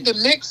nigga in.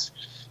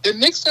 The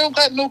Knicks don't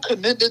got no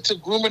commitment to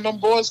grooming them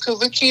boys because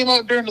they came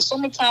out during the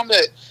summertime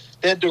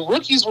that the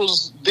rookies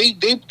was they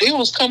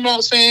was coming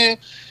out saying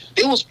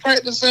they was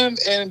practicing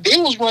and they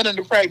was running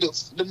the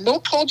practice. No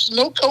coach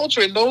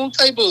or no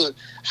type of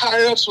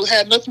higher ups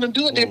had nothing to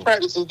do with their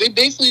practices. They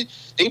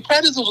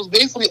practices was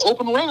basically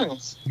open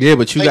runs. Yeah,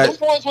 but you got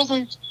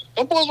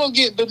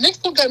the Knicks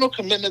don't got no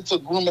commitment to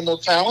grooming no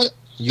talent.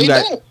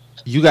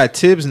 You got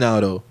Tibbs now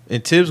though,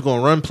 and Tibbs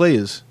gonna run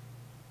players.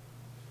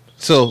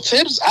 So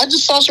Tibbs, I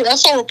saw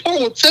a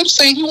report with Tibbs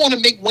saying he want to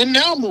make win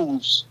now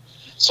moves.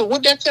 So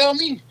what that tell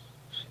me?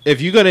 If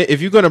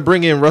you're gonna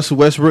bring in Russell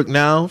Westbrook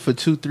now for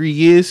 2-3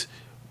 years,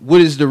 what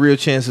is the real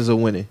chances of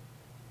winning?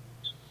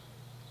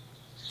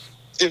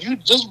 If you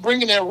just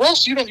bringing in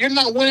Russ, you're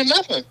not winning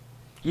nothing.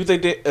 You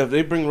think if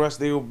they bring Russ,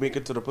 they will make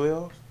it to the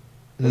playoffs?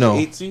 No,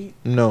 8 seed?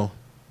 No,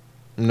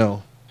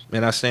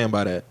 and I stand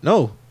by that.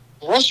 No.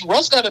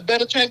 Russ got a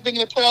better chance being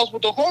in the playoffs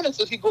with the Hornets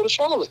if he go to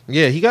Charlotte.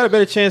 Yeah, he got a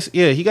better chance.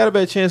 Yeah, he got a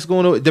better chance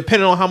going over,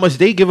 depending on how much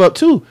they give up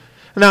too.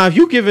 Now, if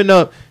you giving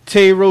up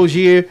Terry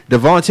Rozier,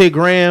 Devontae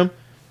Graham,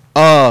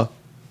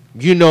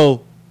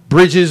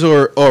 Bridges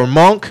or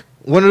Monk,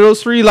 one of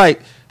those three,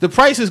 like the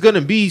price is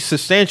gonna be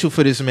substantial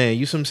for this man.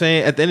 You see what I'm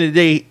saying? At the end of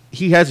the day,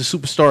 he has a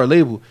superstar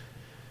label.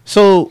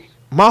 So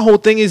my whole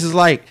thing is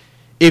like,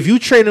 if you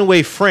trading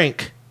away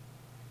Frank,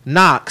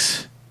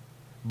 Knox,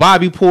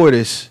 Bobby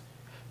Portis,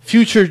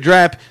 future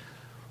draft,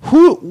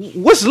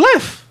 what's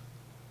left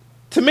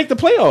to make the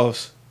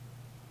playoffs?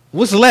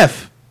 What's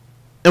left?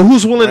 And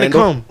who's willing to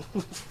come?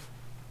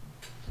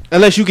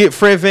 Unless you get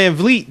Fred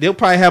VanVleet, they'll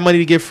probably have money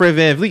to get Fred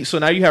VanVleet. So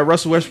now you have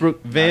Russell Westbrook.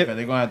 They're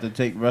gonna have to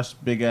take Russ'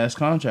 big ass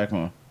contract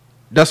on.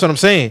 That's what I'm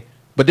saying.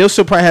 But they'll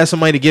still probably have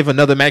somebody to give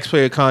another max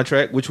player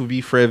contract, which would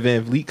be Fred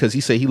VanVleet, because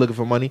he said he looking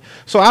for money.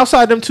 So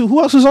outside them two,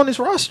 who else is on this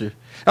roster?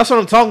 That's what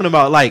I'm talking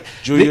about. Like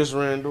Julius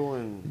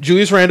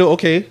Randle.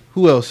 Okay,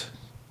 who else?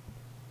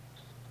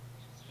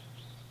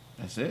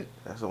 That's it.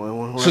 That's the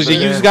only one. So you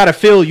just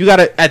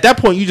gotta at that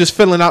point you just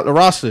filling out the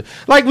roster.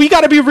 Like we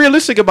gotta be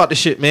realistic about the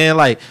shit, man.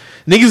 Like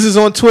niggas is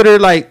on Twitter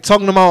like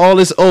talking about all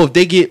this. Oh, if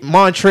they get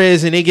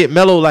Montrez and they get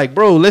Melo, like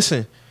bro,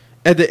 listen.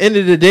 At the end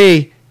of the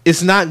day,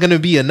 it's not gonna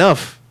be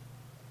enough.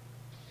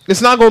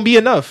 It's not gonna be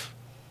enough.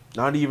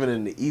 Not even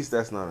in the East,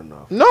 that's not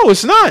enough. No,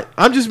 it's not.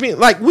 I'm just being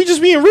we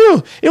just being real.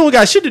 It don't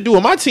got shit to do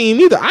with my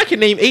team either. I can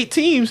name 8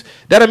 teams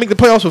that'll make the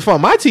playoffs before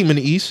my team in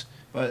the East.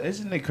 But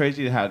isn't it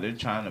crazy how they're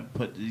trying to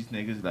put these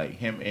niggas like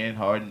him and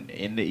Harden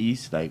in the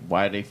East? Like,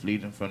 why are they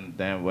fleeing from the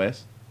damn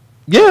West?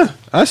 Yeah,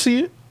 I see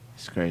it.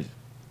 It's crazy.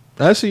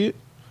 I see it.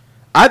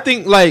 I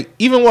think, like,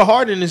 even with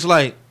Harden, it's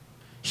like,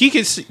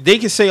 they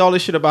can say all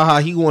this shit about how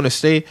he want to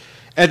stay.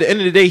 At the end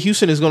of the day,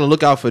 Houston is going to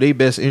look out for their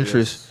best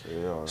interest.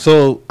 Yes,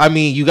 so, I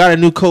mean, you got a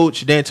new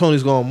coach.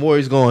 D'Antoni's going.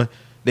 Morey's going.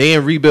 They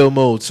in rebuild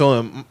mode.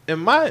 So, in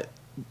my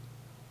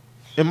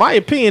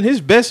opinion, his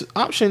best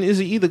option is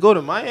to either go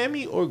to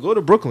Miami or go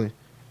to Brooklyn.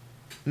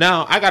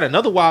 Now, I got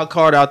another wild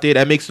card out there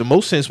that makes the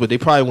most sense, but they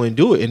probably wouldn't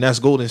do it, and that's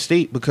Golden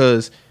State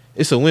because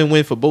it's a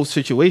win-win for both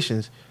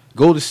situations.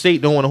 Golden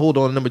State don't want to hold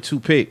on to number 2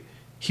 pick.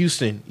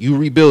 Houston, you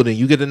rebuilding,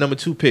 you get the number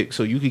 2 pick,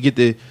 so you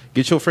could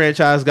get your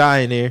franchise guy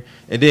in there,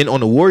 and then on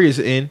the Warriors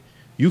end,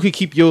 you could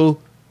keep your,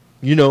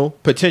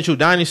 potential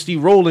dynasty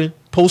rolling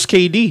post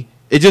KD.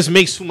 It just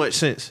makes too much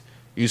sense.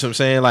 You know what I'm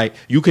saying? Like,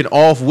 you can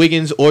off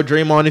Wiggins or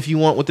Draymond if you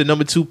want with the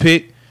number 2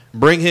 pick.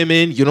 Bring him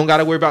in. You don't got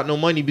to worry about no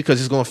money because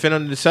it's going to fit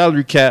under the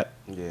salary cap.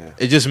 Yeah.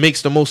 It just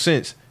makes the most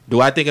sense.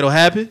 Do I think it'll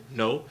happen?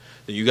 No.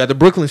 Then you got the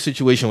Brooklyn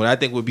situation, what I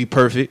think would be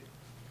perfect.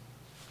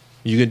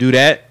 You can do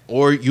that,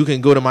 or you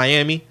can go to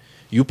Miami.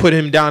 You put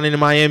him down in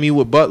Miami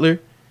with Butler,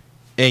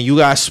 and you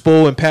got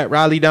Spo and Pat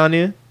Riley down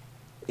there.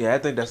 Yeah, I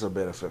think that's a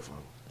better fit for him.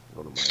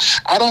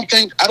 I don't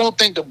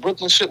think the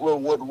Brooklyn shit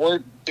would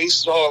work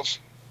based off.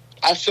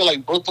 I feel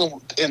like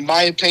Brooklyn, in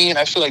my opinion,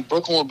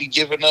 would be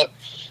giving up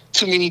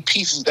too many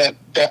pieces that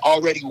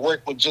already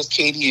work with just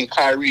KD and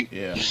Kyrie.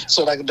 Yeah.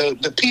 So like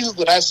the pieces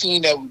that I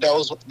seen that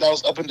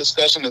was up in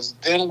discussion is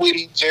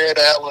Dinwiddie, Jared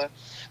Allen.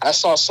 I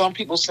saw some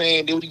people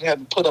saying they would even have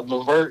to put up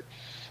LeVert.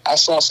 I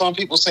saw some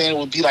people saying it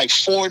would be like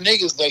 4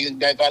 niggas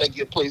that got to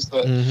get placed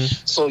up.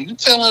 Mm-hmm. So you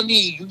telling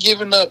me you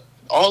giving up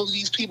all of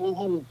these people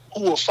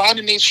who are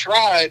finding their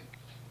stride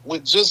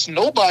with just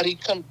nobody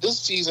come this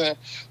season,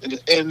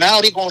 and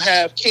now they're gonna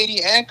have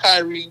KD and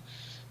Kyrie.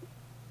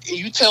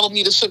 You telling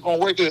me this shit gonna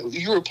work?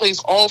 You replace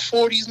all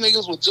 4 of these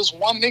niggas with just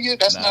one nigga?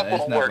 That's not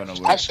gonna work.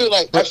 I feel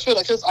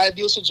like his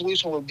ideal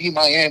situation would be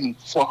Miami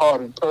for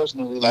Harden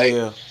personally. Like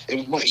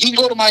if when he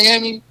go to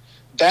Miami,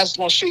 that's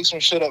gonna shake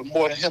some shit up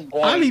more than him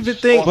going. I even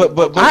think,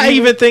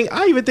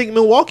 I even think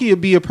Milwaukee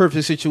would be a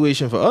perfect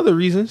situation for other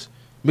reasons.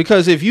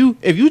 Because if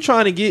you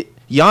trying to get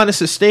Giannis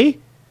to stay,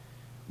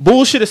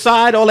 bullshit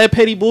aside, all that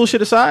petty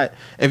bullshit aside,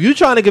 if you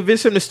trying to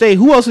convince him to stay,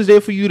 who else is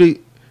there for you to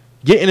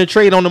get in a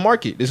trade on the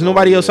market? There's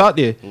nobody else out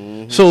there.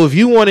 Mm-hmm. So if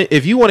you want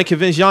to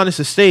convince Giannis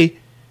to stay,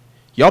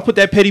 y'all put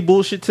that petty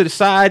bullshit to the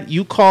side.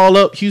 You call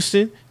up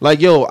Houston like,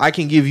 yo, I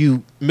can give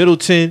you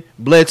Middleton,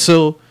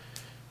 Bledsoe,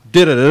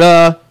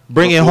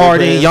 bring in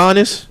Harden,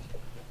 Giannis.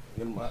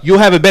 You'll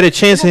have a better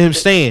chance of him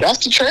staying.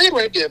 That's the trade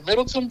right there.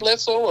 Middleton,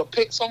 Bledsoe, a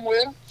pick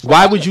somewhere.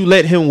 Why would you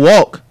let him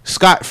walk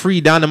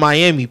scot-free down to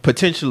Miami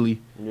potentially?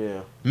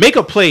 Yeah. Make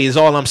a play is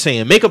all I'm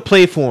saying. Make a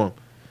play for him.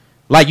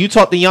 Like you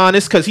talked to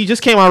Giannis, because he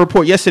just came out a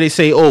report yesterday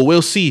say, oh,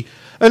 we'll see.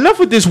 Enough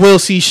with this we'll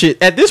see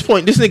shit. At this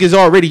point, this nigga's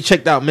already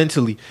checked out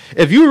mentally.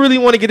 If you really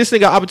want to get this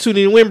nigga an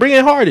opportunity to win, bring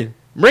in Harden.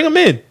 Bring him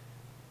in.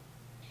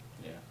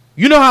 Yeah.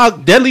 You know how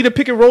deadly the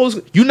pick and rolls.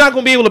 You're not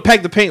going to be able to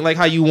pack the paint like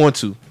how you want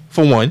to,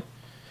 for one.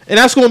 And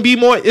that's going to be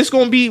more, it's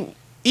going to be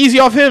easy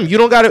off him. You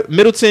don't got to,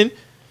 Middleton.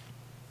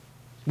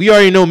 We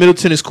already know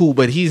Middleton is cool,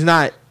 but he's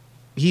not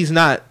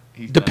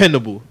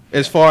dependable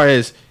as far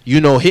as,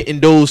 hitting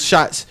those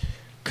shots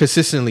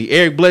consistently.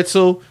 Eric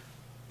Bledsoe,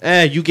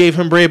 you gave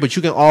him bread, but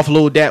you can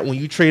offload that when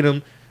you trade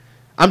him.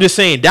 I'm just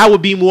saying that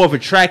would be more of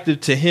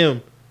attractive to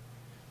him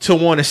to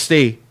want to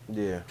stay.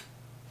 Yeah.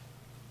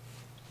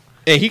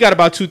 And he got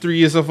about 2-3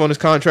 years left on his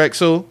contract,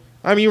 so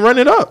run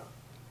it up.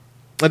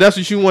 If that's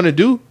what you want to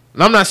do.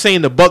 And I'm not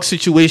saying the Bucks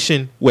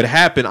situation would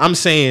happen. I'm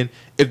saying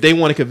if they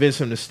want to convince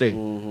him to stay,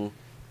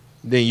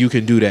 then you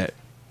can do that.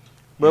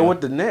 But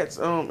with the Nets,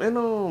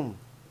 DeAndre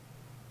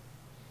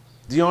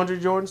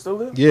Jordan still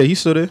there? Yeah, he's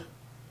still there.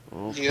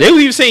 Okay. They were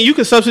even saying you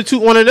can substitute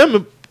one of them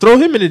and throw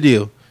him in the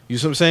deal. You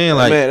see what I'm saying?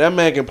 That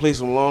man can play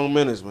some long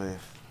minutes, man.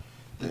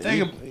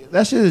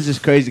 That shit is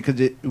just crazy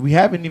because we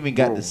haven't even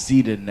got to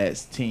see the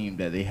Nets team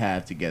that they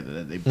have together,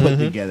 that they put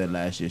together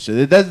last year. So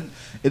it doesn't.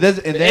 And then,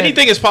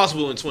 anything is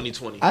possible in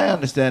 2020. I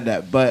understand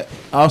that, but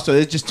also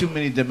it's just too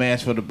many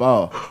demands for the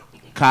ball.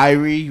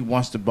 Kyrie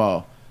wants the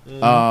ball.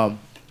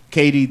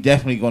 KD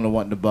definitely going to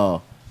want the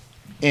ball.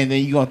 And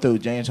then you're going to throw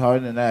James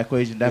Harden in that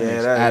equation. That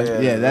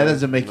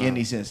doesn't make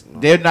any sense. No.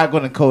 They're not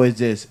going to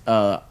coexist,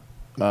 all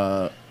 3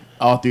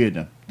 of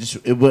them.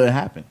 It wouldn't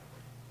happen.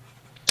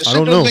 I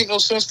don't know. Make no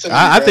sense to me,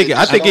 I think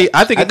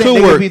it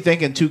could work. Be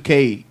thinking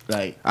 2K.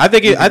 I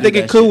think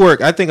it could work.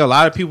 I think a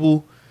lot of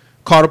people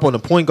caught up on the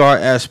point guard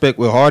aspect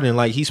with Harden.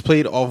 Like, he's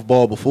played off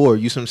ball before.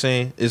 You see what I'm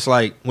saying? It's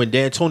like when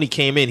D'Antoni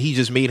came in, he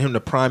just made him the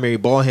primary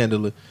ball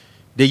handler.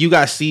 Then you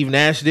got Steve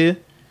Nash there.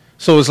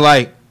 So it's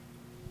like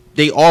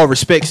they all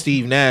respect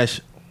Steve Nash.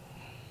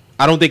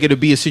 I don't think it'll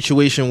be a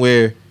situation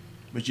where.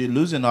 But you're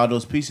losing all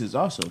those pieces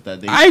also.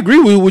 I agree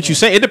with what you're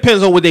saying. It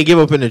depends on what they give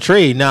up in the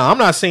trade. Now, I'm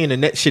not saying the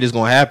net shit is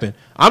going to happen.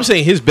 I'm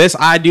saying his best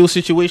ideal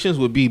situations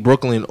would be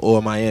Brooklyn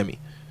or Miami.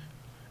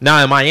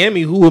 Now, in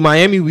Miami, who would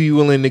Miami be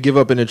willing to give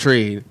up in the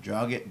trade?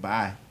 Dragic,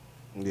 bye.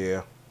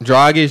 Yeah.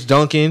 Dragic,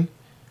 Duncan.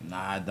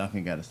 Nah,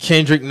 Duncan got to stay.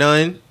 Kendrick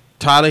Nunn.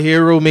 Tyler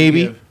Hero,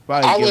 maybe. Yeah,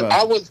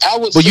 I would.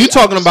 But you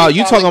talking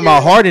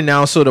about Harden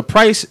now, so the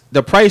price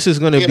is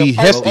going to be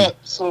hefty.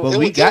 But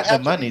we got the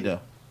money,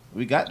 though.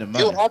 We got the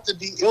money. It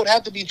would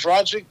have to be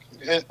Dragic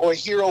or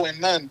Hero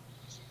and Nunn.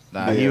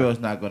 Nah, Hero's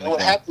not going to go. It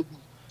would have to be.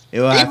 It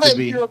will have to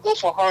be. Hero go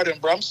for Harden,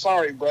 bro. I'm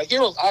sorry, bro.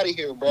 Hero's out of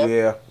here, bro.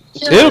 Yeah.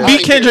 It'll be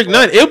Kendrick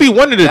Nunn. It'll be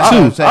one of the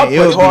two. I'll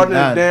put Harden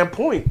at the damn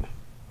point.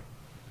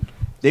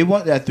 They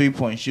want that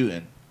 3-point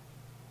shooting.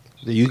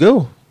 There you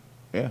go.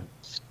 Yeah.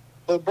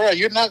 But bro,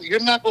 you're not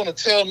going to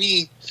tell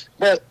me.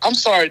 Bro, I'm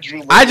sorry,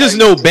 Drew. I just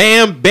know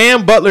Bam,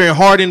 Butler, and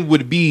Harden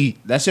would be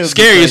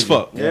scary as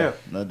fuck. Yeah,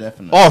 no,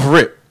 definitely. Off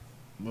rip.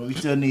 But we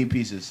still need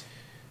pieces.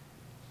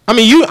 I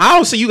mean, I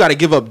don't say you got to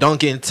give up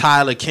Duncan,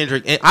 Tyler,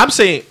 Kendrick, and I'm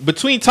saying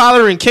between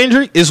Tyler and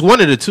Kendrick, it's one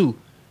of the two.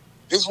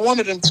 It's one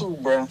of them two,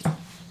 bro.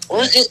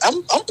 Or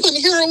I'm putting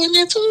Hero in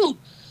there too,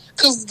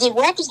 because the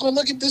Rockets gonna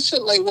look at this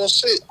shit like, well,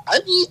 shit. I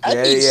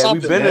need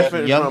something. We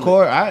benefit Young from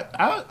core.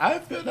 I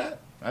feel that.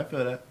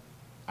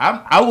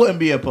 I wouldn't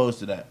be opposed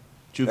to that.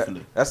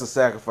 Truthfully, that's a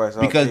sacrifice.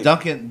 Because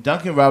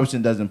Duncan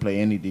Robinson doesn't play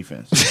any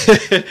defense.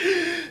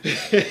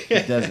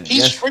 He doesn't. He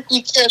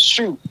strictly can't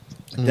shoot.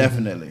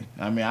 Definitely.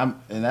 I mean,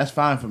 and that's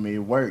fine for me. It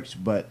works.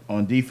 But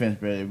on defense,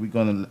 bro,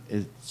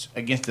 it's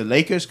against the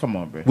Lakers. Come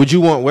on, bro. Would you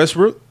want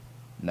Westbrook?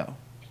 No.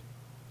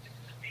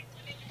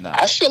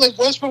 I feel like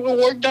Westbrook will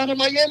work down in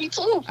Miami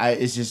too.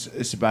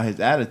 It's about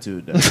his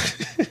attitude, though.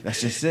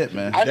 That's just it,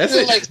 man. That's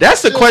it.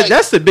 That's the question.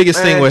 That's the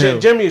biggest thing with him.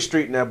 Jimmy is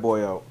straightening that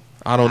boy out.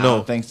 I don't know. I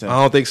don't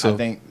think so. I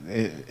think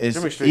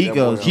it's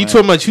egos. He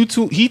too much. He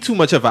too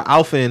much of an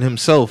alpha in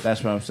himself.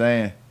 That's what I'm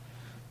saying.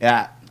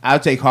 Yeah, I'll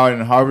take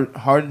Harden.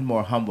 Harden's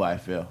more humble. I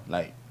feel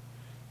like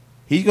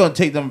he's gonna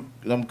take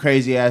them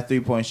crazy ass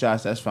 3-point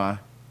shots. That's fine.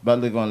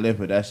 Butler gonna live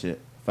with that shit.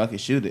 Fucking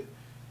shoot it.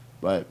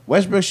 But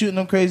Westbrook shooting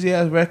them crazy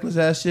ass reckless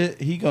ass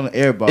shit, he gonna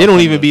airball. It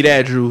don't even be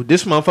that, Drew.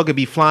 This motherfucker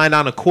be flying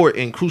down the court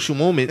in crucial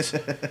moments,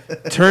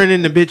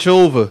 turning the bitch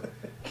over.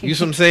 You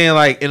see what I'm saying?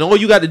 Like, and all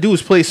you got to do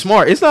is play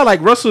smart. It's not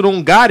like Russell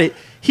don't got it.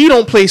 He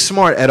don't play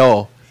smart at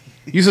all.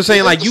 You see what I'm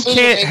saying? Like, you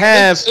can't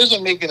have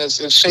decision making is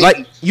shaky.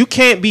 Like, you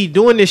can't be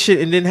doing this shit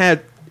and then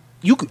have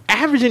you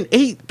averaging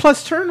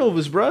 8+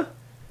 turnovers, bruh.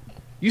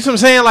 You see what I'm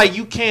saying? Like,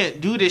 you can't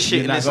do this shit. You're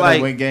and not it's gonna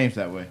like win games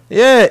that way.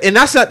 Yeah, and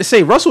that's not to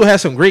say Russell had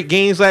some great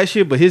games last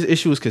year, but his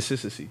issue is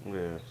consistency.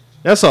 Yeah.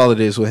 That's all it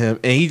is with him.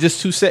 And he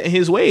just too set in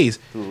his ways.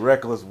 Too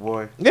reckless,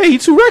 boy. Yeah, he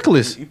too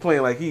reckless. You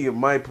playing like he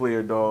my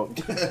player, dog.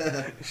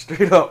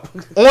 Straight up.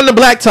 On the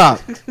blacktop.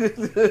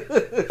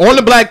 On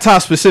the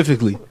blacktop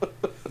specifically.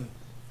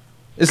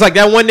 It's like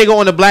that one nigga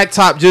on the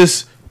blacktop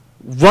just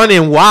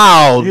running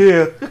wild.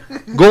 Yeah.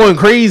 Going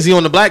crazy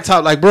on the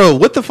blacktop. Like, bro,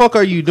 what the fuck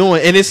are you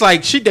doing? And it's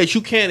like shit that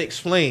you can't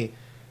explain.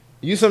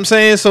 You see what I'm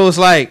saying? So it's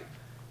like,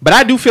 but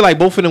I do feel like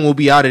both of them will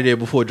be out of there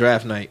before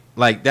draft night.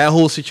 Like, that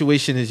whole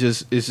situation is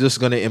just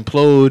gonna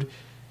implode,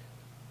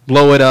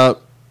 blow it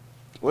up.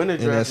 When the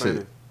draft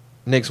night?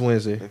 Next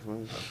Wednesday.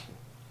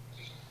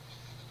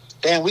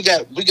 Damn, we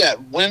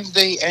got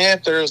Wednesday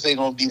and Thursday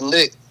gonna be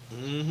lit.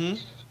 Mm-hmm.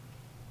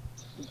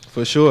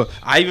 For sure.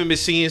 I even been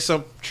seeing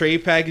some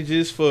trade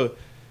packages for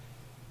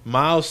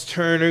Miles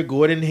Turner,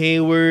 Gordon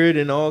Hayward,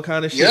 and all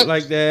kind of shit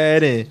like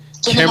that, and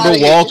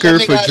Kemba Walker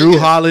for Drew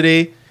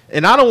Holiday.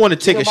 And I don't want to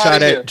take a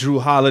shot at Drew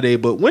Holiday,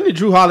 but when did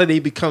Drew Holiday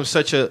become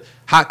such a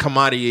hot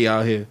commodity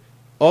out here?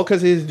 All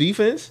because of his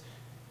defense?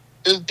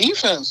 His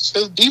defense.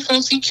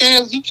 He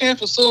can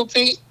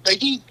facilitate.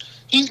 Like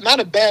he's not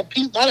a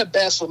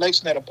bad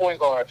selection at a point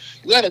guard.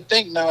 You got to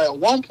think now. At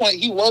one point,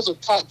 he was a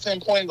top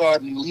 10 point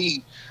guard in the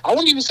league. I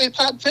wouldn't even say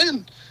top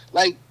 10.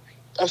 Like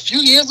a few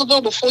years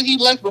ago, before he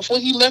left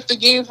the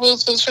game for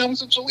his family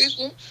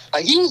situation,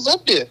 like he was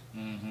up there.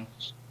 Mm-hmm.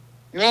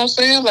 You know what I'm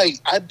saying? Like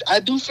I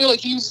do feel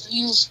like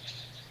he's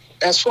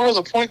as far as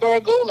a point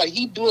guard go, like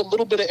he do a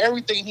little bit of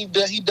everything. He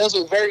does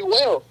it very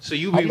well. So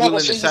you be willing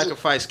to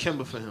sacrifice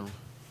Kemba for him?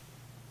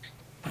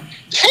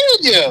 Hell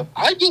yeah,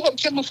 I give up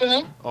Kemba for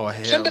him. Oh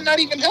hell, Kemba not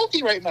even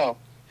healthy right now.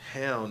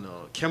 Hell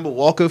no, Kemba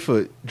Walker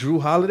for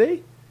Drew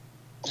Holiday?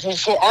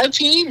 For our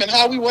team and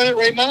how we run it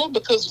right now,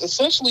 because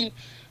essentially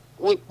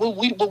what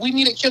we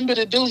needed Kemba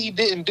to do, he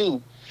didn't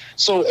do.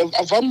 So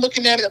if I'm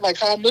looking at it like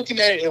how I'm looking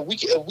at it,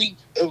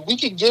 if we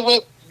can give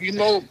up, you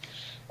know,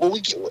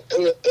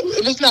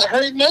 if it's not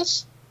hurting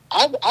us,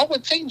 I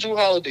would take Drew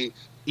Holiday,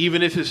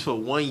 even if it's for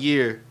 1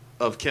 year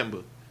of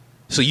Kemba.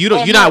 So you're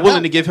not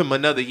willing to give him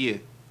another year.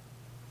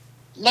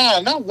 Nah,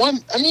 not one.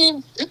 I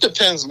mean, it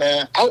depends,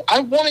 man. I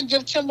want to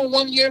give Kemba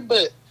 1 year,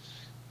 but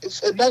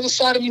it's another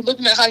side of me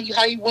looking at how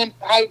he went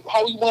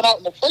out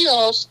in the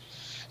playoffs,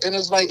 and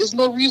it's like there's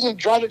no reason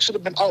Dragic should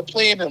have been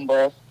outplaying him,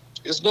 bro.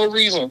 There's no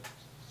reason.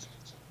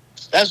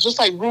 That's just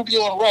like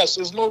Rubio and Russ.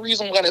 There's no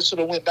reason why that should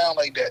have went down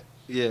like that.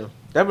 Yeah,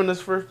 that been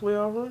his first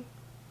playoff run.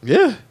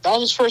 Yeah, that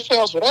was his first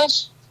playoffs with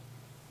us.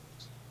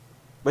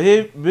 But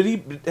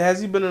has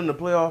he been in the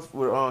playoffs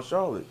with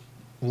Charlotte?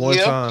 One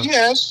time. He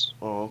has.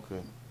 Oh,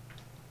 okay.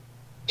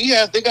 He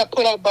has. They got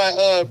put out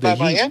by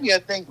Miami, I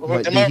think.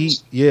 The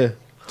Heat, yeah.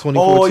 2014.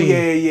 Oh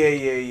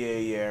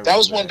yeah. That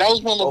was when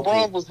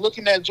LeBron was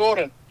looking at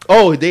Jordan.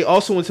 Oh, they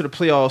also went to the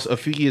playoffs a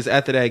few years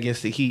after that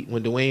against the Heat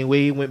when Dwayne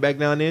Wade went back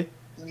down there.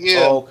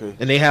 Yeah. Oh, okay.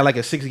 And they had like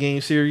a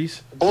 6-game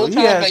series. Both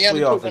times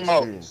Miami put them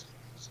out.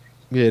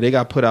 Yeah, they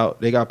got put out.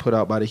 They got put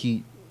out by the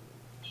Heat.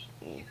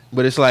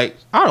 But it's like,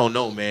 I don't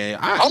know, man.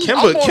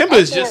 Kemba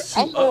is just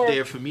too up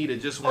there for me to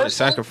just want to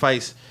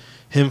sacrifice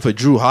him for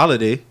Drew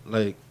Holiday.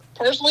 Like,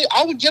 personally,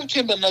 I would give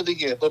Kemba another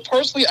year. But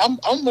personally, I'm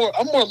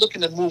more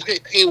looking to move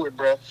Hayward,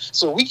 bro.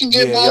 So we can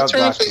get Miles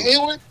Turner for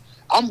Hayward.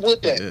 I'm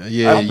with that.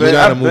 Yeah, you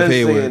gotta move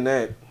Hayward.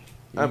 That.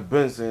 I've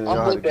been saying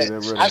y'all to get rid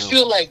of him. I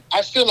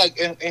feel like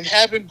in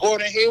having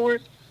Gordon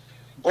Hayward,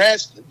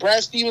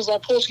 Brad Stevens, our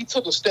coach, he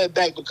took a step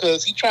back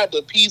because he tried to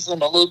appease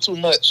them a little too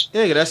much.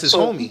 Yeah, that's his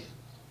homie.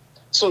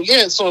 So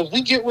if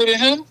we get rid of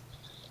him,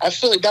 I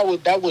feel like that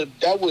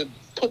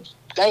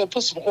would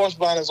put some horse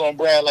blinders on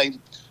Brad. Like,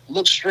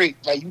 look straight.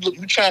 Like you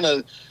trying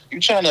to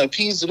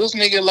appease this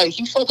nigga. Like,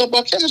 he fuck up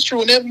our chemistry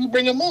whenever you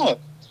bring him on.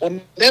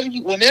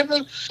 Whenever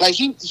like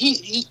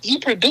he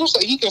produced,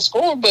 like he can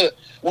score, but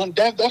when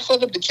that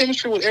fuck up the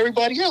chemistry with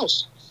everybody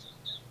else.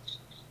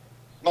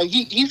 Like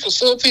he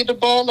facilitated the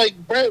ball. Like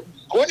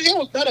Gordon Hill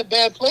was not a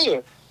bad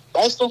player.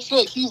 I just don't feel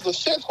like he's the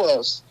fit for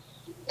us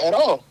at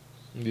all.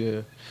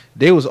 Yeah.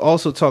 They was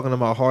also talking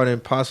about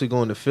Harden possibly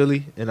going to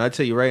Philly, and I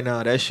tell you right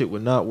now, that shit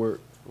would not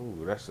work.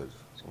 Ooh,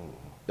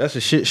 that's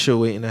a shit show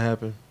waiting to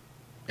happen.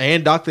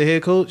 And Dr.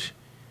 Head Coach?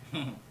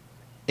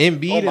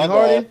 Embiid and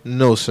Harden? God.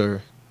 No,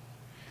 sir.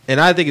 And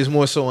I think it's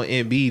more so on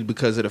Embiid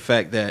because of the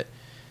fact that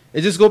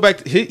it just go back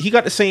to he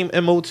got the same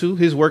MO too,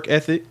 his work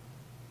ethic.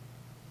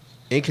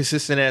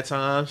 Inconsistent at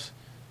times.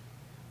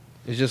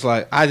 It's just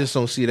like I just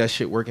don't see that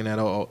shit working at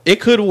all. It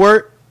could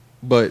work,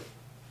 but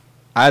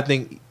I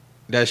think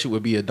that shit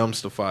would be a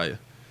dumpster fire.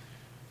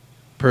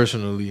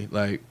 Personally,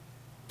 like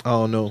I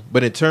don't know.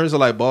 But in terms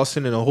of like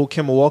Boston and the whole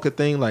Kemba Walker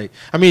thing, like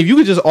I mean, if you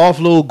could just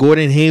offload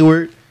Gordon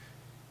Hayward,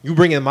 you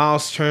bring in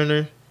Miles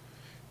Turner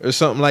or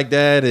something like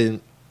that,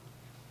 and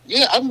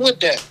yeah, I'm with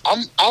that.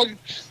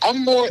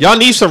 I'm more. Y'all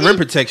need some rim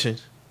protection.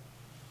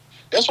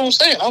 That's what I'm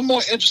saying. I'm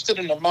more interested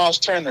in the Miles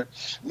Turner.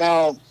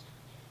 Now,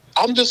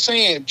 I'm just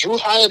saying Drew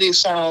Holiday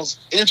sounds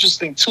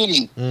interesting to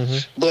me,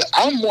 but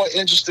I'm more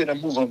interested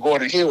in moving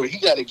Gordon Hayward. He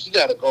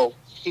gotta go.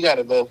 He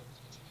gotta go.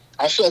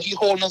 I feel like he's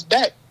holding us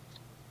back.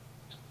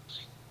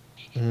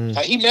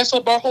 Like he messed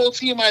up our whole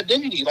team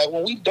identity. Like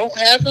when we don't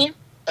have him,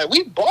 like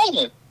we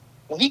balling.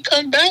 When he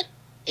come back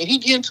and he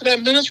get into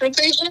that minutes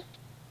rotation,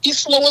 he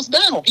slow us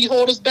down. He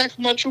hold us back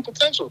from our true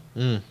potential.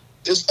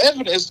 It's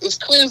evident. It's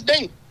clear as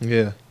day.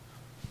 Yeah.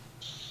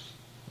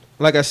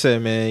 Like I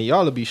said, man,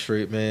 y'all will be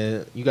straight,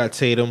 man. You got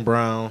Tatum,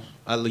 Brown.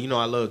 I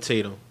love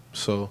Tatum.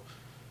 So,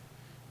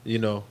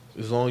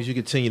 as long as you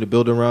continue to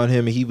build around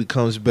him and he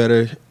becomes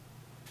better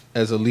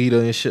as a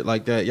leader and shit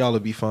like that, y'all will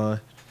be fine.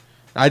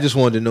 I just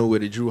wanted to know where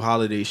the Drew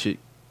Holiday shit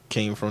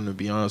came from, to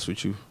be honest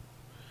with you.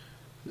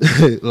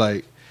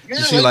 Like, you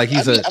see, like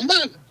he's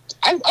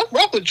I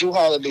rock with Drew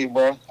Holiday,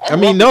 bro.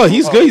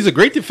 He's good. He's a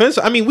great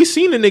defender. I mean, we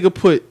seen the nigga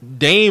put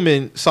Dame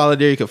in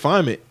solitary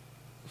confinement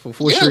for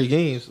 4 straight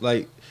games.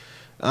 Like,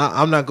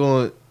 I'm not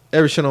going to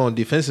ever shit on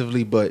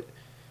defensively, but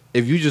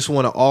if you just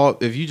want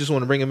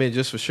to bring him in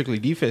just for strictly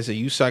defense and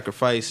you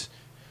sacrifice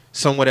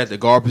somewhat at the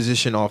guard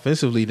position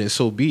offensively, then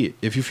so be it.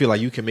 If you feel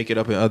like you can make it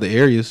up in other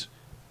areas.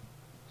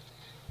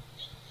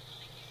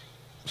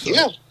 So.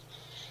 Yeah.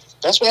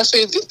 That's why I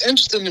say it's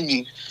interesting to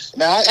me.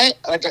 Now,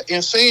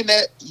 in saying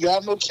that,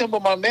 y'all know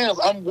Kemba, my man.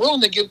 I'm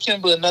willing to give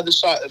Kemba another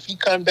shot if he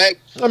come back.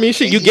 I mean,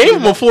 shit, you gave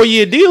him a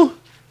 4-year deal.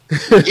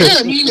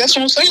 Yeah, that's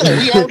what I'm saying. Like,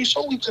 we already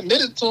showed we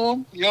committed to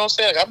him. You know what I'm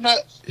saying?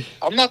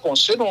 I'm not gonna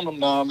shit on him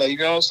now. Like, you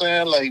know what I'm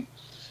saying? Like,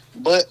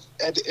 but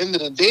at the end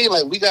of the day,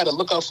 like, we got to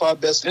look out for our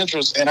best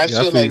interests. And I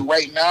feel like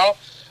right now,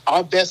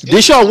 our best.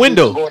 This y'all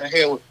window.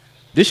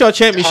 This y'all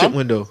championship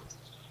window.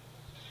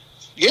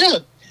 Yeah.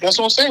 That's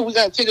what I'm saying. We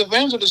got to take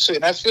advantage of this shit.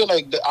 And I feel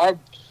like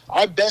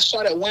our best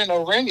shot at winning a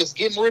ring is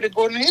getting rid of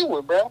Gordon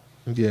Hayward, bro.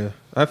 Yeah,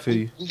 I feel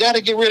you. You got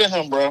to get rid of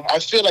him, bro. I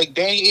feel like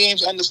Danny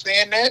Ainge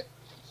understand that.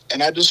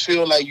 And I just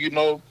feel like,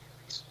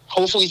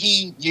 hopefully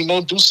he,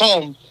 do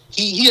something.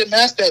 He had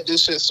mastered at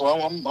this shit, so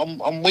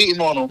I'm waiting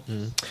on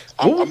him.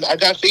 I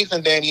got faith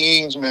in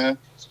Danny Ainge, man.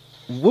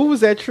 What was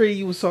that trade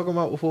you was talking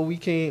about before we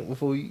came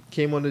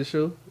on the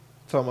show?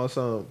 Talking about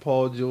some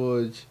Paul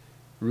George,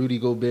 Rudy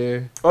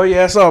Gobert. Oh,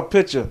 yeah, I saw a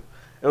picture.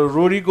 It was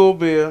Rudy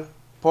Gobert,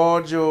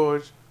 Paul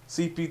George,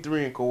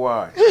 CP3, and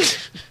Kawhi.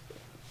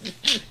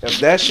 If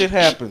that shit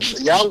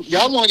happens,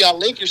 y'all on y'all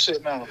Lakers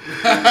shit now. We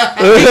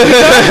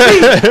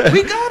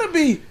gotta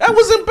be. That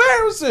was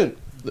embarrassing,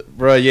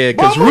 bro. Yeah,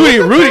 because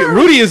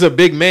Rudy is a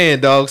big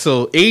man, dog.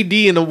 So AD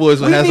and the boys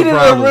will have some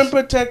problems. We need a rim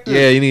protector.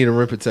 Yeah, you need a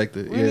rim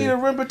protector. We need a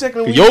rim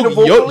protector.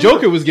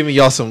 Joker was giving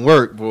y'all some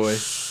work, boy.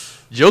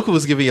 Joker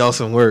was giving y'all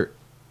some work.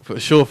 For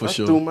sure. So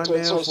Zubac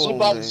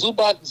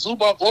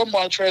or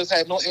Montrez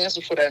had no answer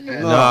for that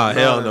man. Nah,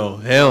 hell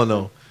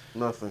no.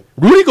 Nothing.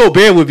 Rudy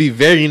Gobert would be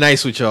very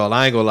nice with y'all.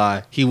 I ain't gonna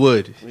lie. He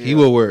would. Yeah. He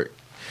would work.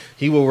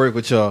 He would work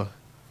with y'all.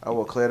 I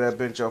will clear that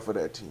bench off for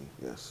that team.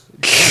 Yes.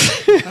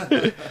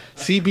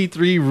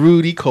 CP3,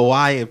 Rudy,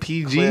 Kawhi, and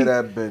PG. Clear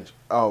that bench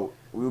out.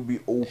 We'll be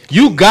okay.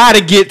 You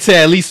gotta get to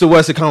at least the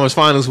Western Conference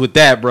Finals with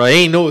that, bro.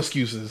 Ain't no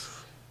excuses.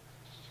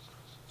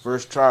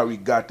 First try, we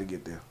got to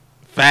get there.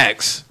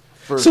 Facts.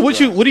 So what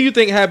do you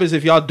think happens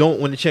if y'all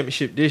don't win the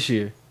championship this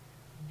year?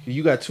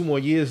 You got 2 more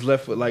years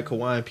left with like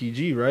Kawhi and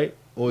PG, right?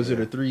 Or is it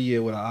a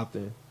 3-year with an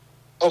opt-in?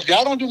 if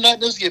y'all don't do nothing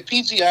this year,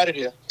 PG out of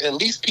there. At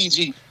least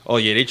PG. Oh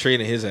yeah, they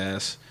trading his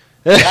ass.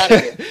 Out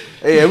of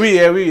there.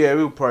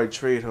 We'll probably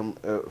trade him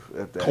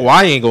at that.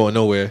 Kawhi ain't going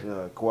nowhere.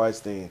 Kawhi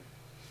staying.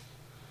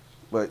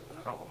 But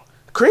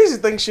crazy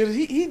thing, shit,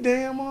 he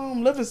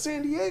damn live in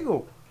San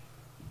Diego.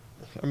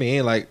 I mean,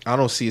 ain't like I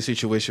don't see a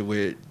situation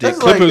where the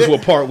Clippers will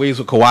part ways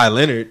with Kawhi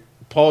Leonard.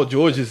 Paul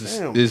George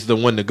is the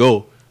one to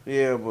go.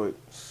 Yeah, but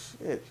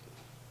shit,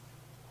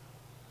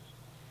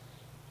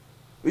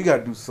 we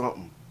gotta do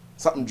something.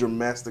 Something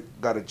dramatic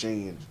gotta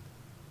change.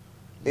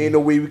 Ain't no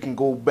way we can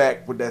go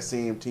back with that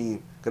same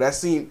team.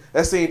 Cause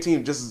that same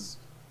team just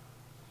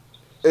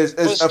is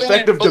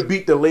effective to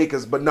beat the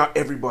Lakers, but not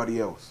everybody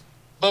else.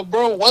 But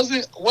bro,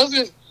 wasn't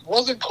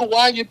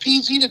Kawhi your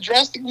PG the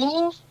drastic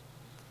move?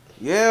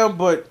 Yeah,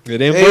 but it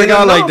didn't work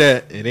out like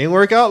that. It didn't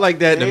work out like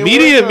that. The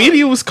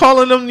media was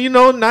calling them,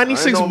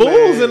 96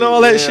 Bulls and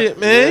all that shit,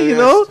 man.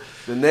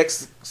 The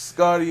next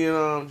Scotty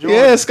and Jordan.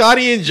 Yeah,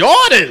 Scotty and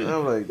Jordan.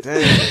 I'm like,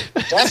 damn.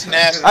 That's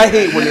nasty. I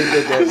hate when they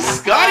did that.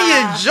 Scotty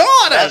and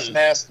Jordan. That's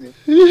nasty.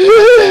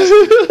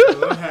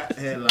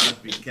 Headlines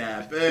be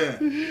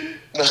capping.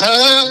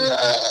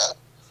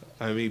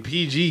 I mean,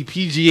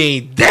 PG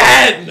ain't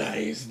that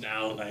nice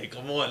now. Like,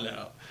 come on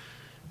now.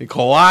 And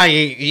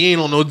Kawhi ain't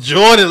on no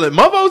Jordan. Like,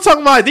 motherfucker was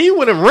talking about he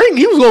win a ring.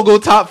 He was gonna go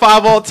top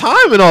 5 all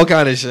time and all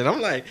kind of shit.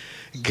 I'm like,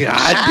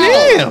 God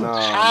damn.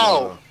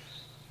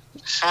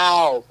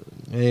 How?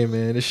 Hey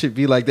man, it should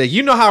be like that.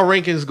 You know how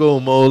rankings go,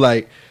 Mo.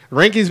 Like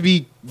rankings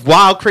be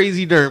wild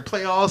crazy during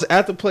playoffs,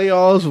 after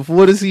playoffs,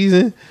 before the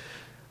season.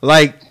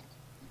 Like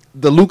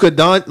the Luka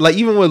like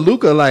even with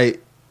Luka, like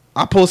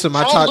I posted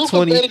my top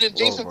 20 better than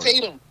Jason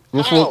Tatum?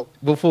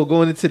 Before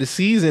going into the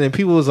season, and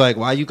people was like,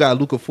 "Why you got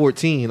Luka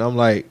 14?" I'm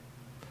like,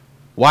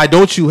 "Why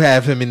don't you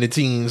have him in the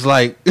teams?"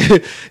 Like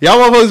y'all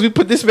motherfuckers, we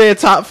put this man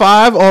top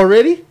 5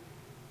 already.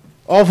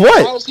 Off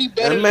what?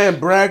 That man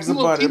brags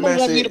about it. That man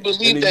said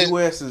in the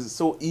U.S. is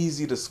so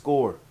easy to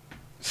score.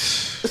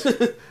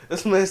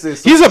 This man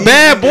says he's a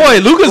bad boy.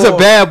 Luka's a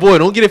bad boy.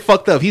 Don't get it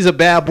fucked up. He's a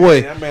bad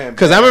boy.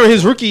 Because I remember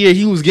his rookie year,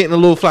 he was getting a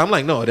little fly. I'm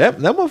like, no, that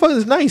motherfucker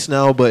is nice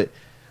now, but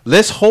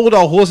let's hold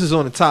our horses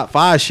on the top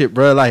 5 shit,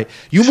 bro. Like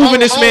you moving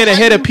this man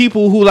ahead of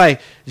people who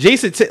like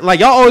Jason.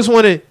 Like y'all always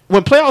wanted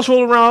when playoffs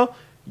roll around.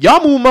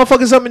 Y'all move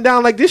motherfuckers up and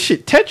down like this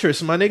shit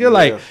Tetris, my nigga.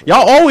 Like,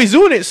 y'all always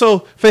doing it. So,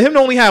 for him to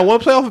only have one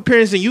playoff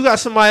appearance and you got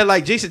somebody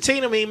like Jason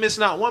Tatum ain't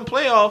missing out one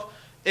playoff,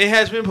 it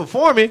has been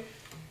performing,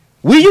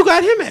 where you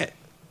got him at?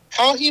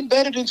 How he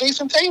better than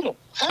Jason Tatum?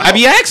 How? I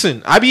be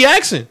asking.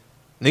 Niggas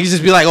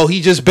just be like, oh,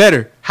 he just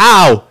better.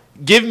 How?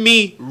 Give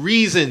me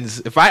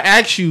reasons. If I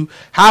ask you,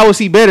 how is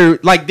he better?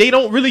 Like, they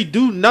don't really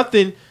do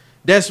nothing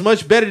that's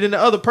much better than the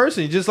other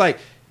person. Just like,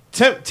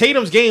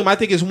 Tatum's game, I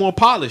think, is more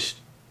polished.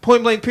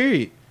 Point blank,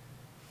 period.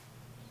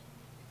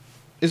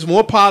 It's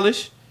more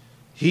polished.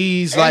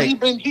 He's and like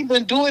he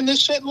been doing this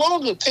shit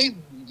longer.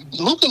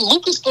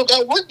 Luka still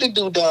got work to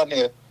do down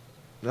there.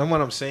 That's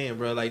what I'm saying,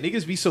 bro. Like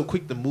niggas be so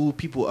quick to move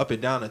people up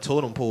and down the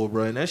totem pole,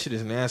 bro, and that shit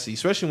is nasty.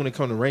 Especially when it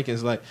comes to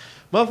rankings. Like,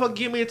 motherfucker,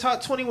 give me a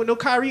top 20 with no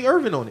Kyrie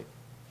Irving on it,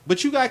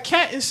 but you got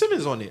Cat and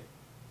Simmons on it.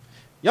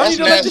 Y'all need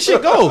to let this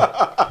shit go.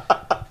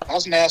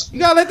 That's nasty.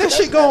 You gotta let that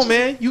shit go,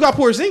 man. You got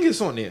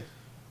Porzingis on there.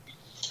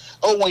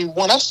 Oh,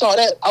 when I saw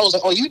that, I was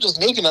like, oh, you just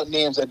making up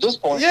names at this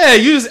point. Yeah,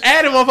 you just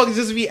adding motherfuckers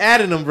just to be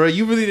adding them, bro.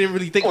 You really didn't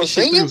think this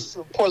shit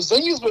through.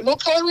 Porzingis with no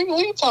Kyrie? What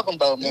are you talking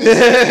about, man?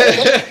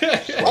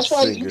 That's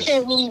why you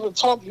can't really even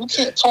talk. You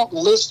can't talk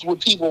lists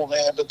with people,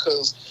 man,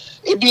 because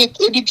it be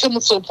coming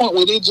to a point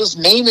where they just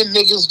naming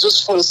niggas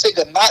just for the sake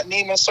of not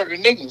naming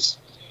certain niggas.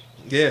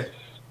 Yeah,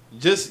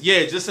 just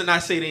to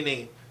not say their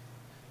name.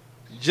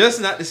 Just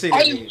not to say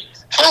their name.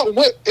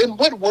 In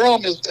what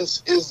realm is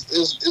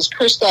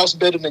Kristaps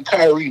better than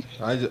Kyrie?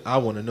 I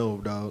want to know,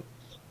 dog.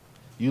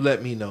 You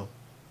let me know.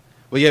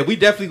 But yeah, we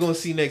definitely gonna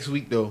see next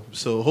week though.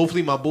 So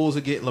hopefully my Bulls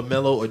are getting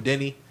LaMelo or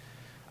Denny.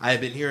 I have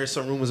been hearing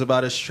some rumors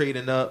about us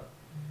trading up.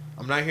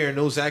 I'm not hearing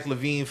no Zach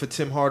LaVine for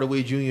Tim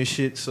Hardaway Jr.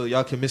 shit. So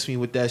y'all can miss me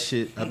with that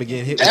shit. I've been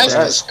getting hit. That's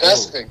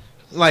disgusting.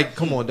 Like,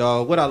 come on,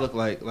 dog. What I look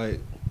like? Like,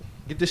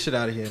 get this shit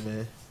out of here,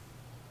 man.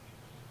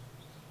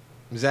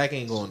 Zach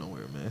ain't going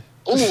nowhere, man.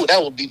 Ooh,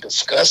 that would be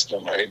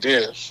disgusting right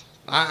there.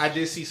 I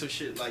did see some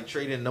shit like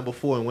trading number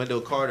 4 and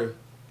Wendell Carter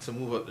to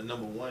move up to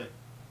number 1.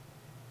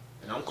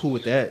 And I'm cool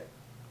with that.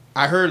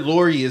 I heard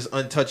Laurie is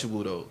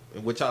untouchable, though,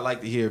 which I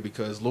like to hear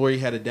because Laurie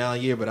had a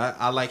down year, but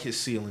I like his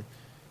ceiling.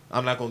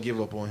 I'm not going to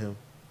give up on him.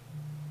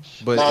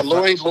 But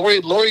Laurie, he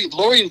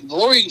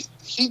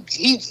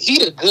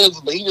the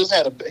goods, but he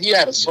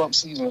had a slump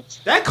season.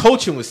 That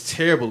coaching was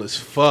terrible as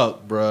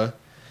fuck, bruh.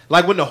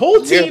 Like, when the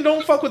whole team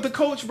don't fuck with the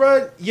coach,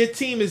 bro, your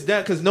team is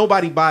down because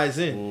nobody buys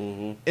in.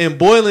 Mm-hmm. And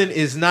Boylan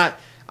is not...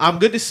 I'm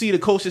good to see the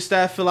coaching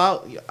staff fill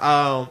out.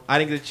 I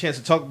didn't get a chance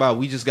to talk about it.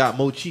 We just got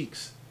Mo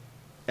Cheeks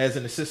as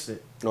an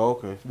assistant. Oh,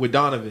 okay. With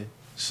Donovan.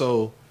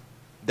 So,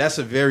 that's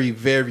a very,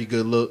 very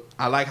good look.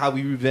 I like how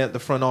we revamped the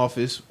front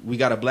office. We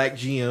got a black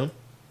GM.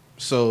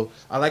 So,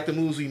 I like the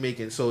moves we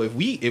making. So, if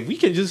we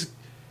can just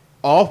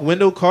off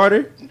Wendell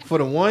Carter for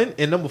the 1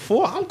 and number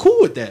 4, I'm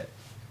cool with that.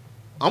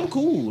 I'm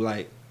cool.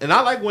 Like... and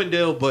I like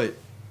Wendell, but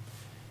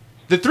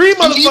the three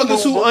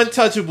motherfuckers who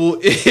untouchable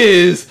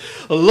is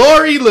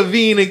Laurie,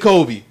 Levine, and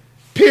Kobe.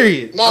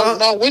 Period.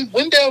 No,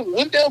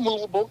 Wendell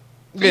movable.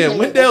 Yeah,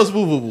 Wendell's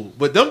movable.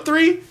 But them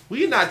three,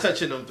 we not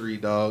touching them three,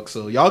 dog.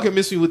 So y'all can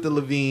miss me with the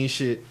Levine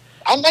shit.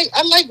 I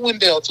like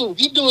Wendell too.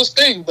 He do his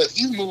thing, but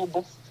he's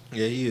movable.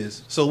 Yeah, he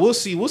is. So we'll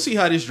see. We'll see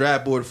how this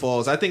draft board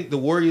falls. I think the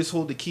Warriors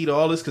hold the key to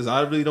all this because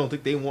I really don't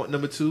think they want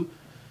number 2.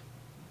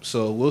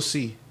 So we'll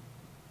see.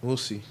 We'll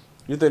see.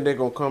 You think they're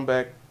gonna come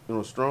back,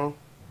 strong?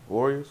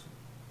 Warriors?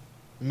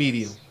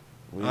 Medium.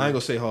 I ain't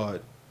gonna say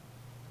hard.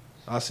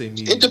 I'll say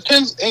medium. It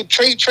depends. And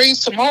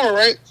trades tomorrow,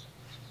 right?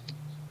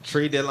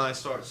 Trade deadline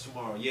starts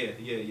tomorrow. Yeah.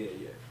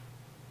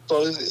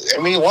 So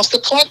I mean, once the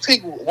clock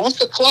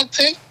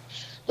tick,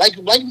 like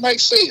Mike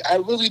say, I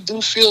really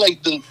do feel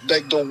like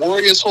the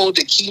Warriors hold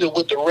the key to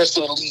what the rest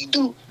of the league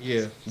do.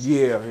 Yeah.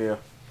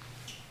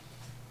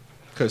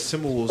 Because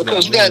Timberwolves.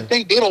 Because you gotta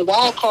think they're the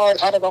wild card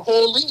out of the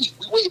whole league.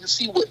 We waiting to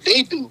see what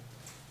they do.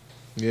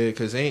 Yeah,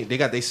 because they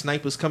got their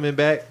snipers coming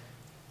back.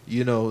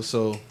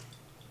 So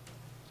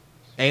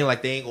ain't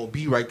like they ain't gonna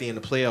be right there in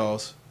the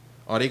playoffs.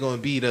 Are they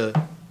gonna be the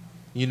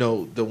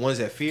ones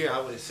that fear? I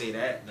wouldn't say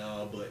that,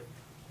 no, but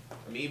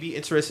I mean, it'd be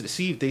interesting to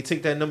see if they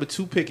take that number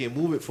 2 pick and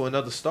move it for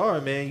another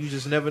star, man. You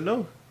just never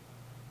know.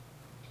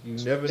 You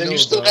never know. Then you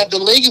still got the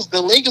Lakers.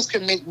 The Lakers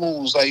can make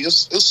moves. Like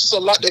it's just a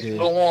lot that can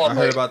go on. I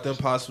heard about them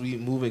possibly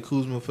moving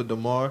Kuzma for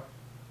DeMar.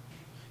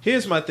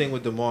 Here's my thing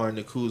with DeMar and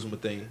the Kuzma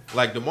thing.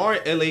 Like DeMar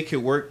in LA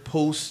could work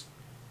post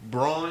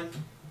Braun.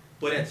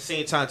 But at the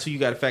same time, too, you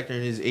got to factor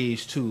in his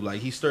age, too. Like,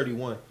 he's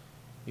 31.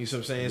 You know what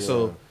I'm saying? Yeah.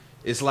 So,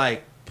 it's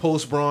like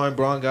post-Braun,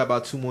 Braun got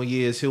about 2 more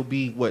years. He'll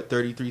be,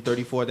 33,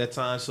 34 at that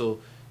time. So,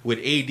 with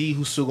AD,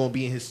 who's still going to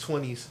be in his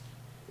 20s,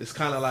 it's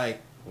kind of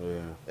like,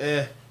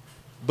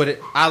 But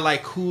I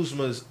like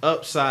Kuzma's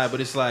upside,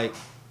 but it's like,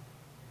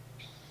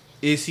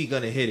 is he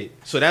going to hit it?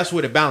 So, that's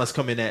where the balance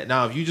come in at.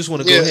 Now, if you just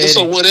want to go ahead it's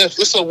a what-if.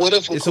 It's a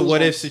what-if. It's a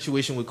what-if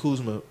situation with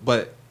Kuzma.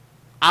 But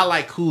I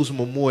like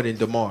Kuzma more than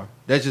DeMar.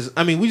 That's just,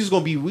 I mean, we just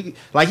gonna be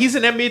like he's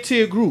in that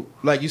mid-tier group,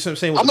 like you see what I'm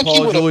saying with the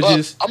Paul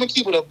Georges. I'm gonna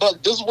keep it a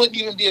buck. This wouldn't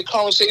even be a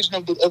conversation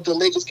of the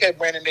Lakers kept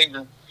Brandon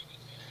Ingram.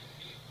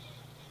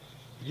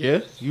 Yeah,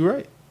 you're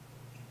right.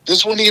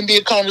 This wouldn't even be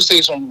a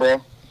conversation,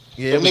 bro.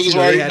 Yeah, but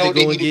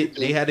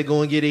they had to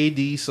go and get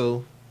AD,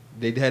 so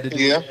they had to do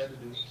what they had to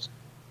do.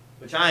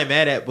 Which I ain't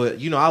mad at,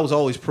 but I was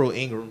always pro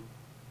Ingram.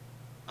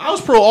 I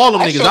was pro all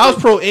them niggas. I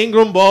was pro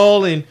Ingram,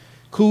 Ball, and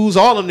Kuz,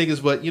 all them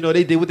niggas, but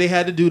they did what they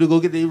had to do to go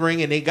get their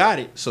ring, and they got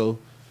it. So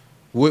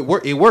it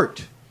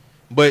worked.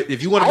 But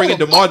if you want to bring in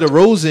DeMar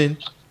DeRozan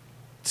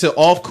to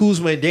off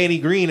Kuzma and Danny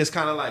Green, it's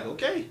kind of like,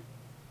 okay,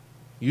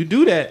 you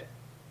do that.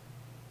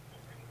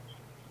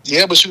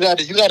 Yeah, but you got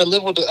to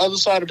live with the other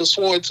side of the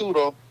sword too,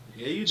 though.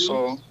 Yeah, you do.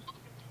 So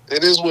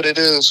it is what it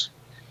is.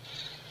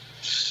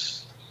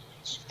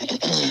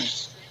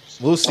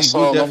 We'll see.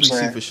 We'll definitely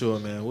see for sure,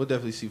 man. We'll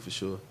definitely see for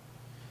sure.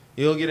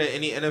 You don't get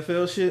any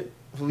NFL shit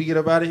before we get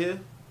up out of here?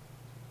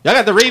 Y'all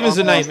got the Ravens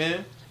tonight,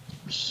 man.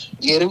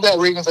 Yeah, they got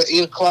Ravens at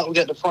 8 o'clock. We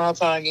got the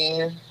primetime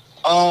game.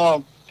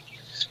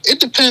 It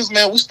depends,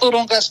 man. We still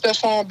don't got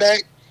Stephon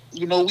back.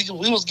 We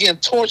was getting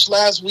torched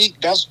last week.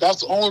 That's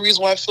the only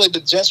reason why I feel like the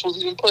Jets was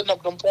even putting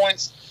up them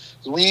points.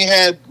 We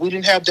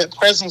didn't have that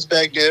presence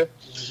back there.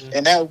 Mm-hmm.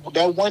 And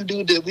that one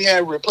dude that we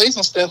had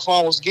replacing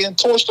Stephon was getting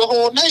torched the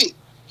whole night.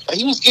 Like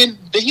he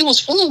was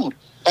food.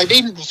 Like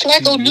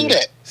Flacco knew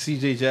that.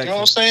 C.J. Jackson. You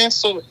know what I'm saying?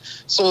 So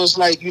it's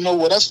like,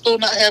 with us still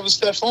not having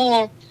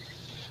Stephon,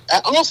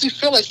 I honestly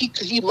feel like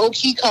he low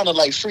key kind of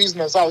like freezing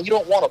us out. He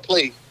don't want to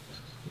play.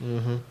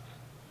 Mm-hmm.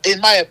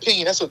 In my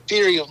opinion, that's a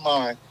theory of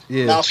mine.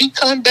 Yeah. Now if he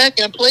come back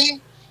and play,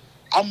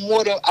 I'm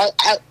more than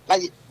I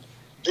like.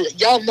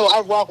 Y'all know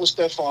I rock with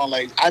Stephon.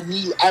 Like I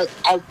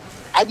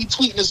be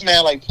tweeting this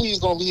man like, please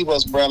don't leave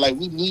us, bro. Like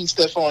we need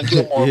Stephon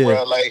Gilmore,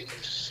 bro. Like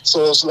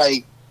so it's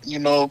like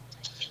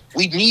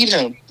we need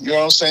him. You know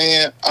what I'm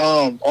saying?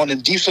 On the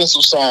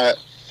defensive side.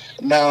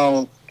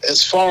 Now,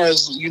 as far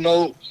as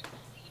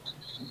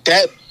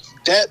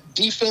that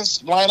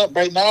defense lineup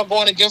right now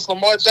going against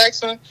Lamar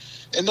Jackson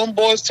and them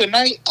boys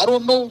tonight, I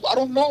don't know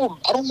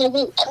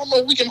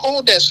if we can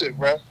hold that shit,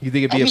 bro. You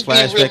think it'd be a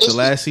flashback to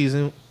last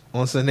season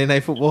on Sunday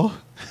Night Football?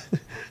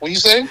 What you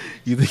say?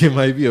 You think it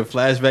might be a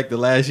flashback to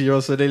last year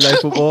on Sunday Night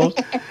Football?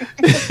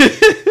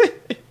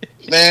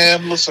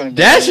 Man, listen.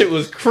 That shit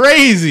was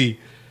crazy.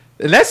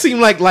 And that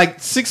seemed like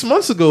 6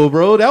 months ago,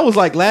 bro. That was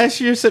like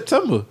last year,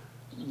 September.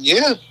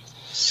 Yeah.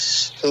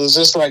 It was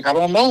just like, I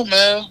don't know,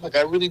 man. Like,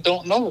 I really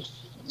don't know.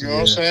 You know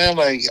what I'm saying?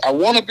 Like, I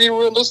want to be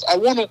realistic.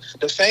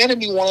 The fan in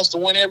me wants us to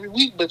win every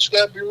week, but you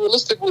got to be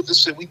realistic with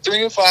this shit. We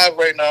 3-5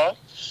 right now.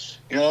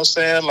 You know what I'm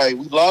saying? Like,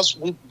 we lost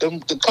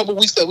the couple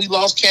weeks that we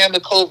lost Cam to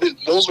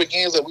COVID. Those were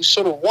games that we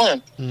should have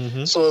won.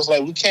 Mm-hmm. So it's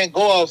like we can't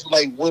go off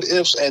like what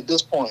ifs at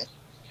this point.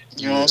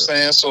 You know what I'm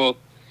saying? So,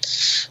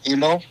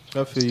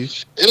 I feel you.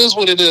 It is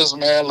what it is,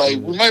 man. Like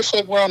we might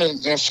fuck around and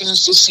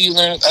finish the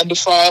season under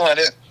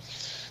 500.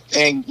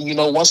 And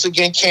once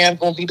again, Cam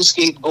gonna be the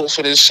scapegoat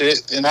for this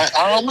shit, and I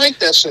don't like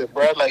that shit,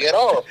 bro. Like at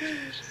all.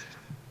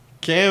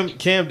 Cam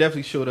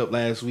definitely showed up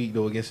last week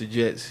though against the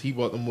Jets. He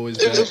brought the boys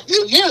back.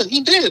 Yeah, he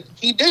did.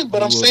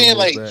 But I'm saying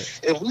like,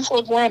 if we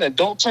fuck around and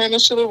don't turn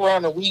this shit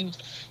around, and we,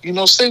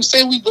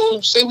 say we go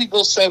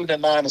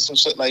 7-9 or some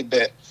shit like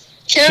that,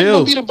 Cam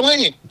gonna be to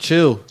blame.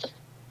 Chill.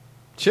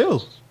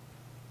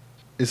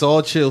 It's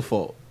all Chill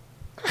fault.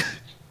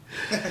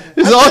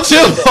 It's all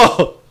Chill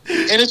fault.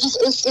 And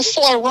it's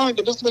so ironic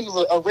that this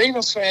nigga's a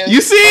Ravens fan.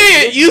 You see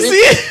it. He's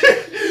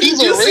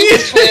a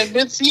Ravens fan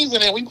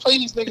mid-season, and we play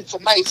these niggas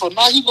tonight. So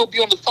now he gonna be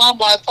on the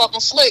timeline talking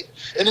slick,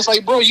 and it's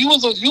like, bro, you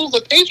was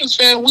a Patriots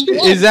fan when you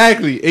won.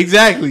 Exactly.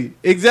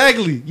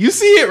 You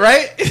see it,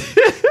 right?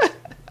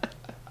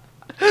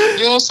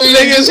 You know what I'm saying?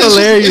 Nigga's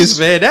hilarious,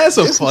 man. That's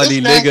a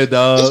funny nigga,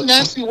 dog. It's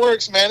nasty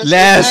works, man. It's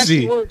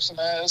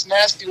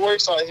nasty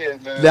works out here,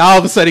 man. Now all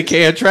of a sudden,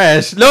 Cam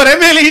trash. No, that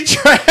man ain't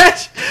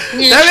trash.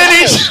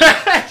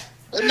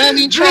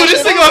 Drew,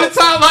 this nigga on the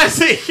timeline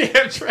say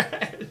Cam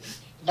trash.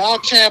 Now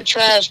Cam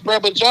trash, bro.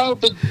 But y'all,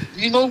 the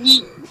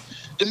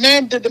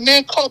man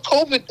caught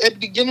COVID at the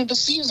beginning of the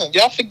season.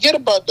 Y'all forget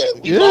about that.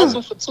 We lost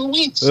him for 2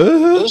 weeks.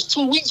 Those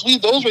 2 weeks,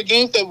 those were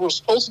games that were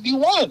supposed to be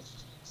won.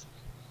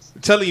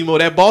 I'm telling you, Mo,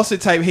 that Boston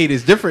type hate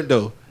is different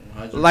though.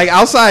 100%. Like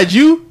outside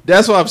you,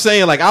 that's what I'm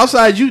saying. Like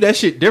outside you, that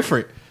shit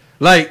different.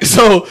 Like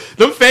so,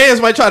 them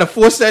fans might try to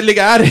force that nigga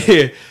out of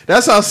here.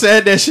 That's how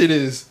sad that shit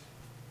is.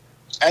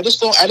 I just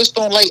don't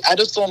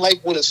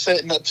like what it's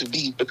setting up to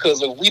be,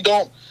 because if we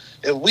don't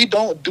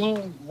do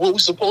what we're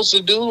supposed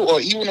to do, or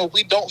even if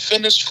we don't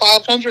finish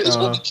 500, it's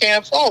gonna be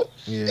Cam's fault,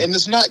 and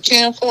it's not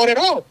Cam's fault at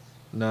all.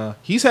 Nah,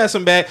 he's had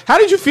some bad. How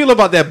did you feel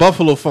about that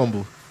Buffalo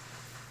fumble?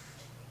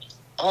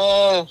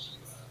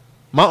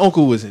 My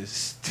uncle was in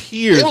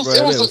tears, bro.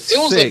 It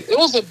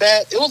was a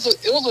bad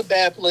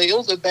play. It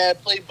was a bad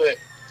play, but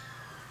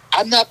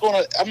I'm not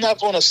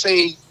gonna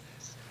say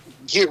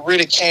get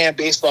rid of Cam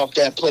based off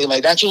that play.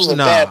 Like that was a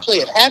bad play.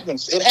 It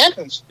happens.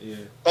 Yeah.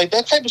 Like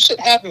that type of shit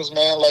happens,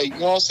 man. Like, you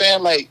know what I'm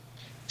saying? Like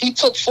he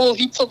took full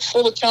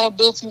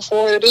accountability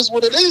for it. It is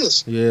what it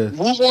is. Yeah.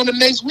 Move on to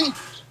next week.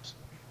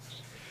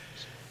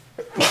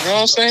 You know what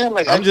I'm saying?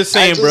 Like I'm just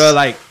saying, bro.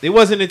 Like it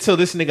wasn't until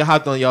this nigga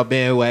hopped on y'all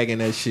bandwagon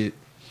that shit.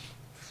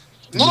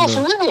 No,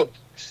 for real.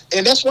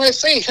 And that's why I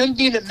say him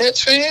being a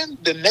Nets fan,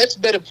 the Nets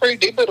better pray.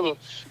 They better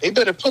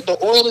put the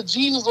oil of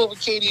Jesus over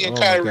KD and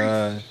Kyrie.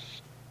 God.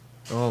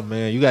 Oh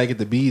man, you gotta get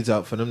the beads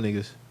out for them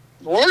niggas.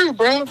 Word,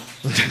 bro. I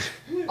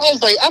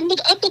was like, I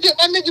look at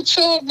my nigga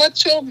chill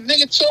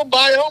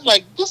bio. I'm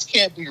like, this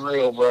can't be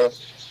real, bro.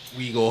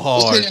 We go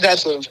hard. This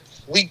nigga got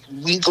we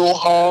go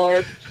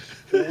hard.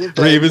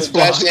 Ravens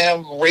flock.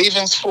 Goddamn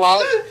Ravens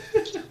flock.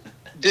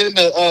 Then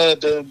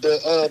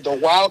the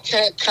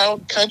Wildcat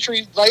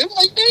country, like I'm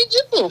like, man,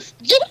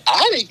 get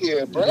out of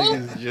here, bro.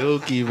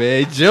 Jokey,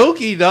 man,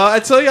 jokey, dog. I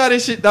tell y'all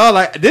this shit, dog.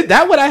 Like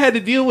that what I had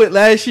to deal with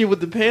last year with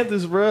the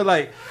Panthers, bro.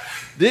 Like,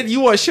 then you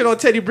want shit on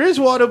Teddy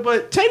Bridgewater,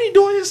 but Teddy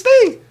doing his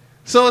thing.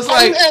 So it's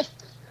how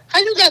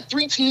you got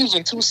 3 teams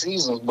in 2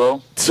 seasons,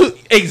 bro?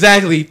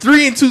 Exactly,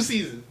 3 in 2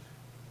 seasons.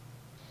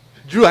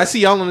 Drew, I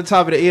see y'all on the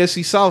top of the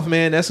AFC South,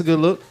 man. That's a good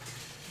look.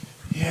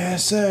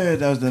 Yes, sir.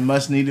 That was the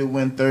much needed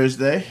win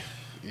Thursday.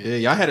 Yeah,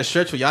 y'all had a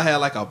stretch where y'all had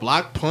like a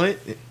block punt,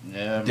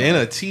 then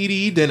a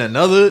TD, then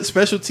another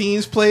special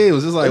teams play. It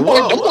was just like,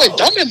 whoa. Them boy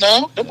dumbing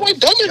now.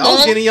 Y'all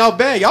was getting y'all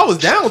back. Y'all was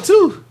down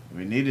too.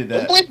 We needed that.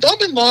 Them boy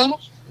dumbing now.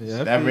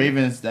 Yeah, that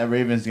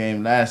Ravens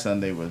game last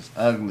Sunday was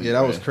ugly. Yeah,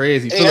 that was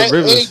crazy. Phillip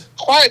Rivers.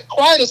 Quiet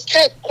as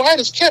kept.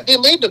 They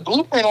laid the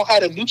blueprint on how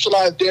to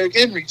neutralize Derrick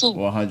Henry too.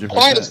 100%.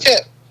 Quiet as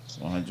kept.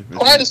 100%.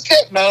 Quiet as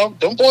kept now.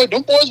 Them boys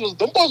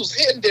was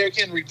hitting Derrick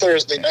Henry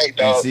Thursday night,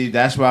 dog. And see,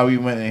 that's why we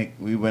went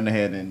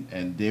ahead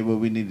and did what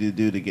we needed to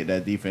do to get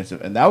that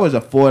defensive. And that was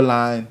a 4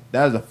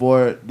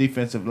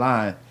 defensive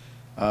line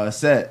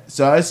set.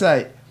 So it's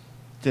like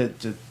to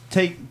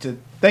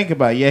think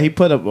about it. Yeah, he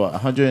put up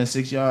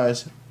 106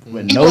 yards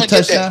with no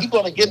touchdown. He's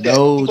gonna get that.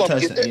 No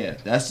touchdown. Yeah,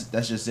 that's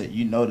just it.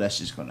 You know that's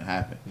just gonna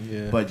happen.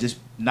 Yeah. But just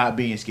not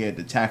being scared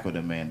to tackle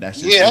the man. That's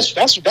just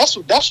that's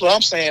what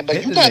I'm saying.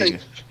 Like you gotta.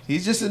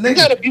 He's just a nigga. You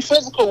gotta be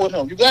physical with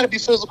him.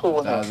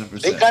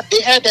 1,000%. They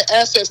had the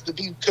assets to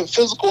be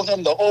physical with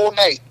him the whole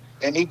night,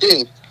 and he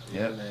did.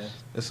 Yeah, man.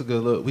 That's a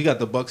good look. We got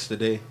the Bucks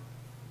today,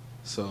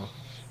 so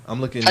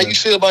I'm looking. How you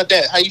feel about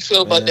that?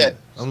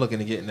 I'm looking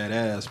to get in that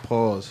ass.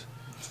 Pause.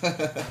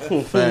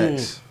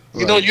 Facts.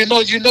 You know how they,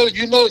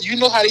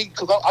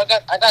 cause I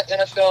got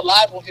NFL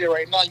Live on here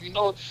right now. You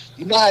know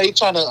how they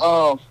trying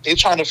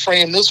to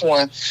frame this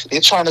one. They're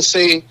trying to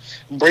say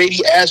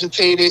Brady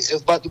agitated.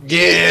 It's about to be.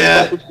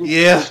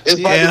 It's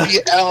about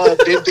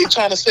to be. They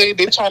trying to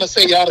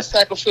say y'all the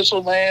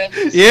sacrificial lamb.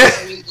 Yeah.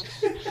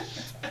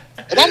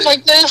 And I'm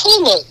like, man,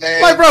 hold up,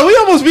 man. Like, bro, we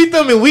almost beat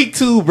them in week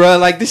 2, bro.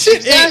 Like the shit.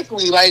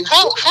 Exactly. Like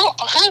how.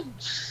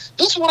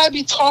 This is what I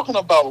be talking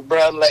about,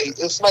 bro. Like,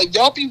 it's like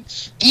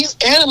these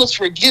analysts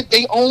forget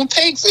their own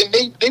takes, and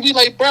they be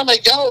like, bro,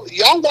 like y'all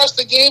watch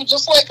the game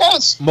just like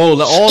us. Mo,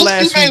 all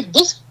last week.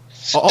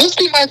 This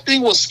be my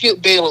thing with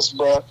Skip Bayless,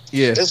 bro.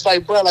 Yeah. It's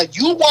like, bro, like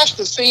you watch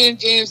the same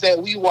games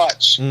that we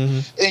watch,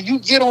 and you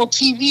get on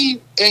TV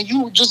and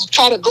you just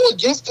try to go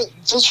against it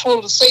just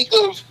for the sake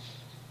of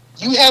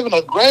you having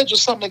a grudge or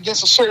something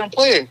against a certain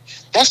player.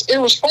 That's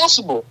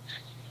irresponsible.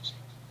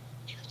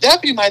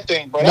 That'd be my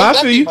thing, bro. No, I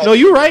feel you. No,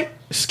 you're right.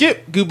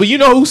 Skip, but you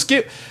know who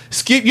Skip?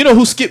 You know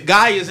who Skip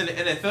Guy is in the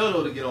NFL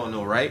though to get on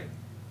though, right?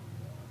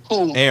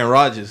 Who? Aaron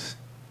Rodgers.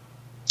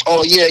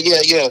 Oh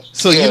yeah.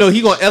 So you know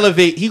he gonna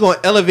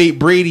elevate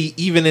Brady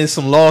even in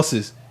some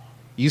losses.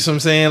 You see what I'm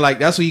saying? Like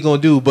that's what he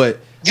gonna do. But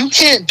you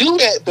can't do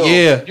that though.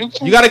 Yeah,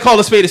 you gotta call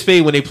a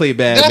spade when they play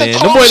bad, man.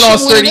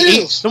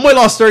 The boy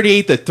lost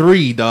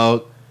 38-3,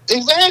 dog.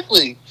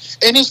 Exactly.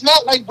 And it's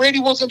not like Brady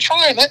wasn't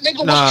trying. That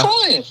nigga was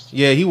trying.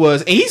 Yeah, he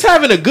was, and he's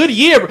having a good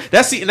year.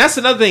 That's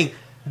another thing.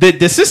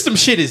 The system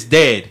shit is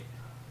dead.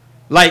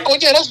 Like, oh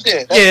yeah, that's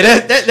dead.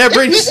 That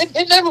Brady.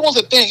 It never was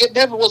a thing. It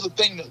never was a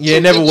thing.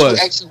 It never was.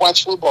 Actually,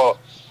 watch football.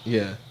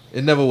 Yeah,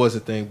 it never was a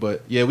thing.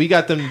 But yeah, we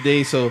got them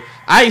today, so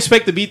I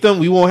expect to beat them.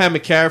 We won't have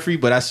McCaffrey,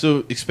 but I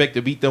still expect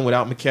to beat them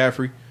without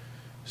McCaffrey.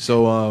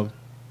 So,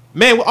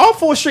 man, all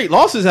 4 straight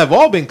losses have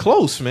all been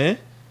close, man.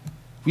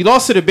 We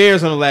lost to the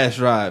Bears on the last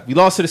drive. We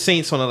lost to the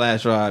Saints on the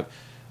last drive.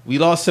 We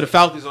lost to the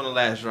Falcons on the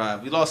last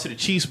drive. We lost to the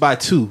Chiefs by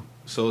 2.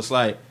 So it's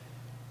like,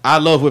 I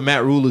love what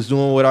Matt Rule is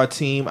doing with our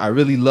team. I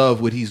really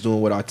love what he's doing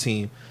with our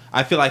team.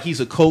 I feel like he's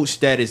a coach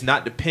that is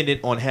not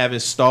dependent on having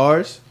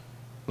stars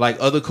like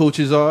other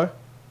coaches are.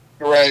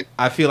 Right.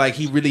 I feel like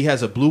he really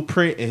has a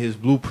blueprint, and his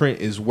blueprint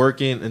is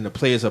working, and the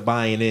players are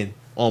buying in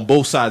on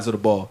both sides of the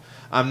ball.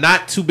 I'm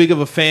not too big of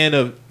a fan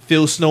of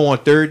Phil Snow on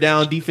third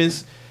down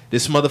defense.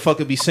 This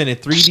motherfucker be sending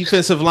 3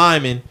 defensive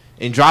linemen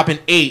and dropping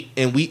 8,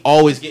 and we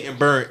always getting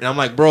burnt. And I'm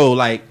like, bro,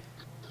 like,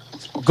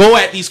 go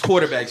at these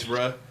quarterbacks,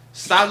 bro.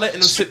 Stop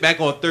letting them sit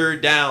back on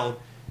third down.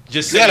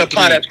 Just you gotta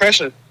apply that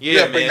pressure.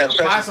 Yeah, man.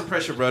 Apply some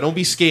pressure, bro. Don't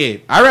be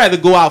scared. I'd rather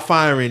go out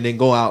firing than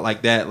go out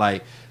like that,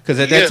 like, because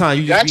at that time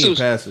you just being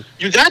passive.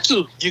 You got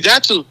to.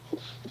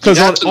 Because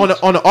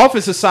on the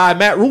offensive side,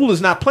 Matt Rule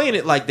is not playing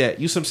it like that.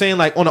 You see what I'm saying?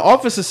 Like, on the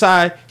offensive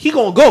side, he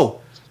gonna go.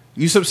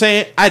 You see what I'm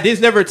saying?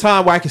 There's never a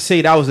time where I can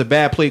say that was a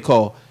bad play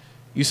call.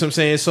 You see what I'm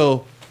saying?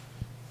 So,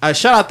 I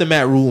shout out to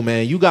Matt Rule,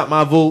 man. You got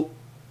my vote.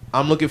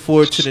 I'm looking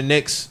forward to the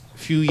next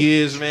few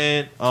years,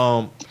 man.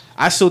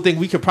 I still think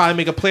we could probably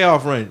make a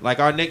playoff run. Like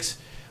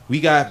we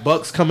got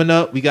Bucks coming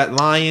up. We got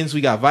Lions.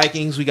 We got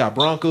Vikings. We got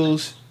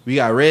Broncos. We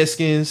got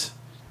Redskins.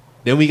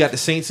 Then we got the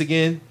Saints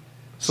again.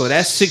 So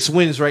that's 6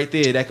 wins right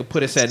there. That could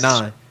put us at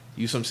 9.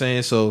 You see what I'm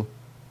saying? So,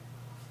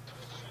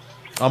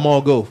 I'm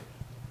all go.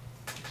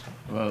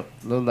 Well,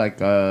 look like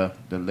the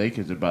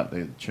Lakers about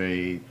to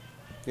trade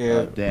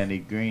Danny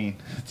Green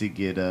to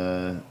get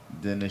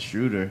Dennis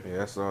Schroeder.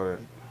 Yeah, I saw that.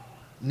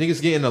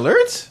 Niggas getting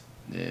alerts?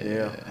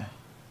 Yeah.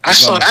 I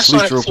saw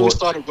that before we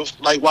started,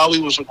 like while we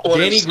was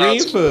recording. Danny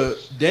Green for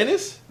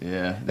Dennis?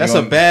 Yeah. That's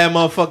a bad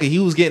motherfucker. He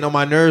was getting on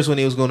my nerves when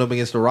he was going up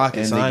against the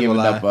Rockets. And they giving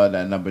up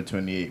that number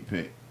 28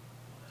 pick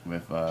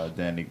with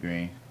Danny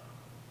Green.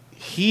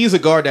 He's a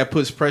guard that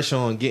puts pressure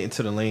on getting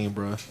to the lane,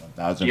 bro.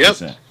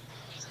 1,000%.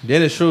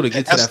 Dennis Schroeder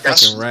get to that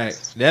fucking rack.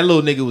 That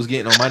little nigga was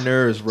getting on my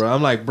nerves, bro.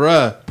 I'm like,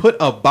 bruh, put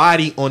a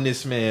body on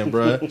this man,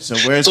 bruh. So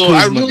where's Kuzma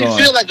going? I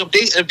really feel like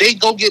if they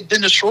go get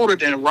Dennis Schroeder,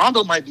 then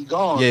Rondo might be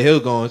gone. Yeah, he'll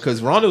go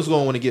because Rondo's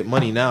going to want to get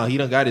money now. He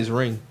done got his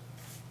ring.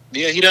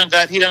 Yeah, he done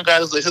got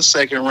his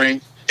second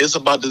ring. It's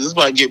about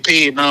to get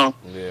paid now.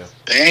 Yeah.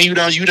 And you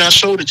done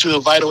showed it to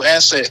a vital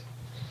asset.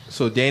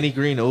 So Danny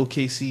Green,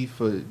 OKC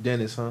for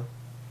Dennis, huh?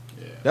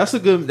 Yeah. That's a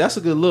good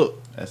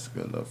look. That's a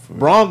good look for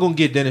Braun gonna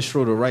get Dennis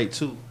Schroeder right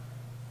too.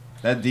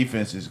 That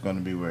defense is going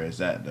to be where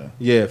it's at, though.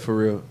 Yeah, for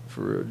real.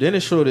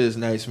 Dennis Schroeder is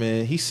nice,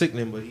 man. He's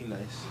sickening, but he's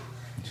nice.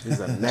 He's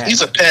a gnat.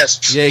 He's a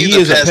pest. Yeah, he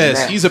is a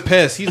pest. He's a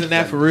pest. He's a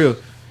gnat for real.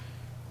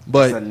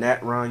 But he's a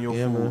gnat around your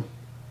food.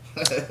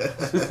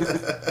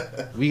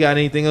 We got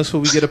anything else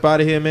before we get up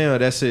out of here, man? Or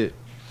that's it?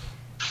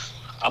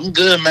 I'm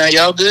good, man.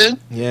 Y'all good?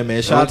 Yeah,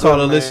 man. Shout out to all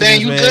the listeners, man.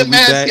 You good,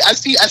 man? I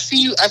see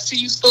you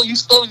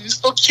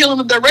still killing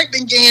the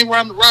directing game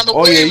around the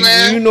way,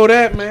 man. You know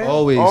that, man.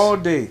 Always. All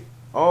day.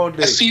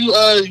 I see you.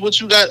 What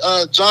you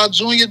got? John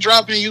Jr.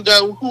 dropping. You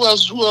got who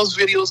else?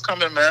 Videos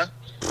coming, man?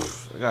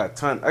 I got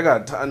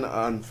a ton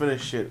of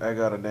unfinished shit. I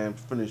got a damn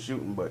finished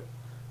shooting, but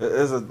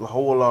there's a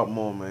whole lot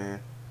more,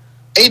 man.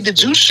 Hey,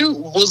 did you shoot?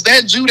 Was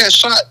that dude that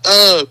shot?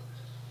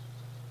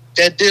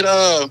 That did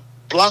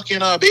blocking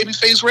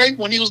Babyface Ray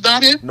when he was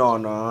down here? No,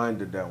 I ain't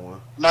did that one.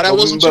 No, that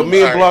wasn't. But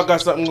me and Block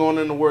got something going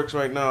in the works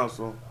right now,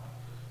 so.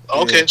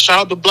 Okay, yeah.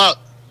 Shout out to Block.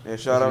 Yeah,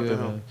 shout out to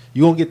him.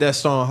 You gonna get that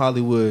star in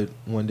Hollywood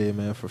one day,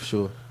 man, for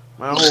sure.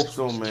 I hope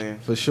so, man.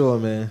 For sure,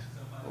 man.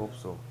 Hope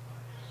so.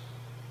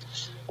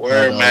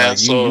 Word, man. Like,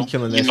 so you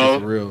killing that shit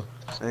for real.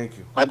 Thank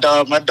you. My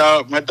dog,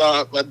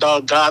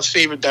 God's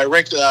favorite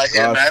director out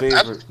here,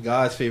 man.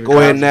 God's favorite. Go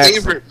ahead and ask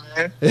favorite,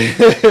 him.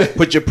 Man.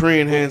 Put your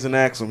praying hands and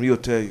ask him. He'll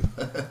tell you.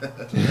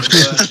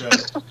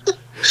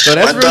 So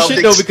that's real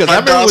shit though, because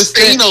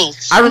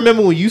I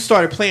remember when you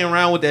started playing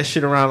around with that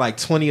shit around like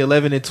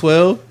 2011 and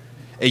 12.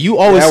 And you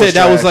always said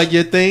that was like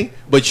your thing,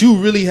 but you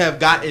really have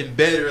gotten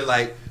better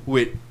like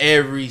with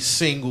every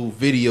single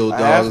video,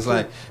 dog. It's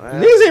like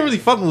niggas ain't really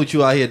fucking with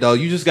you out here, dog.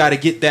 You just got to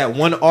get that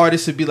one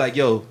artist to be like,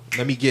 yo,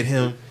 let me get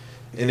him,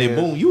 and then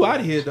boom, you out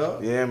of here,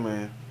 dog. Yeah,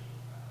 man.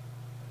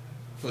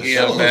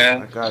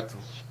 Man. I got to.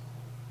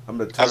 I'm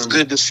determined. That's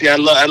good to see. I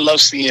love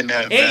seeing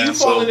that. And man. you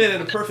falling in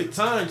at a perfect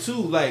time too,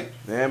 like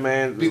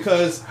man.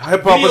 Because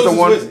hip hop is the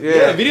one.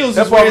 Videos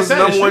hip hop is the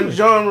number one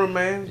genre,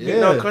 man.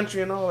 Getting out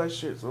country and all that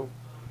shit. So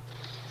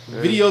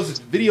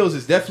videos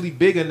is definitely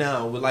bigger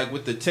now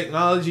with the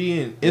technology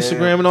and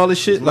Instagram and all this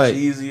shit. It's like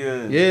much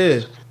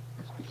easier.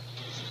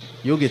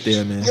 You'll get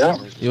there, man. Yeah.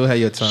 You'll have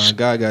your time.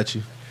 God got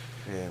you.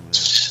 Yeah, man.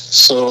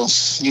 So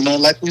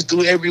like we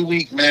do every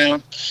week,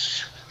 man.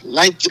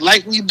 Like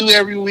we do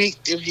every week,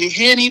 if you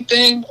hear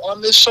anything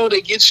on this show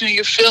that gets you in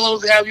your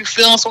feelings, have you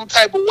feeling some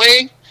type of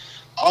way,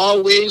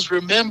 always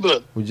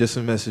remember. We're just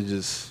some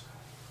messages.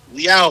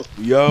 We out.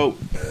 Yo.